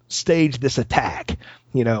stage this attack.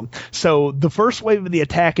 So the first wave of the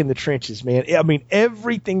attack in the trenches, man, I mean,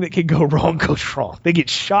 everything that could go wrong goes wrong. They get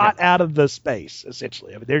shot out of the space,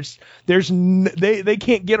 essentially. I mean, they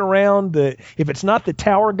can't get around if it's not the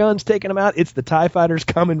tower guns taking them out, it's the TIE fighters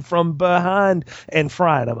coming from behind and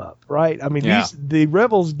frying them up, right? I mean, the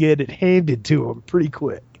rebels get it handed to them pretty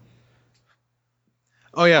quick.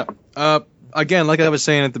 Oh, yeah. Again, like I was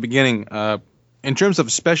saying at the beginning, in terms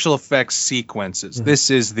of special effects sequences, mm-hmm.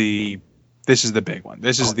 This is the big one.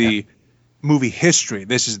 This is the movie history.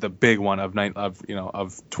 This is the big one of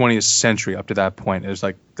 20th century up to that point. It was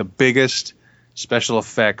like the biggest special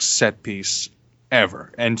effects set piece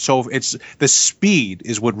ever. And so it's the speed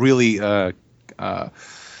is what really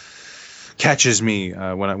catches me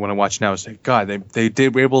when I watch now. It's like, God, they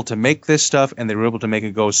were able to make this stuff, and they were able to make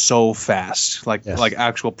it go so fast, like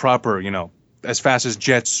actual proper, as fast as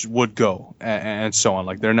jets would go, and so on.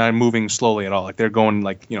 Like, they're not moving slowly at all. Like, they're going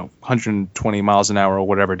 120 miles an hour or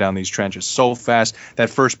whatever down these trenches so fast.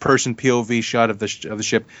 That first person POV shot of the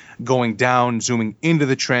ship going down, zooming into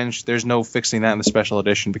the trench. There's no fixing that in the special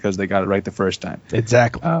edition because they got it right the first time.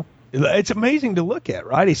 Exactly. It's amazing to look at,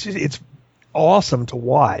 right? It's awesome to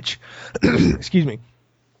watch. Excuse me.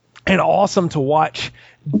 And awesome to watch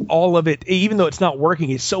all of it, even though it's not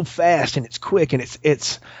working. It's so fast and it's quick, and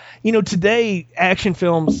it's today action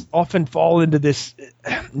films often fall into this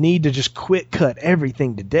need to just quick cut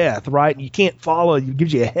everything to death, right? You can't follow. It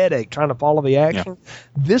gives you a headache trying to follow the action. Yeah.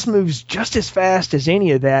 This moves just as fast as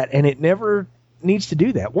any of that, and it never needs to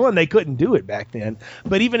do that. One, they couldn't do it back then,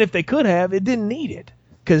 but even if they could have, it didn't need it,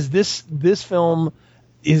 because this film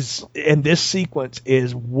and this sequence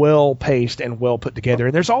is well paced and well put together.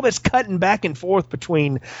 And there's all this cutting back and forth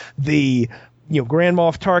between the Grand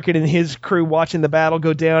Moff Tarkin and his crew watching the battle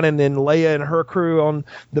go down, and then Leia and her crew on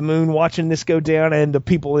the moon watching this go down, and the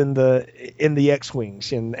people in the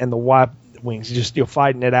X-Wings and the Y-Wings just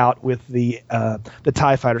fighting it out with the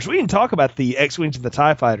TIE fighters. We didn't talk about the X-Wings and the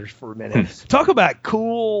TIE fighters for a minute. Talk about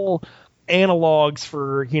cool analogs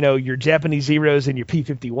for your Japanese Zeros and your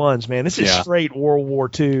P-51s, man. This is straight World War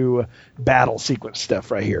II battle sequence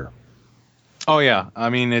stuff right here. Oh yeah,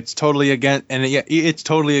 I mean, it's totally against, and it's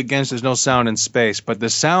totally against. There's no sound in space, but the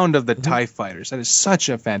sound of the mm-hmm. TIE fighters, that is such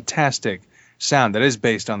a fantastic sound. That is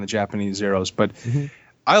based on the Japanese Zeros, but mm-hmm.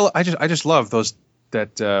 I just love those.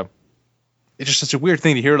 That it's just such a weird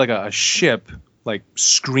thing to hear, like a ship like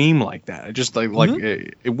scream like that. It just mm-hmm.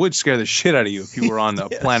 it would scare the shit out of you if you were on a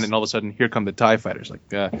planet and all of a sudden here come the TIE fighters.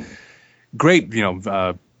 Like great,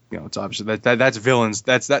 it's obviously that's villains.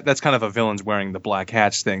 That's kind of a villains wearing the black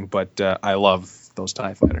hats thing. But I love those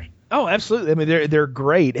TIE fighters. Oh, absolutely. I mean, they're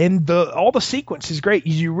great, and all the sequence is great.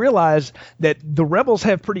 You realize that the rebels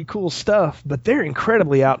have pretty cool stuff, but they're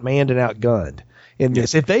incredibly outmanned and outgunned in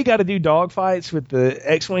this. If they got to do dogfights with the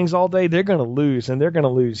X-Wings all day, they're going to lose, and they're going to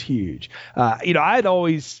lose huge. I'd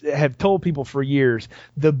always have told people for years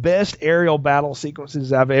the best aerial battle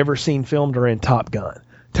sequences I've ever seen filmed are in Top Gun.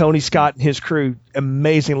 Tony Scott and his crew,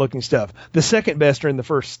 amazing looking stuff. The second best are in the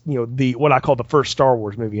first, what I call the first Star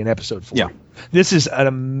Wars movie in Episode 4. Yeah. This is an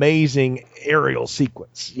amazing aerial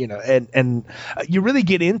sequence, and you really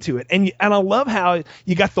get into it. And I love how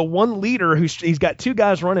you got the one leader he's got two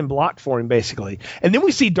guys running block for him, basically. And then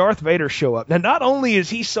we see Darth Vader show up. Now, not only is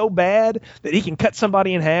he so bad that he can cut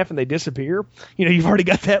somebody in half and they disappear, you've already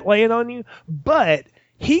got that laying on you, but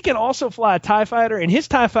he can also fly a TIE fighter, and his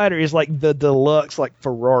TIE fighter is like the deluxe, like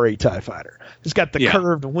Ferrari TIE fighter. It's got the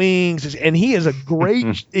curved wings, and he is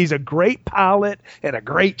he's a great pilot and a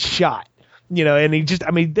great shot. And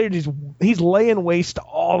he's laying waste to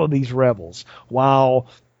all of these rebels while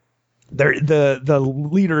the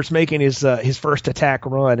leader's making his first attack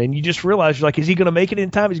run, and you just realize, you're like, is he going to make it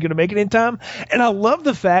in time? He's going to make it in time. And I love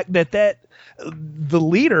the fact that the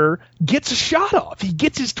leader gets a shot off. He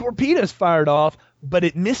gets his torpedoes fired off but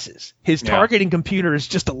it misses. His targeting computer is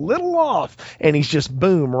just a little off, and he's just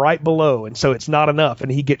boom right below, and so it's not enough,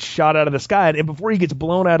 and he gets shot out of the sky. And before he gets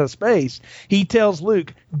blown out of space, he tells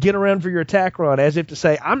Luke, "Get around for your attack run," as if to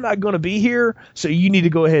say, "I'm not going to be here, so you need to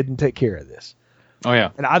go ahead and take care of this." Oh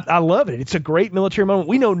yeah, and I love it. It's a great military moment.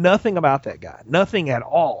 We know nothing about that guy, nothing at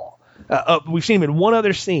all. We've seen him in one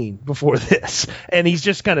other scene before this, and he's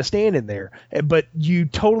just kind of standing there. But you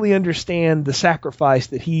totally understand the sacrifice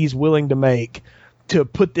that he's willing to make to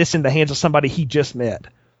put this in the hands of somebody he just met.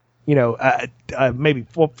 Maybe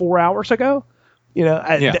 4 hours ago.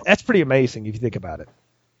 That's pretty amazing if you think about it.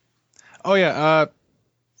 Oh yeah,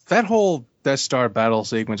 that whole Death Star battle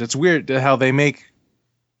sequence. It's weird how they make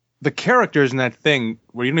the characters in that thing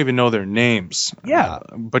where you don't even know their names. Yeah.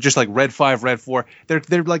 But just like Red 5, Red 4,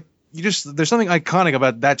 they're like, there's something iconic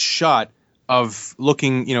about that shot of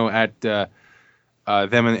looking, at them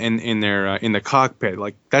in the cockpit.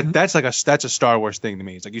 Like that's a Star Wars thing to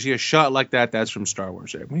me. It's like you see a shot like that, that's from Star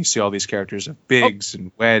Wars. When you see all these characters of Biggs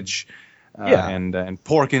and Wedge, and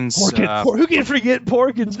Porkins. Who can forget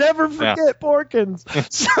Porkins? Never forget Porkins.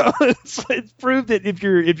 So it's proved that if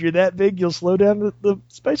you're that big, you'll slow down the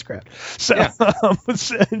spacecraft. So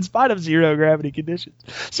in spite of zero gravity conditions.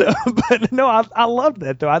 So, but no, I loved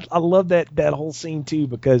that though. I love that whole scene too,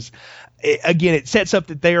 because it sets up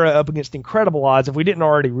that they are up against incredible odds if we didn't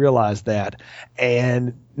already realize that.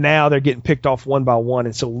 And now they're getting picked off one by one.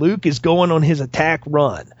 And so Luke is going on his attack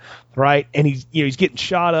run, right? And he's getting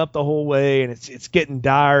shot up the whole way, and it's getting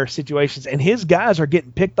dire situations. And his guys are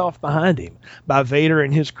getting picked off behind him by Vader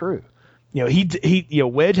and his crew.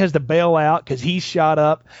 Wedge has to bail out because he's shot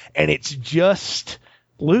up, and it's just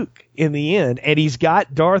Luke in the end. And he's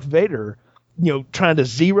got Darth Vader trying to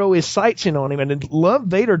zero his sights in on him. And I love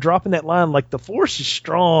Vader dropping that line, like, the Force is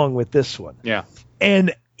strong with this one. Yeah.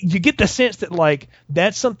 And you get the sense that, like,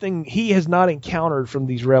 that's something he has not encountered from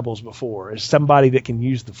these rebels before, is somebody that can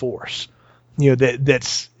use the Force.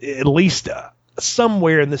 That's at least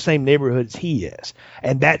somewhere in the same neighborhood as he is.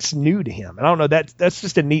 And that's new to him. And I don't know, that's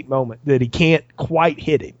just a neat moment that he can't quite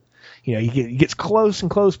hit him. He gets close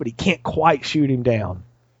and close, but he can't quite shoot him down.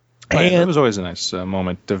 And it was always a nice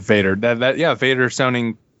moment of Vader. Vader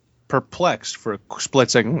sounding perplexed for a split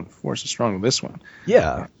second. Force is strong with this one.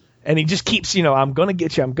 Yeah. And he just keeps, I'm going to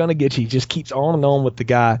get you. I'm going to get you. He just keeps on and on with the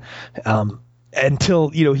guy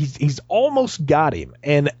until, he's almost got him.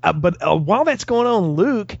 And but while that's going on,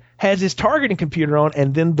 Luke has his targeting computer on,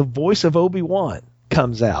 and then the voice of Obi-Wan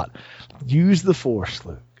comes out. Use the Force,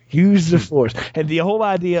 Luke. Use the Force. And the whole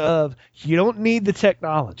idea of you don't need the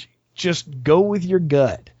technology. Just go with your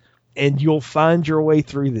gut, and you'll find your way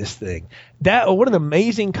through this thing. What an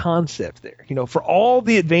amazing concept there. For all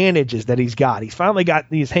the advantages that he's got, he's finally got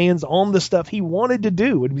his hands on the stuff he wanted to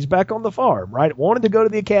do when he was back on the farm, right? Wanted to go to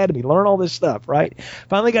the academy, learn all this stuff, right?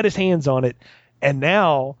 Finally got his hands on it, and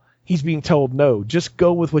now he's being told, no, just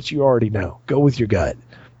go with what you already know. Go with your gut.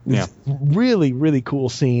 Yeah. It's really, really cool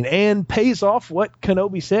scene, and pays off what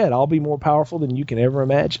Kenobi said. I'll be more powerful than you can ever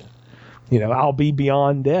imagine. I'll be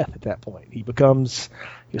beyond death at that point. He becomes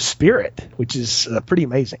your spirit, which is pretty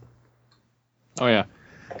amazing. Oh yeah,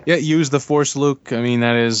 use the Force, Luke. I mean,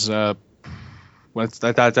 that is that's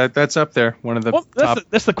up there. One of the top.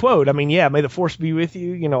 That's the quote. I mean, may the Force be with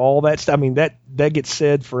you. All that stuff. I mean, that gets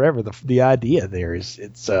said forever. The idea there is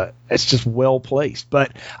it's just well placed.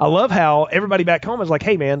 But I love how everybody back home is like,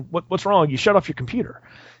 hey man, what's wrong? You shut off your computer.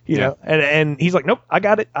 And he's like, nope, I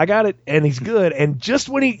got it, and he's good. And just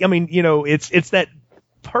when it's that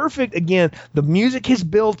perfect, again, the music is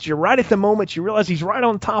built, you're right at the moment, you realize he's right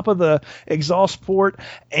on top of the exhaust port,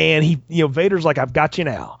 and Vader's like, I've got you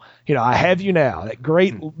now. I have you now. That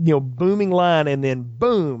great, booming line, and then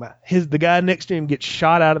boom, the guy next to him gets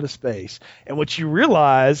shot out of the space. And what you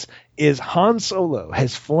realize is Han Solo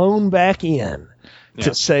has flown back in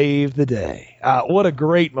to save the day. What a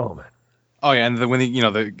great moment. Oh yeah, and when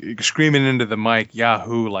the screaming into the mic,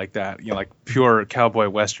 Yahoo, like that, like pure cowboy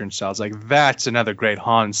western style. It's like that's another great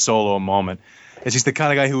Han Solo moment. It's just the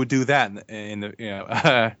kind of guy who would do that in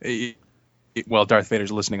the well, Darth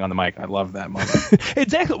Vader's listening on the mic. I love that moment.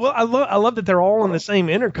 Exactly. Well, I love that they're all in the same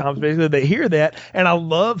intercoms. Basically, they hear that, and I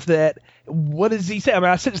love that. What does he say? I mean,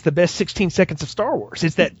 I said it's the best 16 seconds of Star Wars.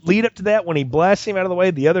 It's that lead up to that when he blasts him out of the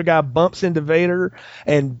way. The other guy bumps into Vader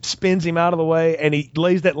and spins him out of the way, and he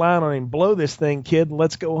lays that line on him: "Blow this thing, kid, and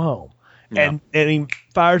let's go home." Yeah. And he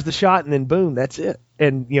fires the shot, and then boom, that's it.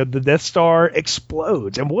 and the Death Star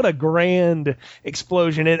explodes, and what a grand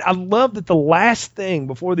explosion. And I love that the last thing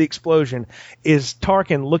before the explosion is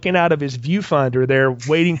Tarkin looking out of his viewfinder there,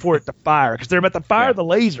 waiting for it to fire, because they're about to fire the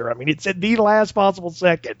laser. I mean, it's at the last possible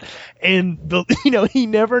second, and he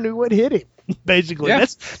never knew what hit him. Basically,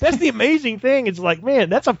 that's the amazing thing. It's like, man,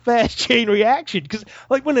 that's a fast chain reaction, because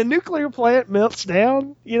like when a nuclear plant melts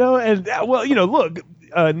down, and look,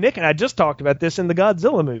 Nick and I just talked about this in the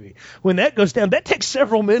Godzilla movie. When that goes down, that takes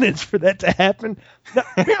several minutes for that to happen.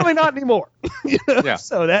 Apparently not anymore. Yeah.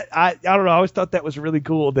 So that I don't know. I always thought that was really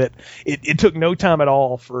cool that it took no time at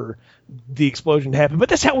all for the explosion to happen. But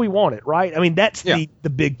that's how we want it, right? I mean, that's the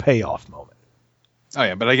big payoff moment. Oh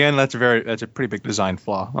yeah, but again, that's a pretty big design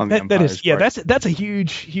flaw on the Empire's part. That's a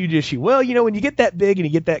huge issue. Well, when you get that big and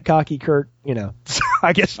you get that cocky, Kurt,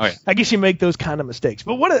 I guess you make those kind of mistakes.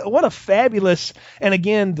 But what a fabulous, and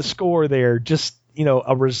again, the score there, just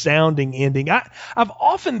a resounding ending. I've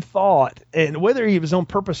often thought, and whether he was on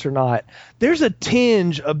purpose or not, there's a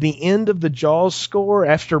tinge of the end of the Jaws score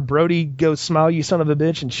after Brody goes, "Smile, you son of a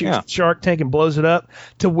bitch," and shoots the shark tank and blows it up,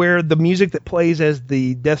 to where the music that plays as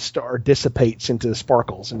the Death Star dissipates into the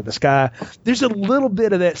sparkles into the sky. There's a little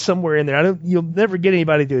bit of that somewhere in there. You'll never get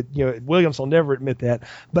anybody to, Williams will never admit that,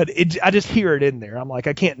 but I just hear it in there. I'm like,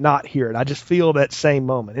 I can't not hear it. I just feel that same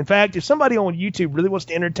moment. In fact, if somebody on YouTube really wants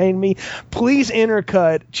to entertain me, please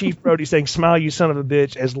intercut Chief Brody saying, "Smile, you son of a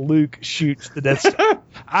bitch," as Luke shoots the Death Star.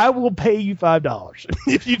 I will pay you $5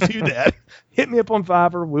 if you do that. Hit me up on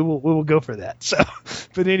Fiverr. We will go for that. So,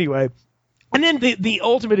 but anyway. And then the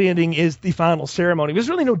ultimate ending is the final ceremony. There's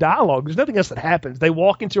really no dialogue. There's nothing else that happens. They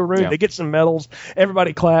walk into a room, they get some medals,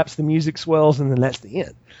 everybody claps, the music swells, and then that's the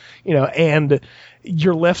end. And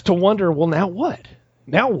you're left to wonder, well, now what?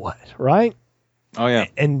 Now what? Right? Oh yeah.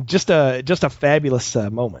 And just a fabulous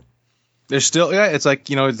moment. There's still, it's like,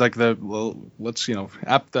 it's like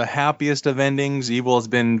the happiest of endings. Evil has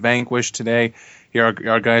been vanquished today. Here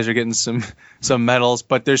our guys are getting some medals,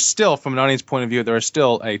 but there's still, from an audience point of view, there are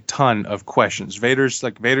still a ton of questions. Vader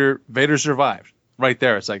survived right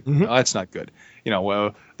there. It's like, oh, that's not good.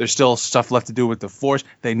 There's still stuff left to do with the Force.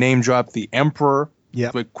 They name drop the Emperor.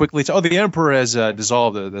 Yeah. Quickly. The Emperor has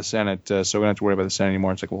dissolved the Senate, so we don't have to worry about the Senate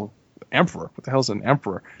anymore. It's like, well, Emperor. What the hell's an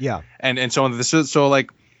Emperor? Yeah. And so on. So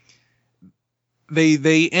like,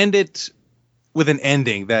 they end it with an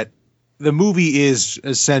ending that the movie is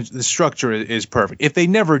essentially, the structure is perfect. If they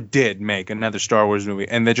never did make another Star Wars movie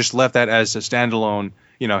and they just left that as a standalone,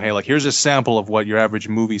 hey, like, here's a sample of what your average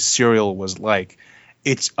movie serial was like,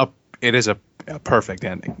 it is a perfect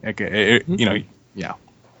ending. Okay, yeah.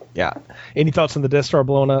 Yeah. Any thoughts on the Death Star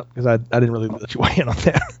blowing up? Because I didn't really let you weigh in on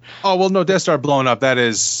that. Oh, well, no, Death Star blowing up, that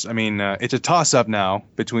is, it's a toss-up now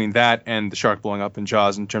between that and the shark blowing up in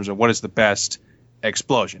Jaws in terms of what is the best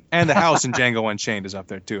explosion. And the house in Django Unchained is up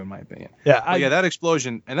there too, in my opinion. Yeah, that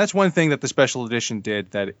explosion, and that's one thing that the special edition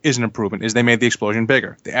did that is an improvement, is they made the explosion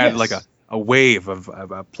bigger. They added like a wave of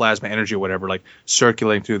plasma energy or whatever, like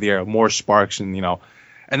circulating through the air, more sparks, and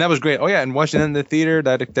and that was great. Oh yeah, and watching it in the theater,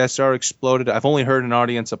 that Death Star exploded. I've only heard an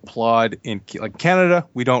audience applaud in Canada.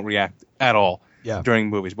 We don't react at all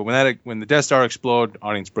during movies, but when the Death Star explode,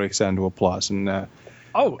 audience breaks out into applause, and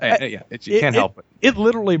you can't help it. It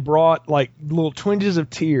literally brought like little twinges of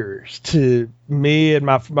tears to me and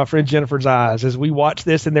my friend Jennifer's eyes as we watched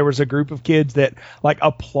this, and there was a group of kids that like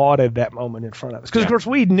applauded that moment in front of us, because of course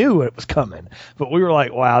we knew it was coming, but we were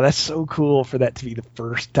like, wow, that's so cool for that to be the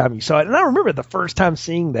first time you saw it. And I remember the first time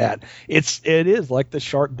seeing that, it is like the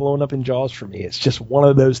shark blowing up in Jaws for me. It's just one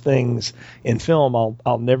of those things in film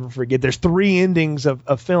I'll never forget. There's 3 endings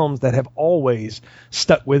of films that have always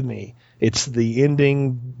stuck with me. It's the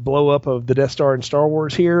ending blow up of the Death Star in Star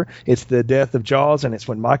Wars here. It's the death of Jaws, and it's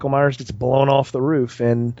when Michael Myers gets blown off the roof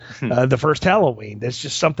in the first Halloween. There's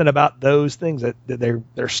just something about those things that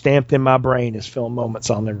they're stamped in my brain as film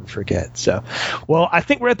moments I'll never forget. So, well, I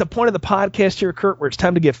think we're at the point of the podcast here, Kurt, where it's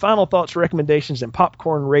time to give final thoughts, recommendations, and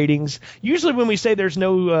popcorn ratings. Usually when we say there's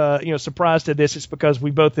no surprise to this, it's because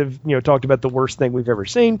we both have talked about the worst thing we've ever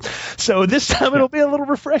seen. So this time it'll be a little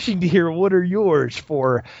refreshing to hear what are yours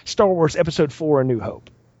for Star Wars Episode 4, A New Hope.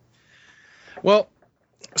 Well,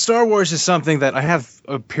 Star Wars is something that I have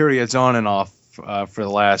periods on and off for the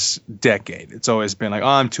last decade. It's always been like, oh,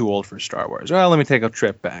 I'm too old for Star Wars. Well, let me take a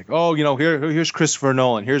trip back. Oh, here's Christopher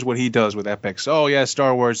Nolan. Here's what he does with epics. Oh, yeah,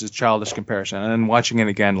 Star Wars is childish comparison. And then watching it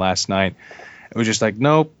again last night, it was just like,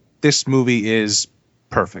 nope, this movie is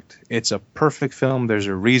perfect. It's a perfect film. There's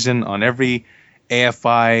a reason on every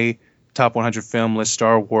AFI Top 100 film list,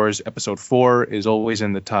 Star Wars Episode 4 is always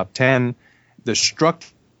in the top 10. The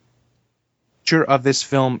structure of this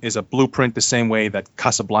film is a blueprint the same way that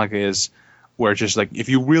Casablanca is where it's just like, if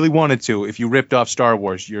you really wanted to, if you ripped off Star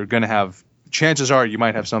Wars, you're going to have, chances are you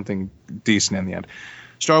might have something decent in the end.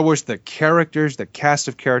 Star Wars, the characters, the cast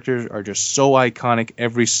of characters are just so iconic,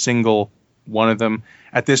 every single one of them.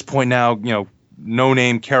 At this point now,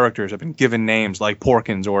 no-name characters have been given names like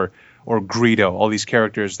Porkins or Greedo, all these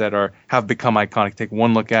characters that have become iconic. Take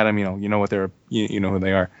one look at them, you know what they're, you know who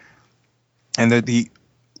they are. And the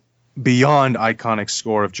beyond iconic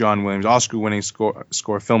score of John Williams, Oscar-winning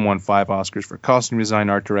score. Film won 5 Oscars for costume design,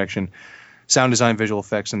 art direction, sound design, visual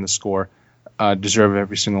effects, and the score. Deserve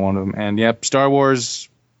every single one of them. And yep, Star Wars,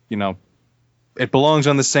 it belongs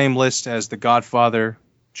on the same list as The Godfather,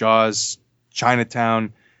 Jaws,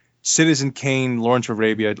 Chinatown, Citizen Kane, Lawrence of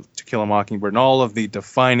Arabia, To Kill a Mockingbird, and all of the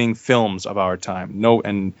defining films of our time.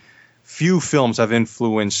 And few films have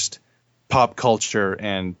influenced pop culture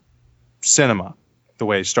and cinema the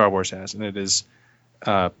way Star Wars has, and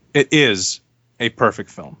it is a perfect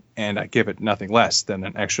film, and I give it nothing less than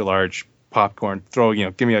an extra large popcorn.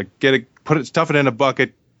 Stuff it in a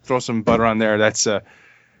bucket, throw some butter on there. That's the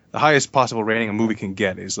highest possible rating a movie can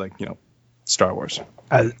get is Star Wars.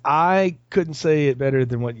 I couldn't say it better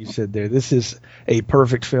than what you said there. This is a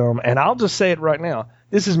perfect film, and I'll just say it right now.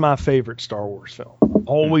 This is my favorite Star Wars film.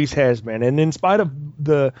 Always has been. And in spite of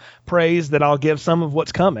the praise that I'll give some of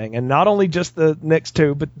what's coming, and not only just the next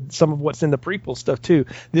 2, but some of what's in the prequel stuff too,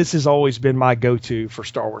 this has always been my go-to for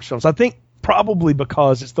Star Wars films. I think probably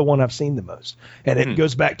because it's the one I've seen the most. And it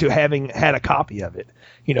goes back to having had a copy of it,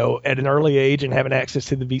 at an early age and having access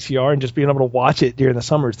to the VCR and just being able to watch it during the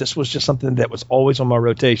summers. This was just something that was always on my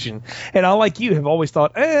rotation. And I, like you, have always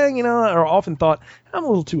thought, or often thought, I'm a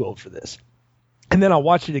little too old for this. And then I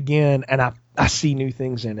watch it again, and I see new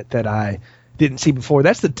things in it that I didn't see before.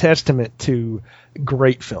 That's the testament to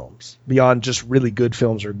great films, beyond just really good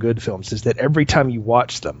films or good films, is that every time you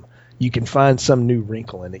watch them, you can find some new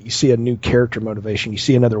wrinkle in it. You see a new character motivation. You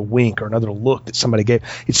see another wink or another look that somebody gave.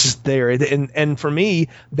 It's just there. And for me,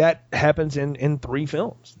 that happens in 3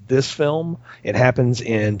 films. This film, it happens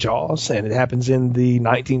in Jaws, and it happens in the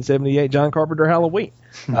 1978 John Carpenter Halloween.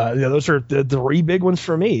 Those are the 3 big ones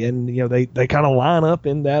for me. And, they kind of line up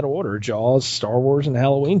in that order: Jaws, Star Wars, and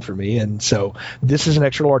Halloween for me. And so this is an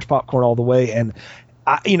extra large popcorn all the way. And,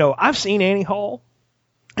 I've seen Annie Hall.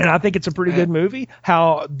 And I think it's a pretty good movie.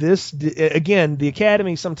 How this, again, the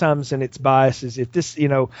Academy sometimes in its biases, if this,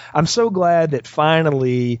 I'm so glad that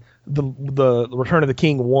finally the Return of the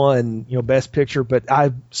King won, Best Picture. But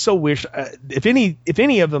I so wish, if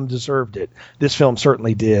any of them deserved it, this film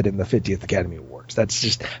certainly did in the 50th Academy Awards.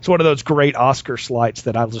 It's one of those great Oscar slights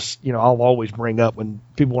that I'll always bring up when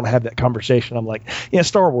people want to have that conversation. I'm like, yeah,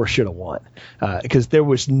 Star Wars should have won, because there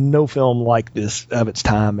was no film like this of its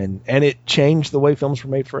time, and it changed the way films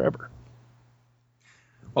were made forever.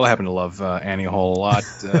 Well, I happen to love Annie Hall a lot.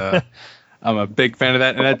 I'm a big fan of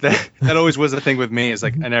that, and that always was the thing with me. Is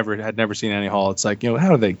like I had never seen Annie Hall. It's like, how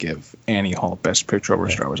do they give Annie Hall Best Picture over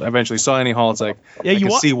Star Wars? I eventually saw Annie Hall. It's like, I can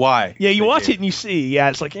see why. Yeah, you watch it and you see,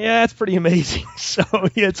 it's like, it's pretty amazing. So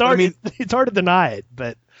it's hard. It's hard to deny it,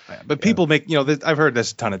 but people make I've heard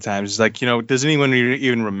this a ton of times. It's like, does anyone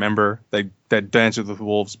even remember that Dances with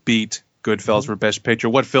Wolves beat Goodfellas for Best Picture?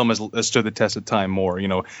 What film has stood the test of time more?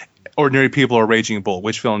 Ordinary People or Raging Bull?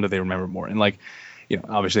 Which film do they remember more? And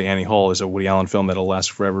obviously Annie Hall is a Woody Allen film that'll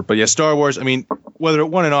last forever. But yeah, Star Wars, whether it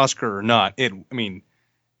won an Oscar or not, it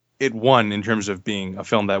won in terms of being a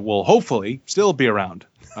film that will hopefully still be around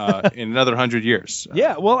in another 100 years.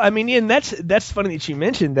 Yeah, well, and that's funny that you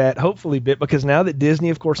mentioned that, hopefully, bit, because now that Disney,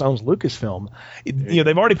 of course, owns Lucasfilm,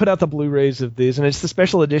 they've already put out the Blu-rays of these, and it's the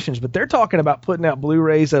special editions, but they're talking about putting out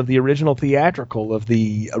Blu-rays of the original theatrical of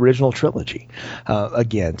the original trilogy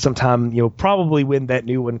again, sometime, probably when that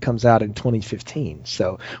new one comes out in 2015.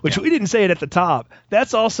 So, which we didn't say it at the top.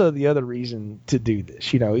 That's also the other reason to do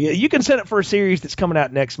this. You can set up for a series that's coming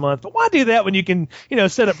out next month, but why do that when you can,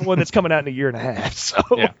 set up for one that's coming out in a year and a half? So.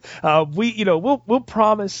 Yeah. We'll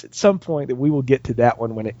promise at some point that we will get to that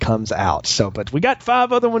one when it comes out. So, but we got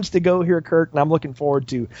 5 other ones to go here, Kurt, and I'm looking forward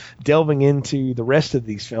to delving into the rest of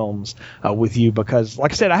these films with you, because,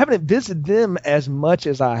 like I said, I haven't visited them as much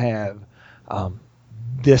as I have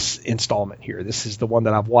this installment here. This is the one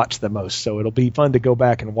that I've watched the most, so it'll be fun to go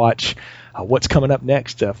back and watch what's coming up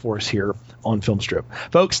next for us here on Filmstrip.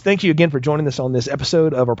 Folks, thank you again for joining us on this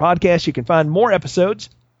episode of our podcast. You can find more episodes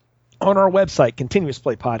on our website,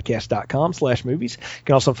 continuousplaypodcast.com/movies. You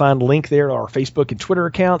can also find a link there to our Facebook and Twitter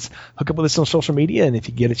accounts. Hook up with us on social media, and if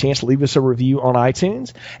you get a chance, leave us a review on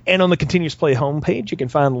iTunes. And on the Continuous Play homepage, you can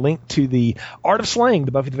find a link to the Art of Slaying,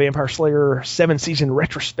 the Buffy the Vampire Slayer 7-season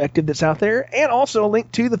retrospective that's out there, and also a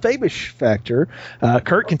link to the Fabish Factor.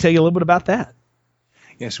 Kurt can tell you a little bit about that.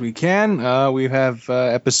 Yes, we can. We have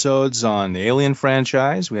episodes on the Alien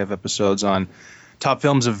franchise. We have episodes on top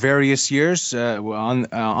films of various years.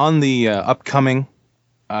 On the upcoming,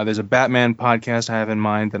 there's a Batman podcast I have in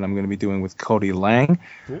mind that I'm going to be doing with Cody Lang.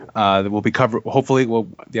 That will be hopefully,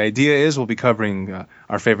 the idea is we'll be covering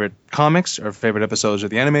our favorite comics, our favorite episodes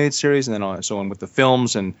of the animated series, and then also on with the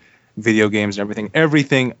films and video games and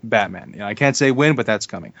everything Batman. I can't say when, but that's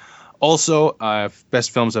coming. Also, best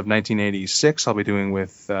films of 1986 I'll be doing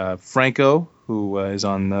with Franco, who is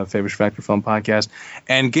on the Favorite Factor Film Podcast.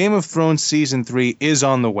 And Game of Thrones Season 3 is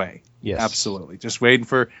on the way. Yes. Absolutely. Just waiting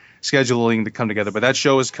for scheduling to come together. But that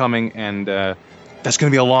show is coming, and that's going to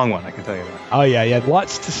be a long one, I can tell you that. Oh, yeah.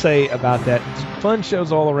 Lots to say about that. Fun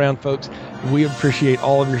shows all around, folks. We appreciate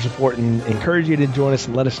all of your support and encourage you to join us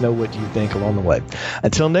and let us know what you think along the way.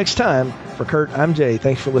 Until next time, for Kurt, I'm Jay.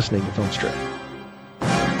 Thanks for listening to Film Strip.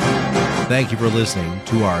 Thank you for listening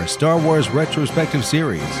to our Star Wars retrospective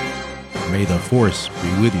series. May the Force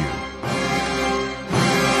be with you.